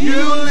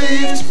 you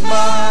lift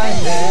my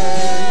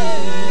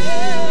head.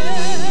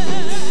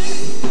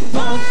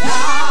 But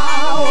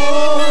thou, O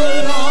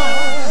Lord,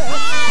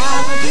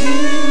 art a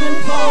shield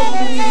for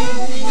me.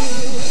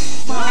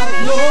 My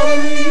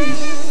glory,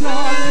 the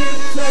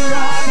lifter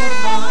up of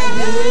my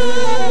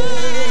head.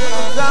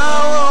 But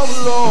thou, O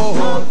Lord,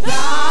 but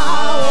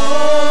thou, O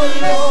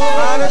Lord,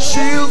 art a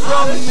shield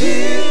from me.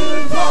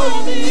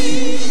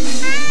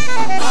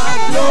 My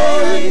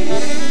glory,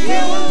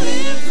 you lift.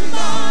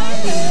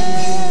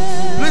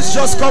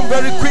 Just come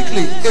very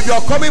quickly. If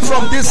you're coming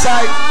from this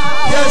side,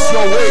 here's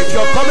your way. If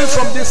you're coming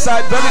from this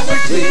side, very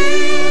quickly,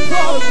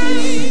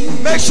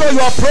 make sure you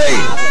are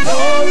praying.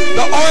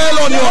 The oil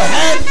on your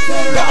head,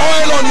 the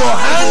oil on your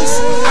hands,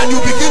 and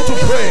you begin to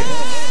pray.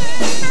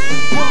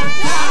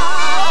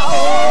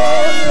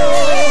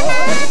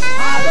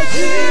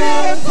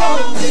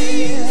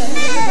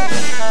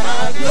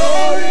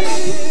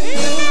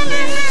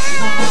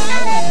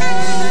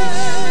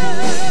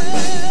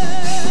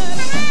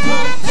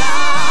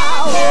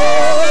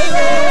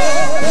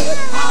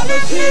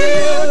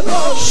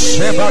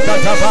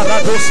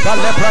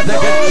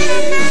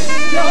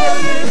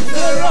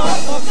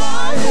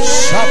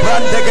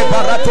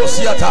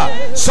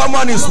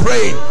 Someone is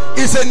praying.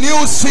 It's a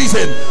new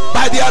season.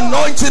 By the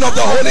anointing of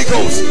the Holy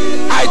Ghost,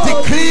 I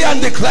decree and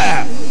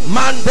declare, a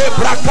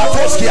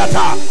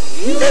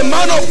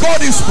man of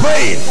God is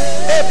praying,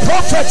 a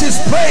prophet is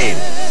praying,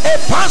 a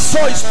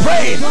pastor is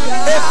praying,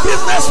 a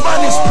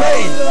businessman is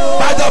praying.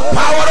 By the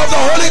power of the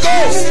Holy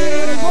Ghost,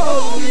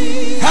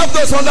 help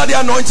those under the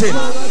anointing.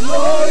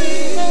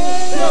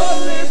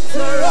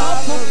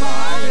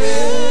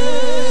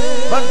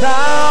 But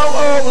thou,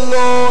 O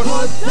Lord,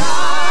 but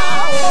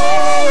thou, O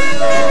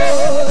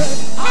Lord,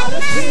 art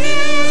a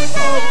shield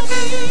for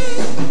me.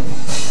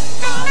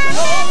 My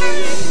glory,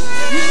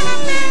 you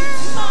lift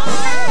my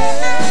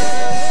head.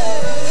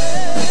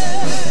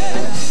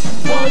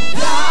 But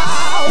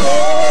thou, O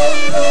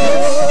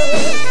Lord,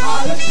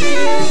 art a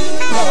shield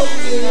for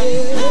me.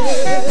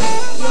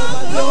 My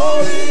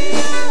glory,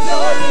 the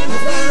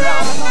lifter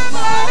up of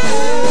my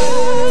head.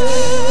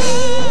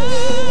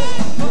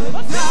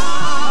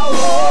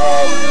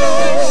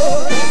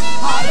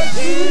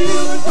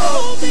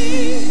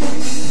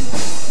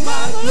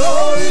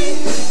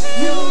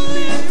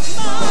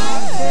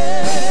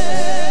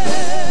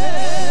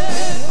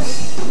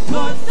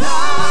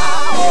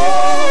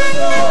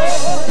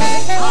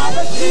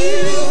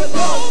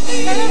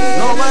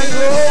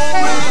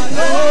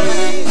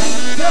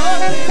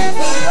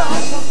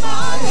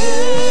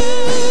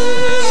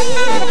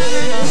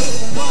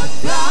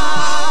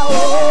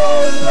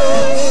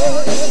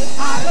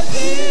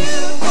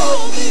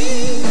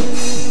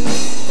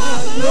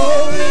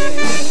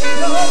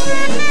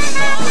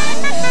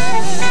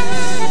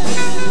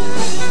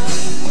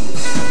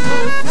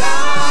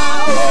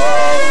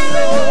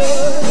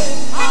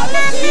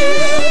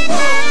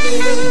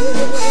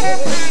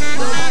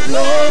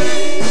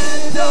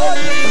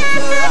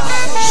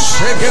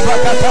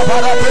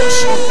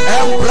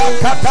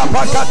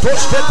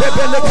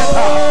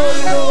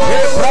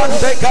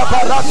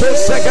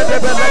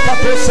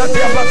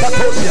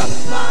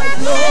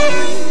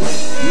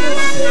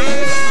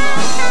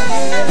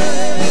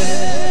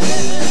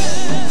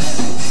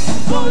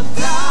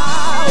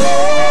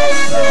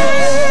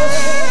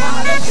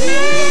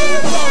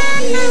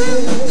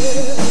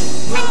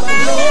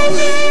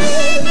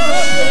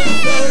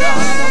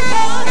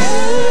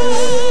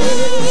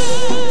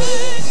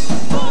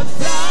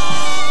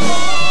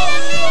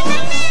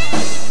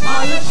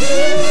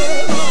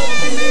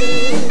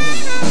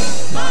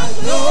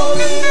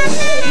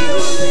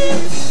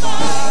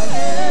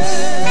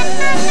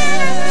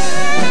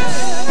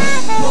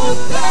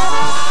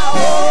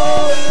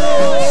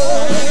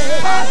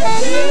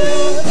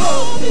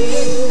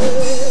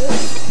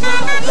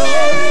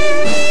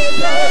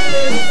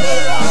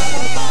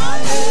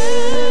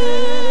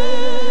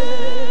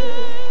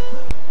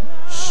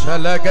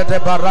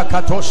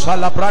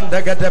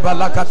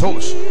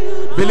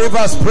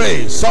 Believers,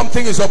 pray.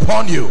 Something is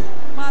upon you.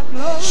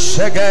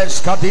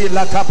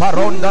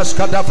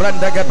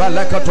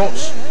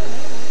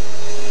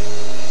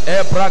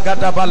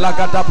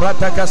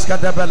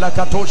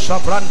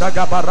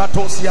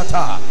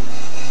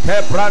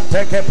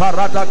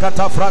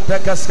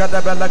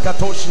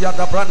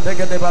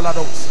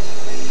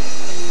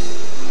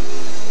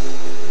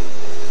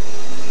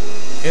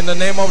 In the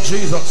name of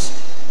Jesus.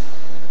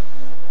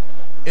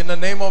 In the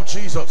name of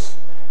Jesus.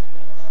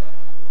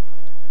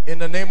 In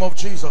the name of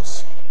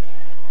Jesus.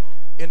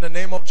 In the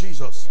name of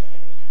Jesus.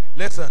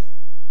 Listen,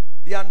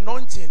 the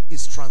anointing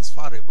is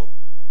transferable.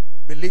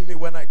 Believe me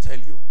when I tell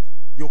you,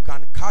 you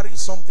can carry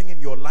something in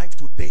your life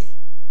today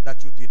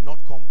that you did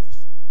not come with.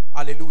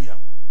 Hallelujah.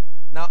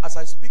 Now, as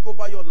I speak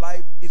over your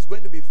life, it's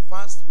going to be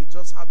fast. We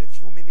just have a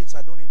few minutes.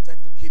 I don't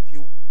intend to keep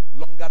you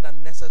longer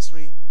than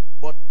necessary.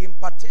 But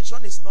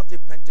impartation is not a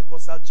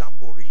Pentecostal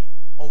jamboree.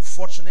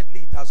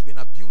 Unfortunately, it has been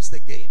abused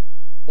again.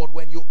 But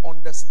when you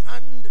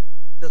understand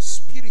the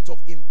spirit of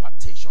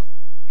impartation,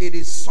 it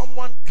is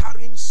someone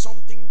carrying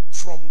something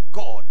from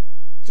God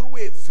through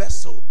a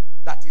vessel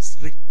that is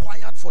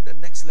required for the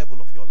next level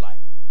of your life.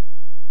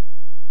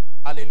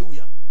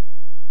 Hallelujah.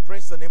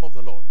 Praise the name of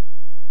the Lord.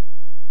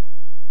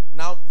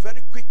 Now,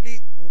 very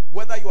quickly,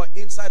 whether you are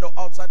inside or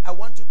outside, I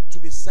want you to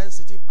be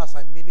sensitive as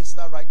I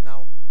minister right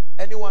now.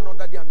 Anyone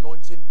under the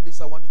anointing,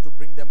 please, I want you to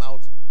bring them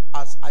out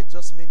as I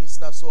just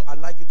minister. So I'd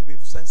like you to be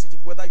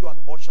sensitive. Whether you're an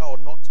usher or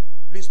not,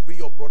 please be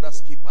your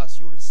brother's keeper as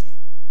you receive.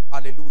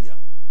 Hallelujah.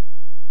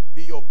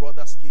 Be your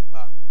brother's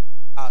keeper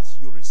as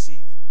you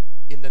receive.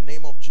 In the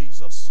name of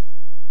Jesus.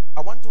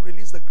 I want to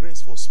release the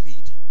grace for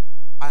speed.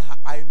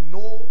 I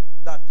know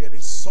that there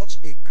is such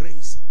a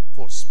grace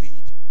for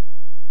speed.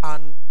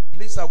 And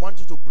please, I want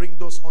you to bring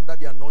those under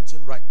the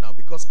anointing right now,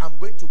 because I'm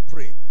going to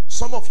pray.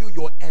 Some of you,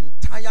 your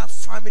entire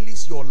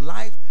families, your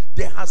life,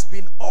 there has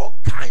been all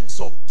kinds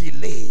of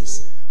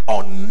delays,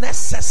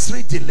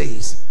 unnecessary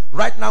delays.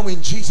 Right now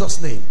in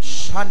Jesus' name.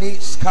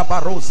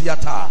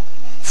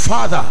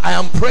 Father, I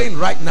am praying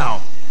right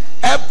now.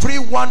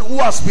 Everyone who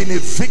has been a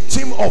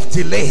victim of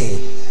delay,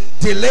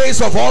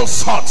 delays of all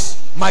sorts,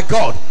 my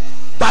God,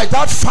 by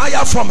that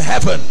fire from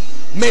heaven,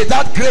 may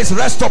that grace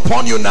rest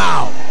upon you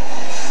now.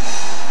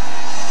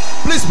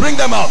 Please bring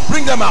them out.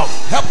 Bring them out.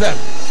 Help them.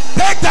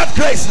 Take that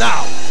grace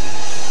now.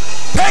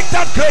 Take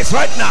that grace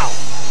right now.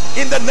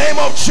 In the name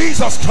of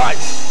Jesus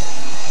Christ.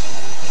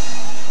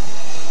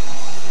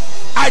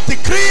 I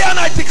decree and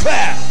I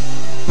declare.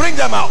 Bring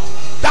them out.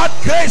 That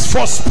grace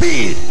for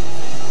speed.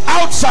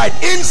 Outside,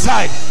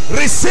 inside.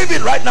 Receive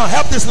it right now.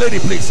 Help this lady,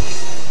 please.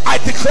 I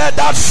declare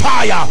that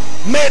fire.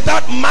 May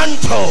that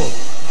mantle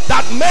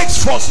that makes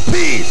for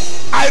speed,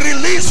 I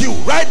release you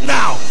right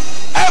now.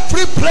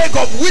 Every plague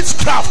of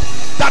witchcraft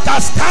that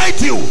has tied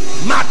you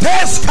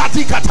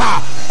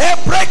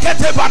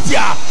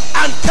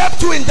and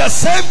kept you in the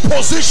same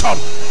position,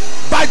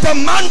 by the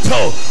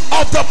mantle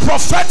of the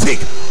prophetic,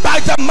 by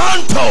the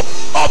mantle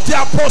of the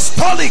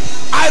apostolic,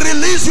 I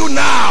release you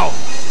now.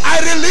 I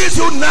release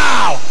you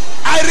now.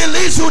 I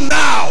release you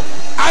now.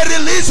 I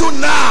release you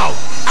now.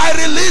 I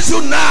release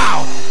you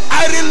now.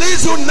 I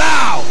release you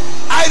now.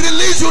 I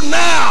release you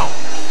now.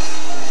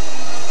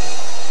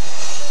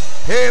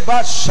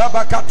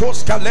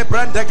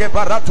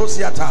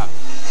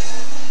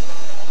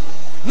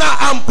 Now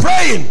I'm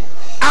praying.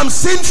 I'm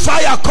seeing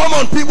fire come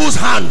on people's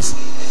hands.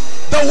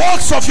 The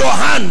works of your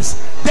hands.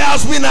 There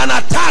has been an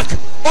attack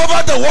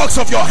over the works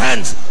of your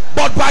hands.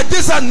 But by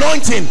this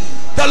anointing,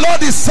 the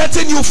Lord is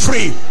setting you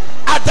free.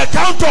 At the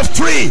count of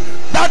 3,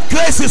 that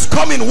grace is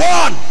coming. 1,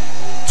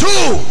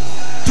 2,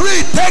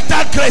 3. Take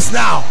that grace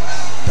now.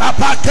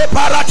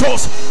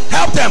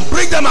 Help them.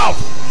 Bring them out.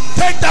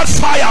 Take that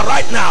fire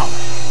right now.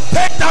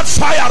 Take that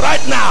fire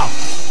right now.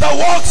 The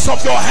works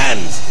of your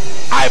hands.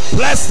 I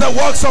bless the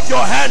works of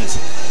your hands.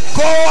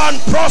 Go and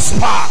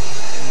prosper.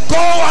 Go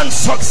and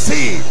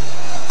succeed.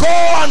 Go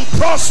and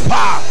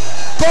prosper.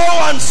 Go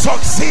and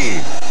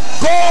succeed.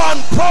 Go and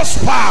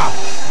prosper.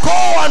 Go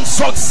and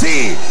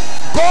succeed.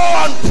 Go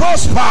and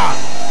prosper.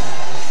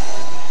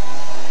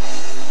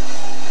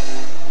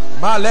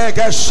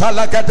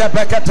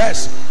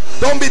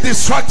 Don't be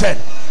distracted.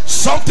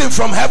 Something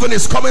from heaven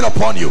is coming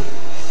upon you.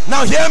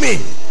 Now hear me.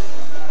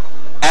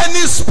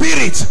 Any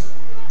spirit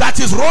that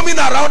is roaming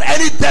around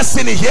any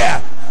destiny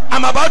here,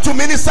 I'm about to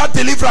minister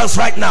deliverance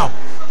right now.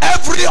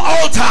 Every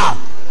altar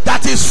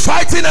that is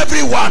fighting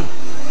everyone,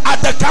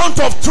 at the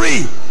count of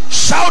 3,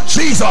 shout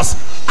Jesus,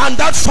 and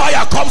that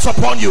fire comes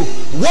upon you.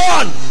 1,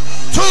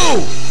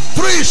 2,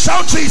 3.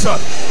 Shout Jesus.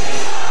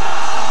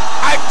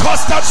 I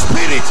cast that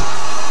spirit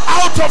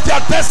out of their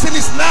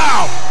destinies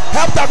now.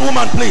 Help that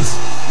woman, please.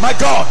 My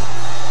God.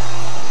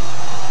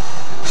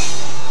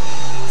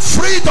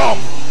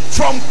 Freedom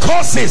from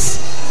curses,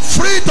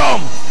 freedom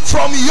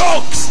from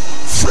yokes,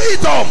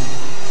 freedom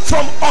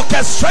from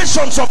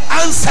orchestrations of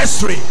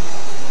ancestry.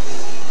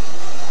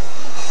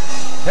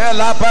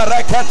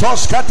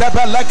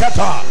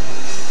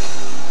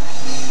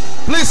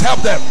 Please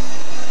help them.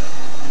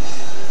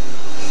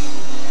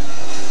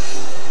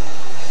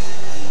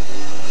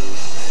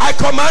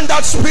 command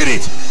that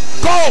spirit,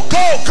 go,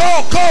 go,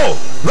 go, go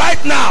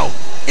right now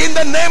in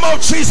the name of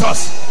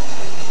Jesus.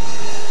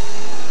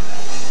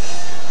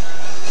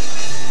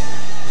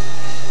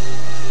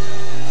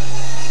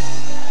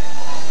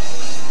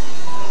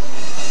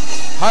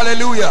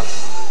 Hallelujah.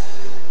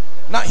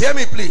 Now hear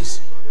me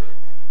please.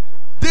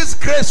 This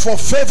grace for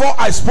favor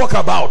I spoke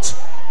about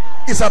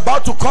is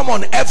about to come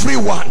on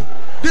everyone.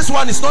 This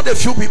one is not a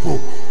few people.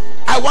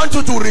 I want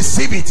you to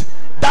receive it.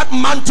 That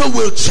mantle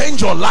will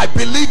change your life,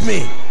 believe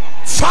me.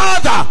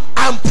 Father,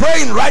 I'm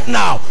praying right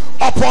now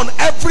upon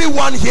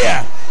everyone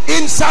here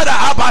inside the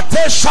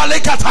Abate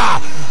Shalekata.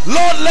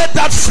 Lord, let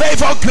that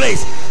favor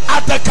grace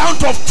at the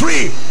count of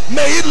 3,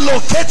 may it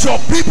locate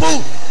your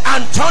people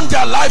and turn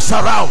their lives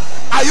around.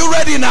 Are you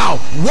ready now?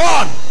 1,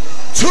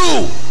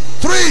 2,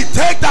 3.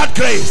 Take that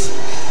grace.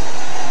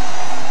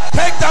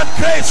 Take that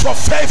grace for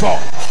favor.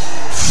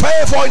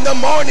 Favor in the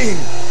morning,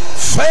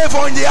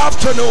 favor in the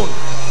afternoon,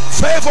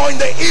 favor in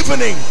the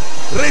evening.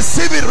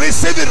 Receive it,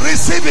 receive it,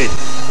 receive it.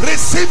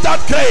 Receive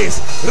that grace,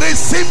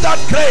 receive that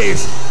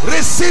grace,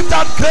 receive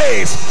that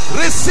grace,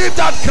 receive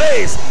that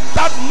grace,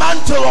 that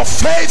mantle of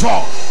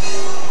favor.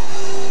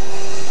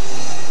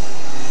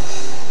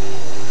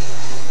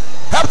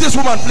 Help this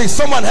woman, please.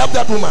 Someone help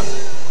that woman.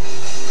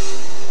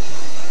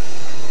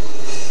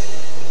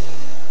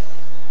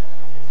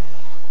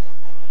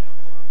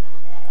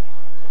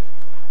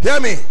 Hear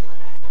me.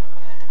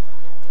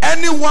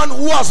 Anyone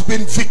who has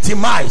been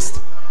victimized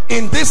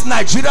in this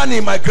Nigerian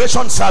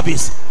immigration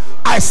service,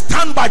 I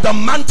stand by the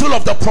mantle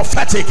of the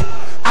prophetic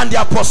and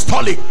the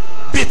apostolic.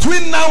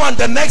 Between now and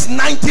the next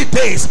 90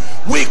 days,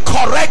 we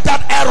correct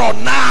that error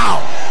now.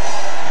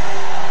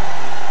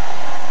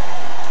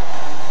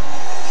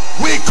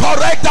 We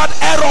correct that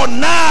error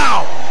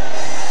now.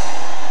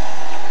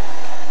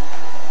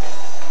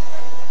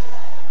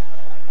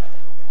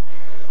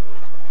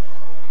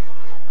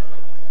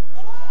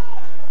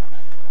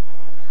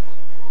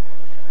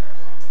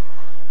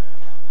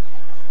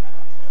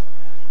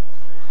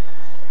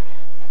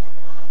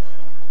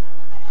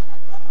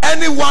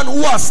 Anyone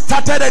who has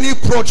started any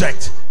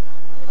project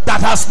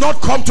that has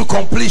not come to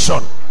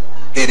completion,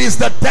 it is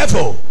the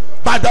devil.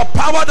 By the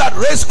power that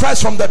raised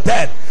Christ from the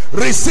dead,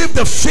 receive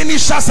the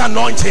finisher's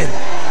anointing.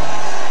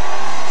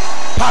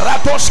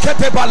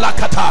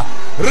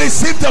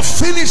 Receive the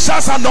finisher's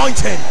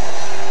anointing.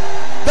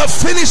 The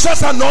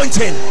finisher's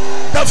anointing.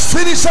 The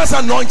finisher's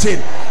anointing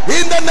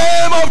in the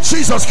name of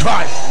Jesus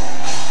Christ.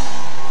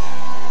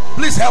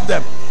 Please help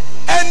them.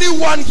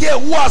 Anyone here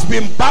who has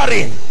been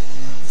barren,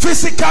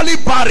 physically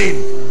barren,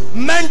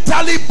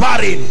 mentally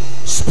barren,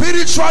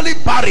 spiritually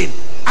barren,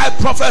 I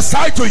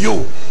prophesy to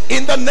you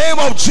in the name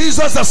of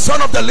Jesus, the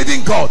Son of the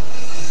living God,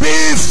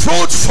 be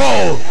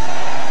fruitful.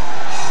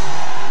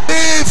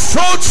 Be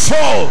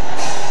fruitful.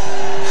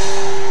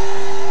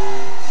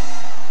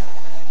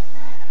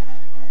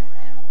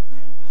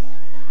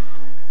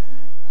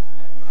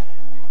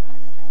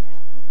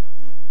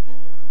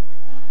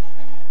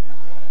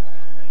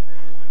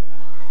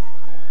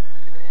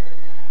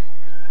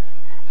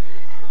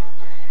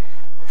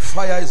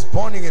 Fire is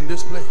burning in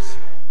this place.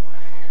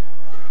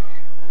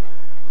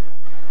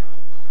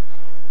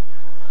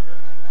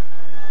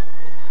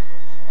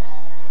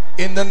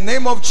 In the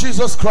name of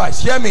Jesus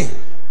Christ, hear me.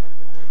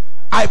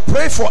 I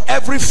pray for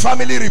every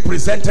family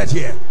represented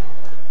here.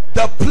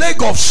 The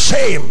plague of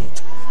shame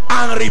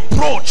and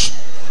reproach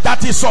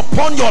that is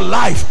upon your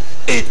life,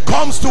 it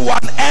comes to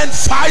an end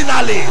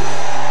finally.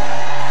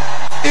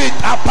 It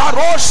comes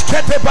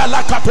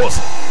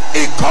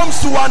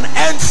to an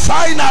end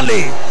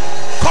finally.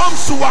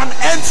 Comes to an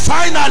end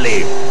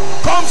finally.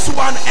 Comes to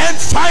an end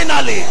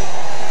finally.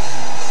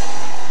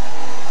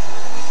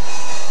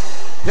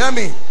 Hear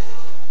me.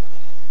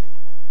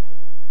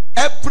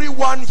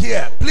 Everyone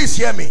here, please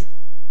hear me,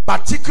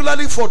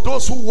 particularly for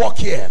those who work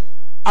here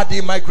at the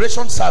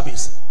immigration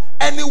service.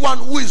 Anyone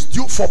who is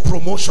due for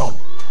promotion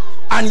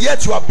and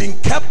yet you have been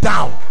kept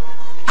down,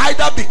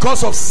 either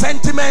because of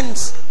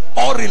sentiments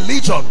or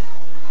religion,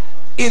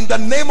 in the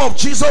name of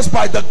Jesus,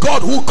 by the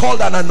God who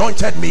called and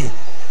anointed me,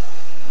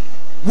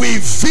 we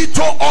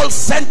veto all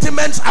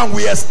sentiments and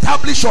we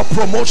establish your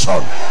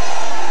promotion.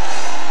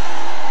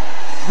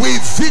 We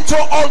veto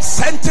all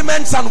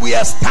sentiments and we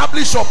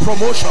establish your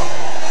promotion.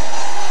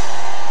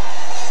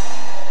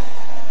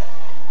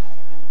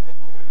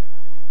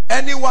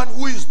 Anyone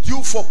who is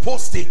due for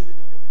posting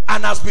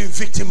and has been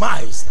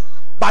victimized,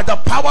 by the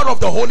power of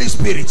the Holy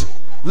Spirit,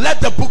 let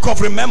the book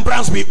of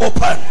remembrance be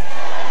open.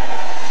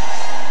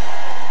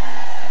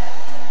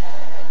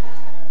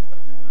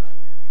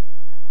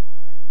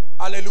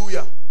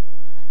 Hallelujah.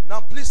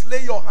 Now please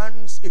lay your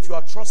hands if you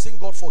are trusting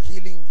God for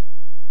healing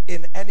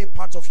in any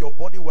part of your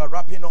body. We're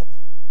wrapping up.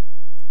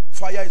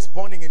 Fire is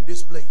burning in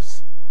this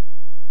place.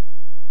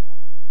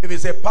 If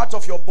it's a part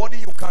of your body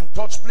you can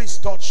touch, please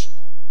touch.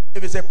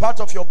 If it's a part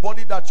of your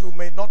body that you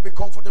may not be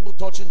comfortable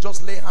touching,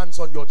 just lay hands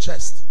on your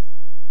chest.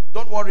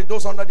 Don't worry,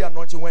 those under the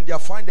anointing, when they are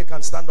fine, they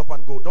can stand up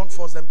and go. Don't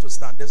force them to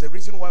stand. There's a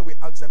reason why we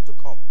ask them to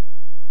come.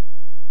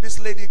 This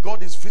lady,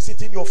 God is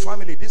visiting your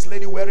family. This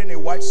lady wearing a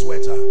white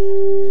sweater.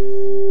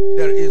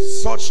 There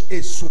is such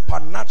a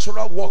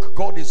supernatural work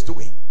God is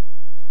doing.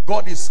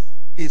 God is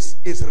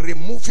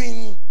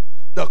removing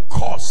the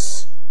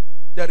curse.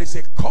 There is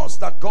a curse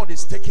that God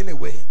is taking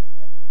away.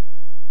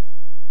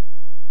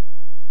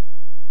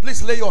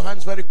 Please lay your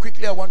hands very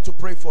quickly. I want to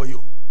pray for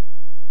you.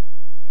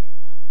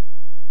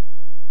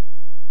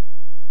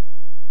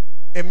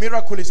 A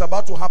miracle is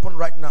about to happen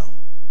right now.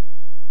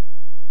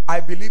 I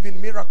believe in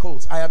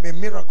miracles. I am a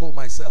miracle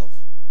myself.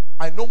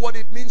 I know what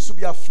it means to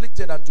be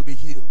afflicted and to be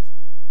healed.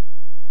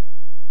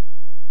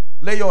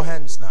 Lay your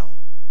hands now.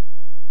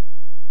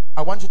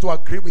 I want you to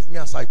agree with me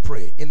as I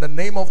pray. In the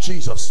name of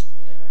Jesus.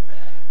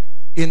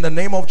 In the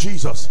name of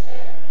Jesus.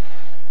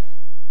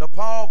 The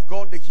power of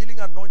God, the healing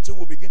anointing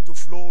will begin to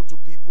flow to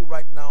people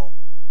right now.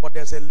 But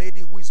there's a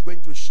lady who is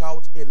going to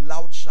shout a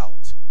loud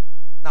shout.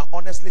 Now,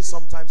 honestly,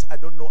 sometimes I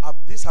don't know.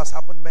 This has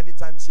happened many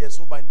times here.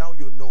 So by now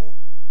you know.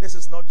 This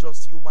is not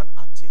just human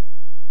acting.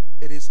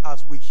 It is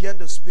as we hear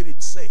the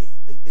Spirit say.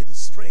 It is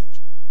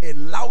strange. A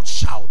loud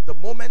shout. The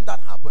moment that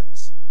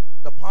happens,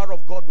 the power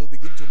of God will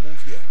begin to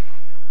move here.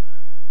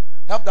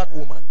 Help that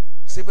woman.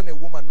 It's even a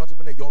woman, not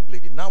even a young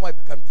lady. Now I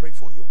can pray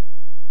for you.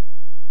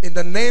 In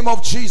the name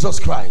of Jesus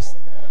Christ.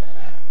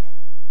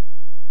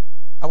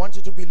 I want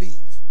you to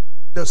believe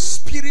the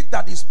spirit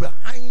that is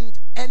behind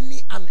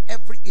any and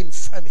every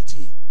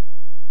infirmity.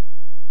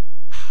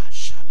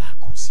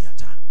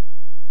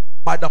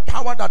 By the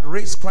power that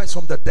raised Christ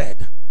from the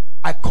dead,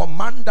 I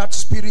command that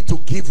spirit to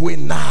give way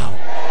now.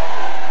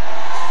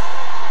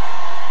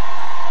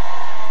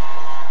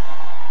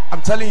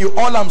 I'm telling you,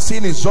 all I'm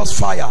seeing is just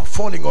fire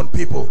falling on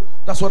people.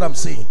 That's what I'm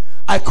seeing.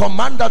 I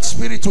command that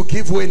spirit to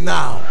give way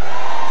now.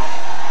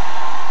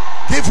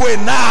 Give way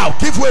now.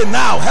 Give way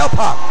now. Help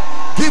her.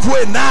 Give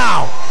way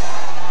now.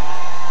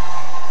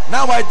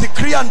 Now I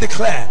decree and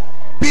declare,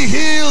 be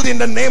healed in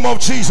the name of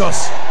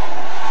Jesus.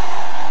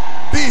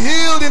 Be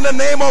healed in the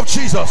name of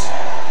Jesus.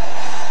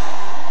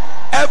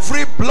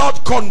 Every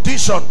blood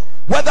condition,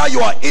 whether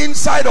you are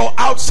inside or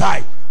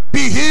outside,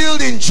 be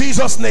healed in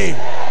Jesus' name.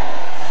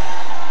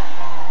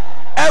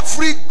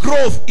 Every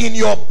growth in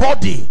your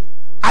body,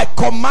 I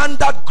command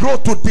that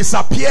growth to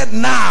disappear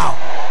now.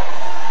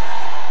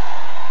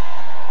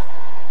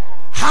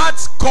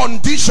 Heart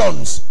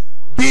conditions,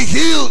 be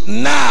healed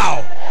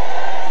now.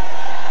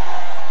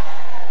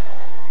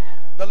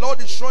 The Lord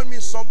is showing me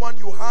someone,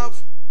 you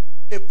have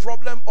a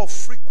problem of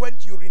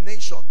frequent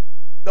urination.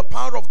 The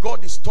power of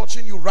God is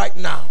touching you right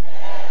now.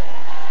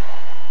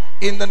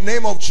 In the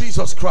name of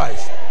Jesus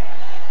Christ.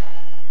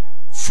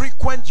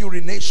 Frequent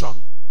urination,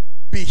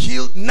 be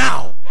healed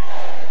now.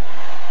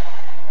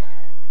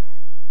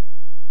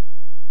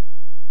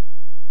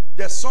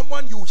 There's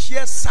someone, you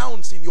hear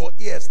sounds in your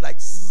ears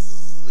like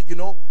zzz,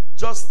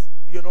 just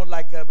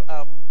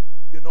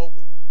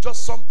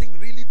just something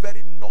really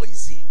very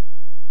noisy.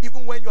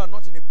 Even when you are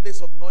not in a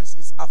place of noise,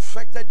 it's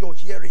affected your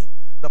hearing.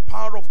 The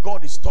power of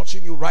God is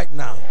touching you right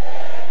now.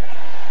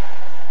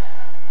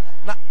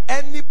 Now,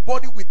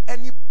 anybody with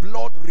any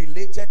blood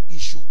related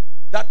issue,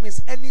 that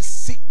means any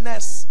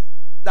sickness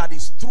that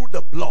is through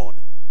the blood,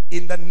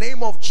 in the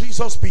name of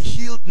Jesus, be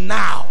healed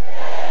now.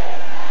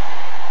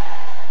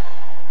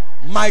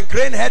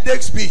 Migraine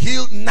headaches, be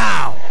healed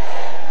now.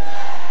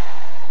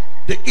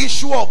 The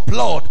issue of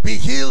blood, be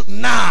healed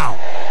now.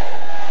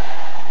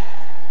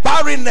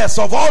 Barrenness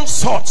of all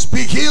sorts,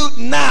 be healed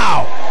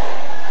now.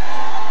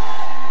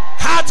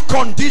 Heart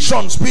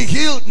conditions, be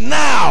healed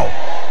now.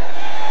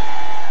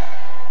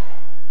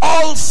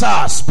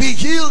 Ulcers, be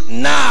healed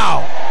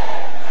now.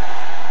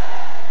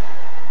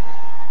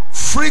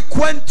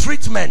 Frequent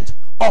treatment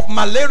of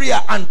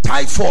malaria and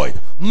typhoid,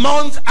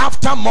 month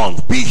after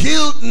month, be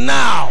healed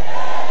now.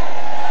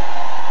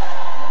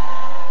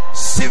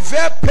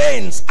 Severe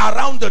pains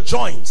around the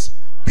joints,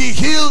 be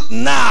healed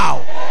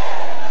now.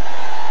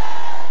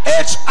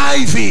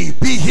 HIV,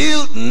 be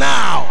healed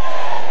now.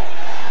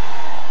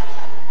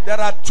 There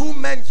are two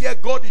men here.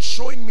 God is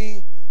showing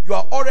me you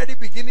are already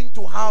beginning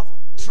to have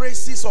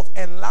traces of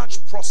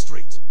enlarged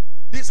prostate.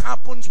 This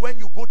happens when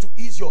you go to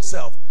ease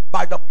yourself.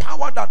 By the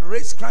power that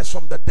raised Christ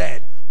from the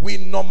dead, we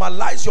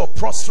normalize your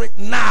prostate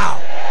now.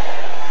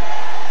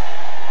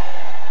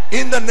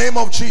 In the name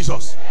of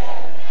Jesus.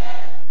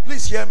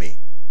 Please hear me.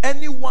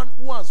 Anyone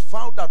who has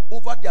vowed that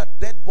over their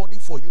dead body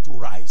for you to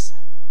rise,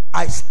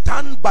 I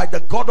stand by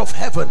the God of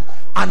heaven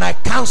and I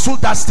cancel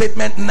that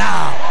statement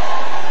now.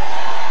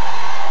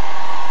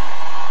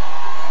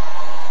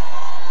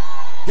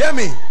 Hear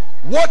me.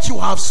 What you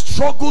have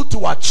struggled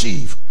to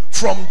achieve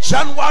from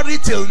January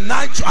till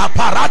now,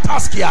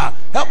 Aparataskia,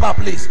 help her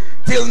please,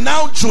 till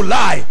now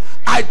July,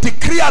 I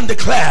decree and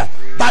declare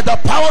by the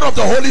power of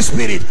the Holy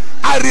Spirit,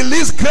 I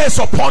release grace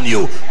upon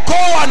you. Go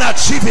and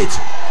achieve it.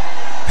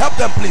 Help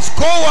them please.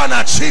 Go and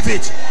achieve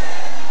it.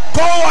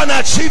 Go and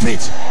achieve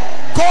it.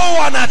 Go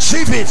and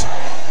achieve it.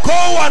 Go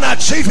and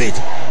achieve it.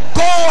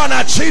 Go and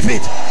achieve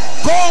it.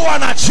 Go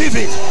and achieve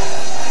it.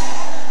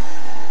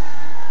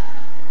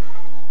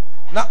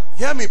 Now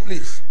hear me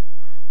please.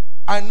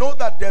 I know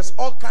that there's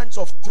all kinds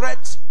of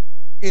threats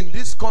in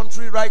this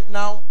country right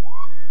now,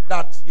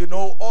 that, you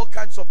know, all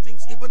kinds of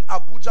things, even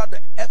Abuja, the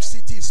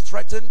FCT is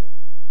threatened,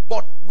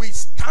 but we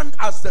stand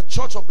as the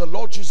church of the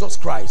Lord Jesus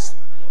Christ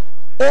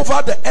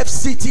over the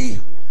FCT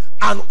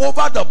and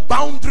over the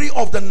boundary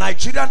of the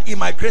Nigerian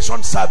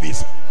Immigration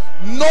Service.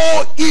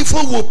 No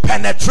evil will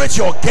penetrate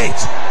your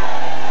gate.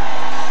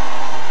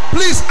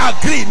 Please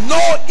agree,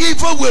 no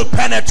evil will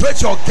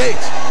penetrate your gate.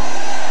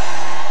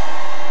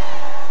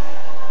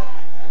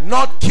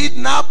 Not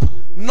kidnap,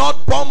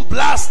 not bomb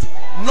blast,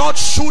 not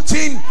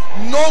shooting.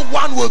 No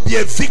one will be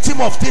a victim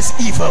of this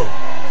evil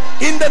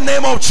in the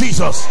name of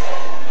Jesus.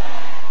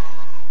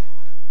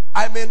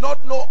 I may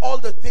not know all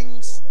the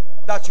things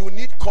that you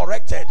need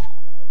corrected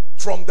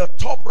from the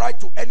top right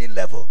to any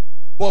level,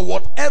 but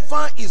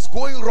whatever is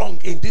going wrong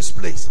in this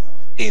place,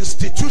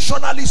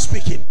 institutionally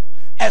speaking,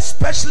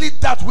 especially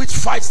that which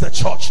fights the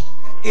church,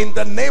 in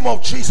the name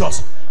of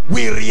Jesus,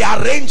 we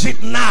rearrange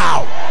it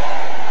now.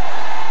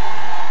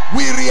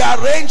 We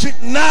rearrange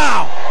it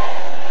now.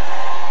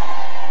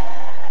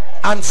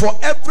 And for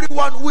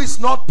everyone who is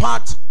not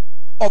part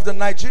of the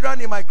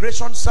Nigerian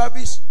Immigration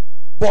Service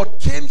but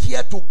came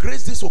here to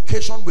grace this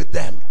occasion with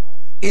them,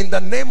 in the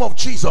name of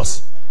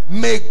Jesus,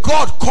 may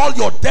God call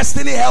your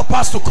destiny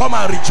helpers to come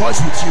and rejoice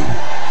with you.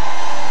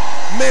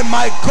 May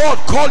my God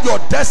call your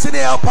destiny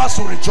helpers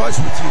to rejoice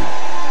with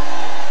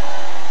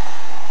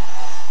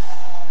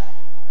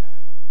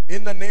you,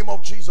 in the name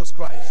of Jesus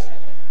Christ.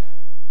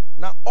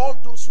 Now, all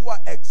those who are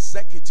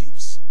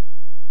executives,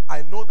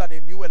 I know that a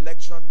new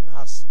election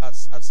has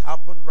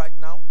happened right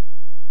now,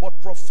 but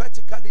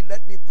prophetically,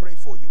 let me pray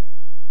for you.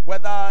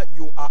 Whether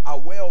you are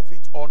aware of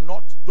it or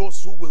not,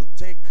 those who will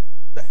take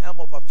the helm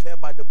of affair,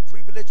 by the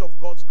privilege of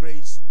God's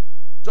grace,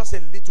 just a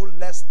little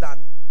less than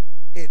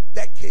a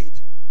decade,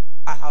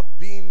 I have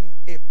been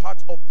a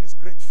part of this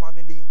great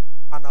family,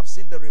 and I've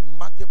seen the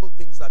remarkable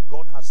things that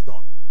God has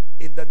done.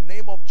 In the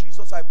name of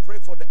Jesus, I pray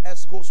for the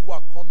escorts who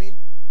are coming.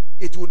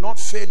 It will not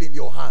fail in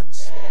your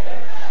hands.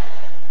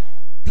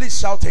 Please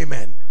shout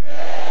amen.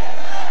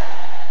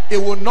 It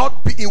will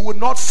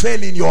not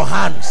fail in your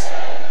hands.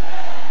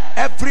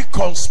 Every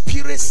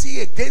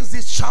conspiracy against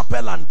this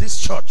chapel and this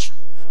church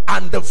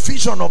and the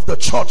vision of the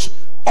church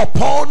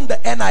upon the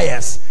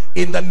NIS,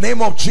 in the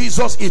name of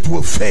Jesus, it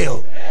will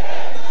fail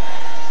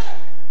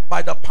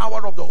by the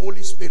power of the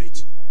Holy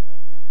Spirit,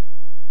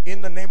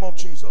 in the name of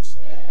Jesus.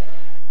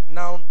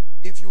 Now,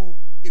 if you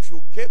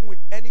came with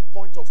any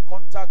point of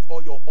contact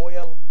or your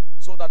oil,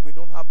 so that we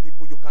don't have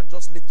people, you can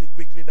just lift it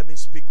quickly. Let me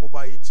speak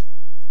over it.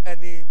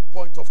 Any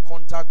point of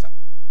contact,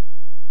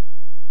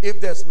 if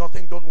there's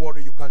nothing, don't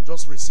worry, you can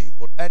just receive.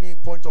 But any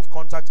point of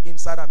contact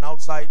inside and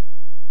outside,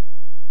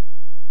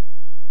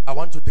 I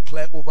want to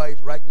declare over it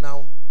right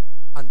now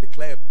and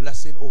declare a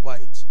blessing over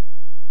it.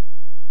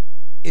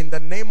 In the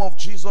name of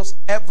Jesus,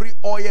 every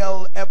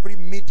oil, every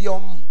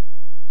medium,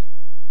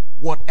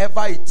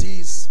 whatever it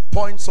is,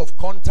 points of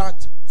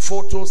contact,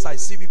 photos, I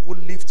see people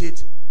lift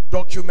it,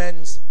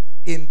 documents,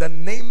 in the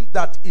name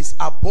that is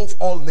above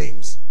all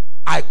names,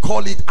 I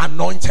call it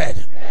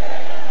anointed.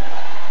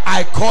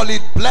 I call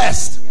it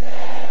blessed.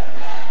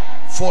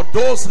 For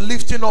those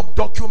lifting up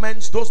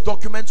documents, those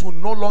documents will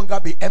no longer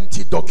be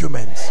empty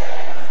documents.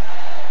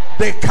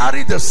 They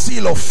carry the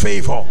seal of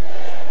favor.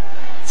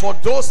 For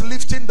those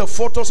lifting the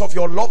photos of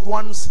your loved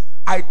ones,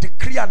 I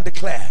decree and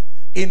declare,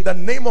 in the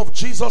name of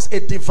Jesus, a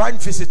divine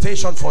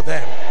visitation for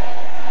them.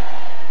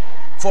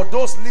 For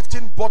those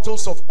lifting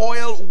bottles of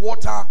oil,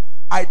 water,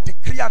 I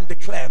decree and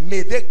declare,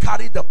 may they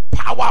carry the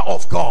power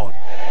of God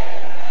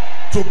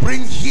to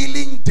bring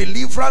healing,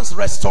 deliverance,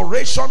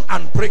 restoration,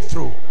 and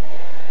breakthrough,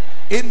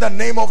 in the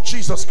name of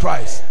Jesus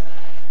Christ.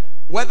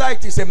 Whether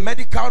it is a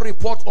medical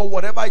report or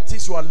whatever it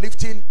is you are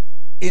lifting,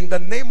 in the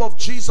name of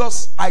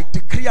Jesus, I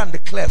decree and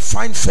declare,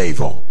 find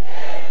favor,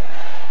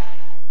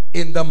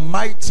 in the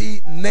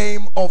mighty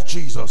name of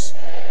Jesus.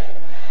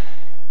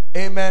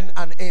 Amen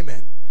and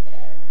amen.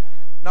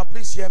 Now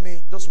please hear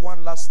me, just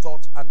one last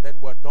thought and then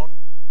we're done.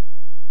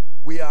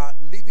 We are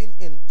living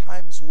in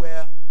times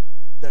where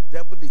the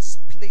devil is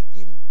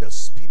plaguing the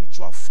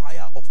spiritual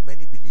fire of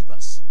many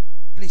believers.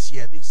 Please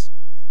hear this.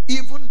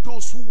 Even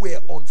those who were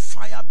on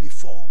fire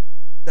before,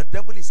 the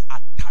devil is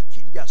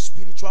attacking their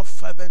spiritual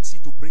fervency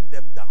to bring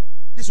them down.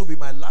 This will be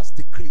my last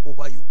decree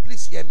over you.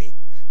 Please hear me.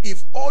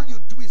 If all you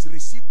do is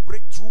receive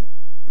breakthrough,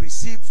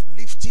 receive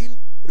lifting,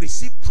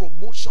 receive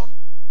promotion,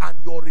 and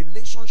your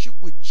relationship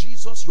with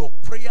Jesus, your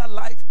prayer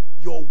life,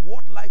 your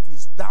word life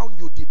is down,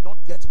 you did not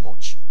get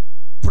much.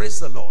 Praise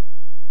the Lord.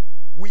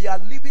 We are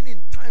living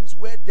in times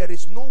where there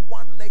is no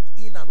one leg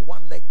in and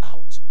one leg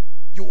out.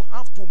 You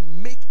have to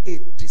make a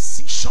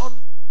decision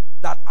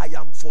that I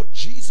am for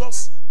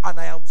Jesus, and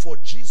I am for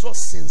Jesus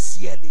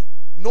sincerely.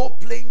 No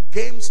playing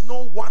games,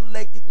 no one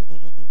leg in.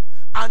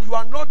 And you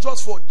are not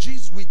just for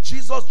Jesus, with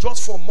Jesus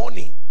just for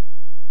money,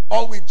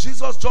 or with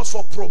Jesus just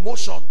for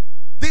promotion.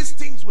 These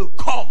things will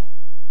come.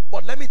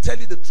 But let me tell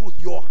you the truth,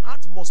 your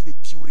heart must be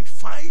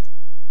purified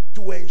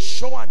to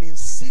ensure and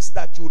insist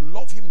that you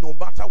love him no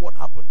matter what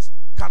happens.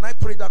 Can I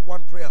pray that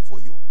one prayer for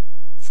you?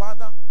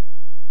 Father,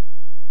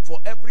 for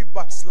every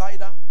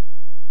backslider,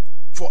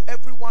 For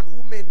everyone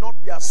who may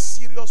not be as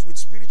serious with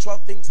spiritual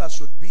things as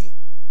should be.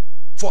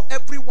 For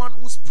everyone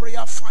whose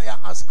prayer fire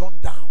has gone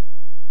down.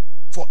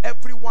 For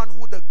everyone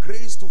who the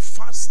grace to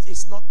fast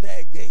is not there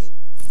again.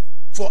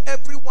 For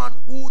everyone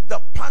who the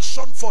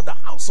passion for the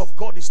house of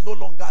God is no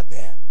longer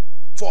there.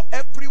 For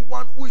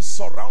everyone who is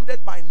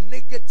surrounded by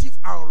negative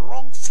and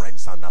wrong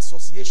friends and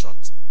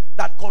associations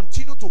that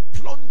continue to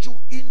plunge you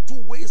into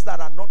ways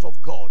that are not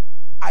of God,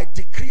 I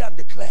decree and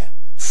declare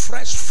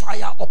fresh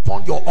fire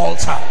upon your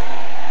altar.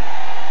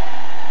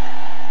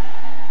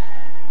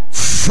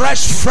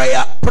 Fresh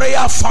prayer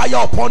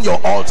fire upon your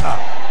altar.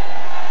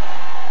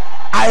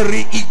 I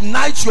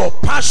reignite your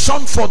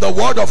passion for the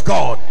word of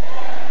God.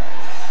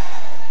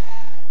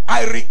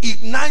 I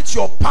reignite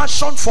your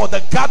passion for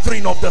the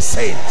gathering of the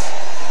saints.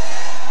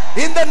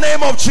 In the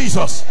name of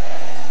Jesus.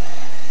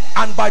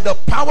 And by the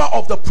power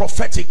of the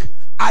prophetic,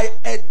 I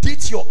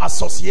edit your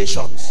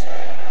associations.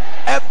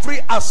 Every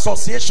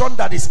association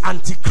that is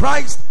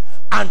antichrist,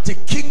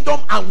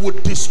 anti-kingdom, and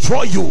would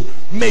destroy you,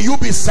 may you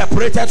be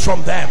separated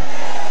from them.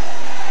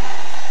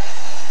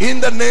 In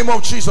the name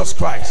of Jesus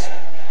Christ.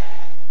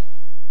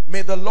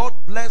 May the Lord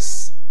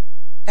bless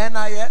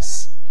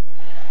NIS.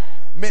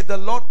 May the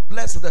Lord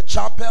bless the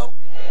chapel.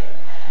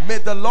 May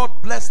the Lord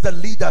bless the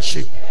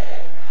leadership.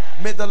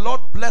 May the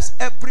Lord bless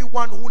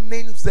everyone who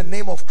names the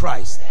name of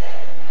Christ.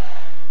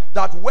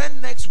 That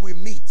when next we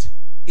meet,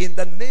 in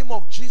the name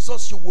of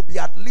Jesus, you will be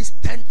at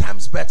least 10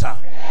 times better.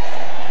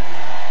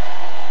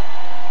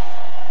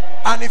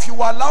 And if you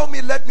allow me,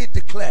 let me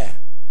declare,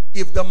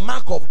 if the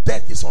mark of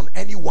death is on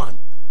anyone,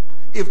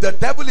 if the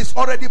devil is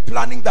already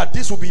planning that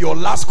this will be your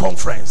last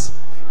conference,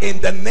 in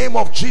the name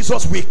of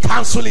Jesus, we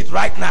cancel it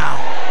right now.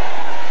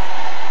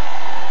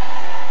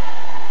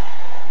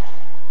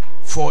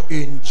 For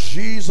in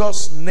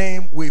Jesus'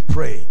 name we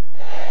pray.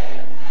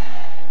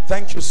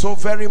 Thank you so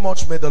very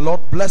much. May the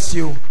Lord bless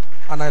you.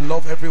 And I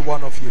love every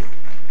one of you.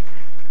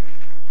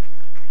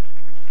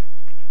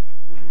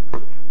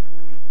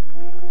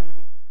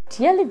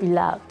 Dearly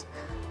beloved,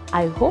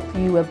 I hope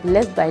you were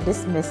blessed by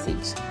this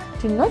message.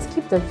 Do not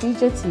keep the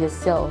video to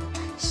yourself.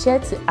 Share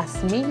to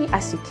as many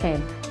as you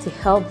can to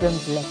help them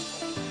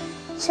bless.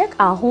 Check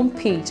our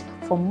homepage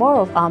for more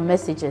of our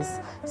messages.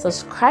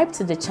 Subscribe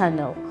to the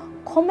channel.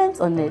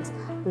 Comment on it.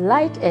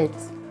 Like it.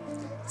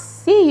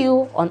 See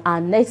you on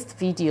our next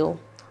video.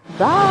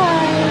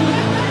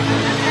 Bye.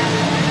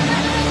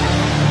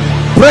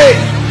 Pray.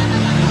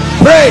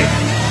 Pray.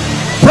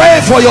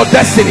 Pray for your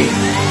destiny.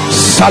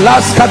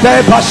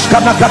 Salaskade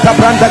bashkana kata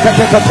branda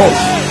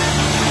katekatos.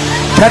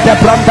 Kete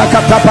branda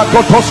kata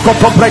bakotos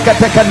koto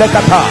brekete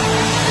kelekata.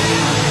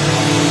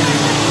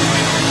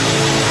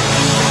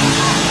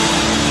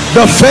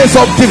 The phase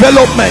of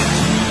development.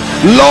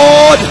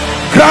 Lord,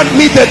 grant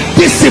me the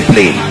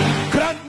discipline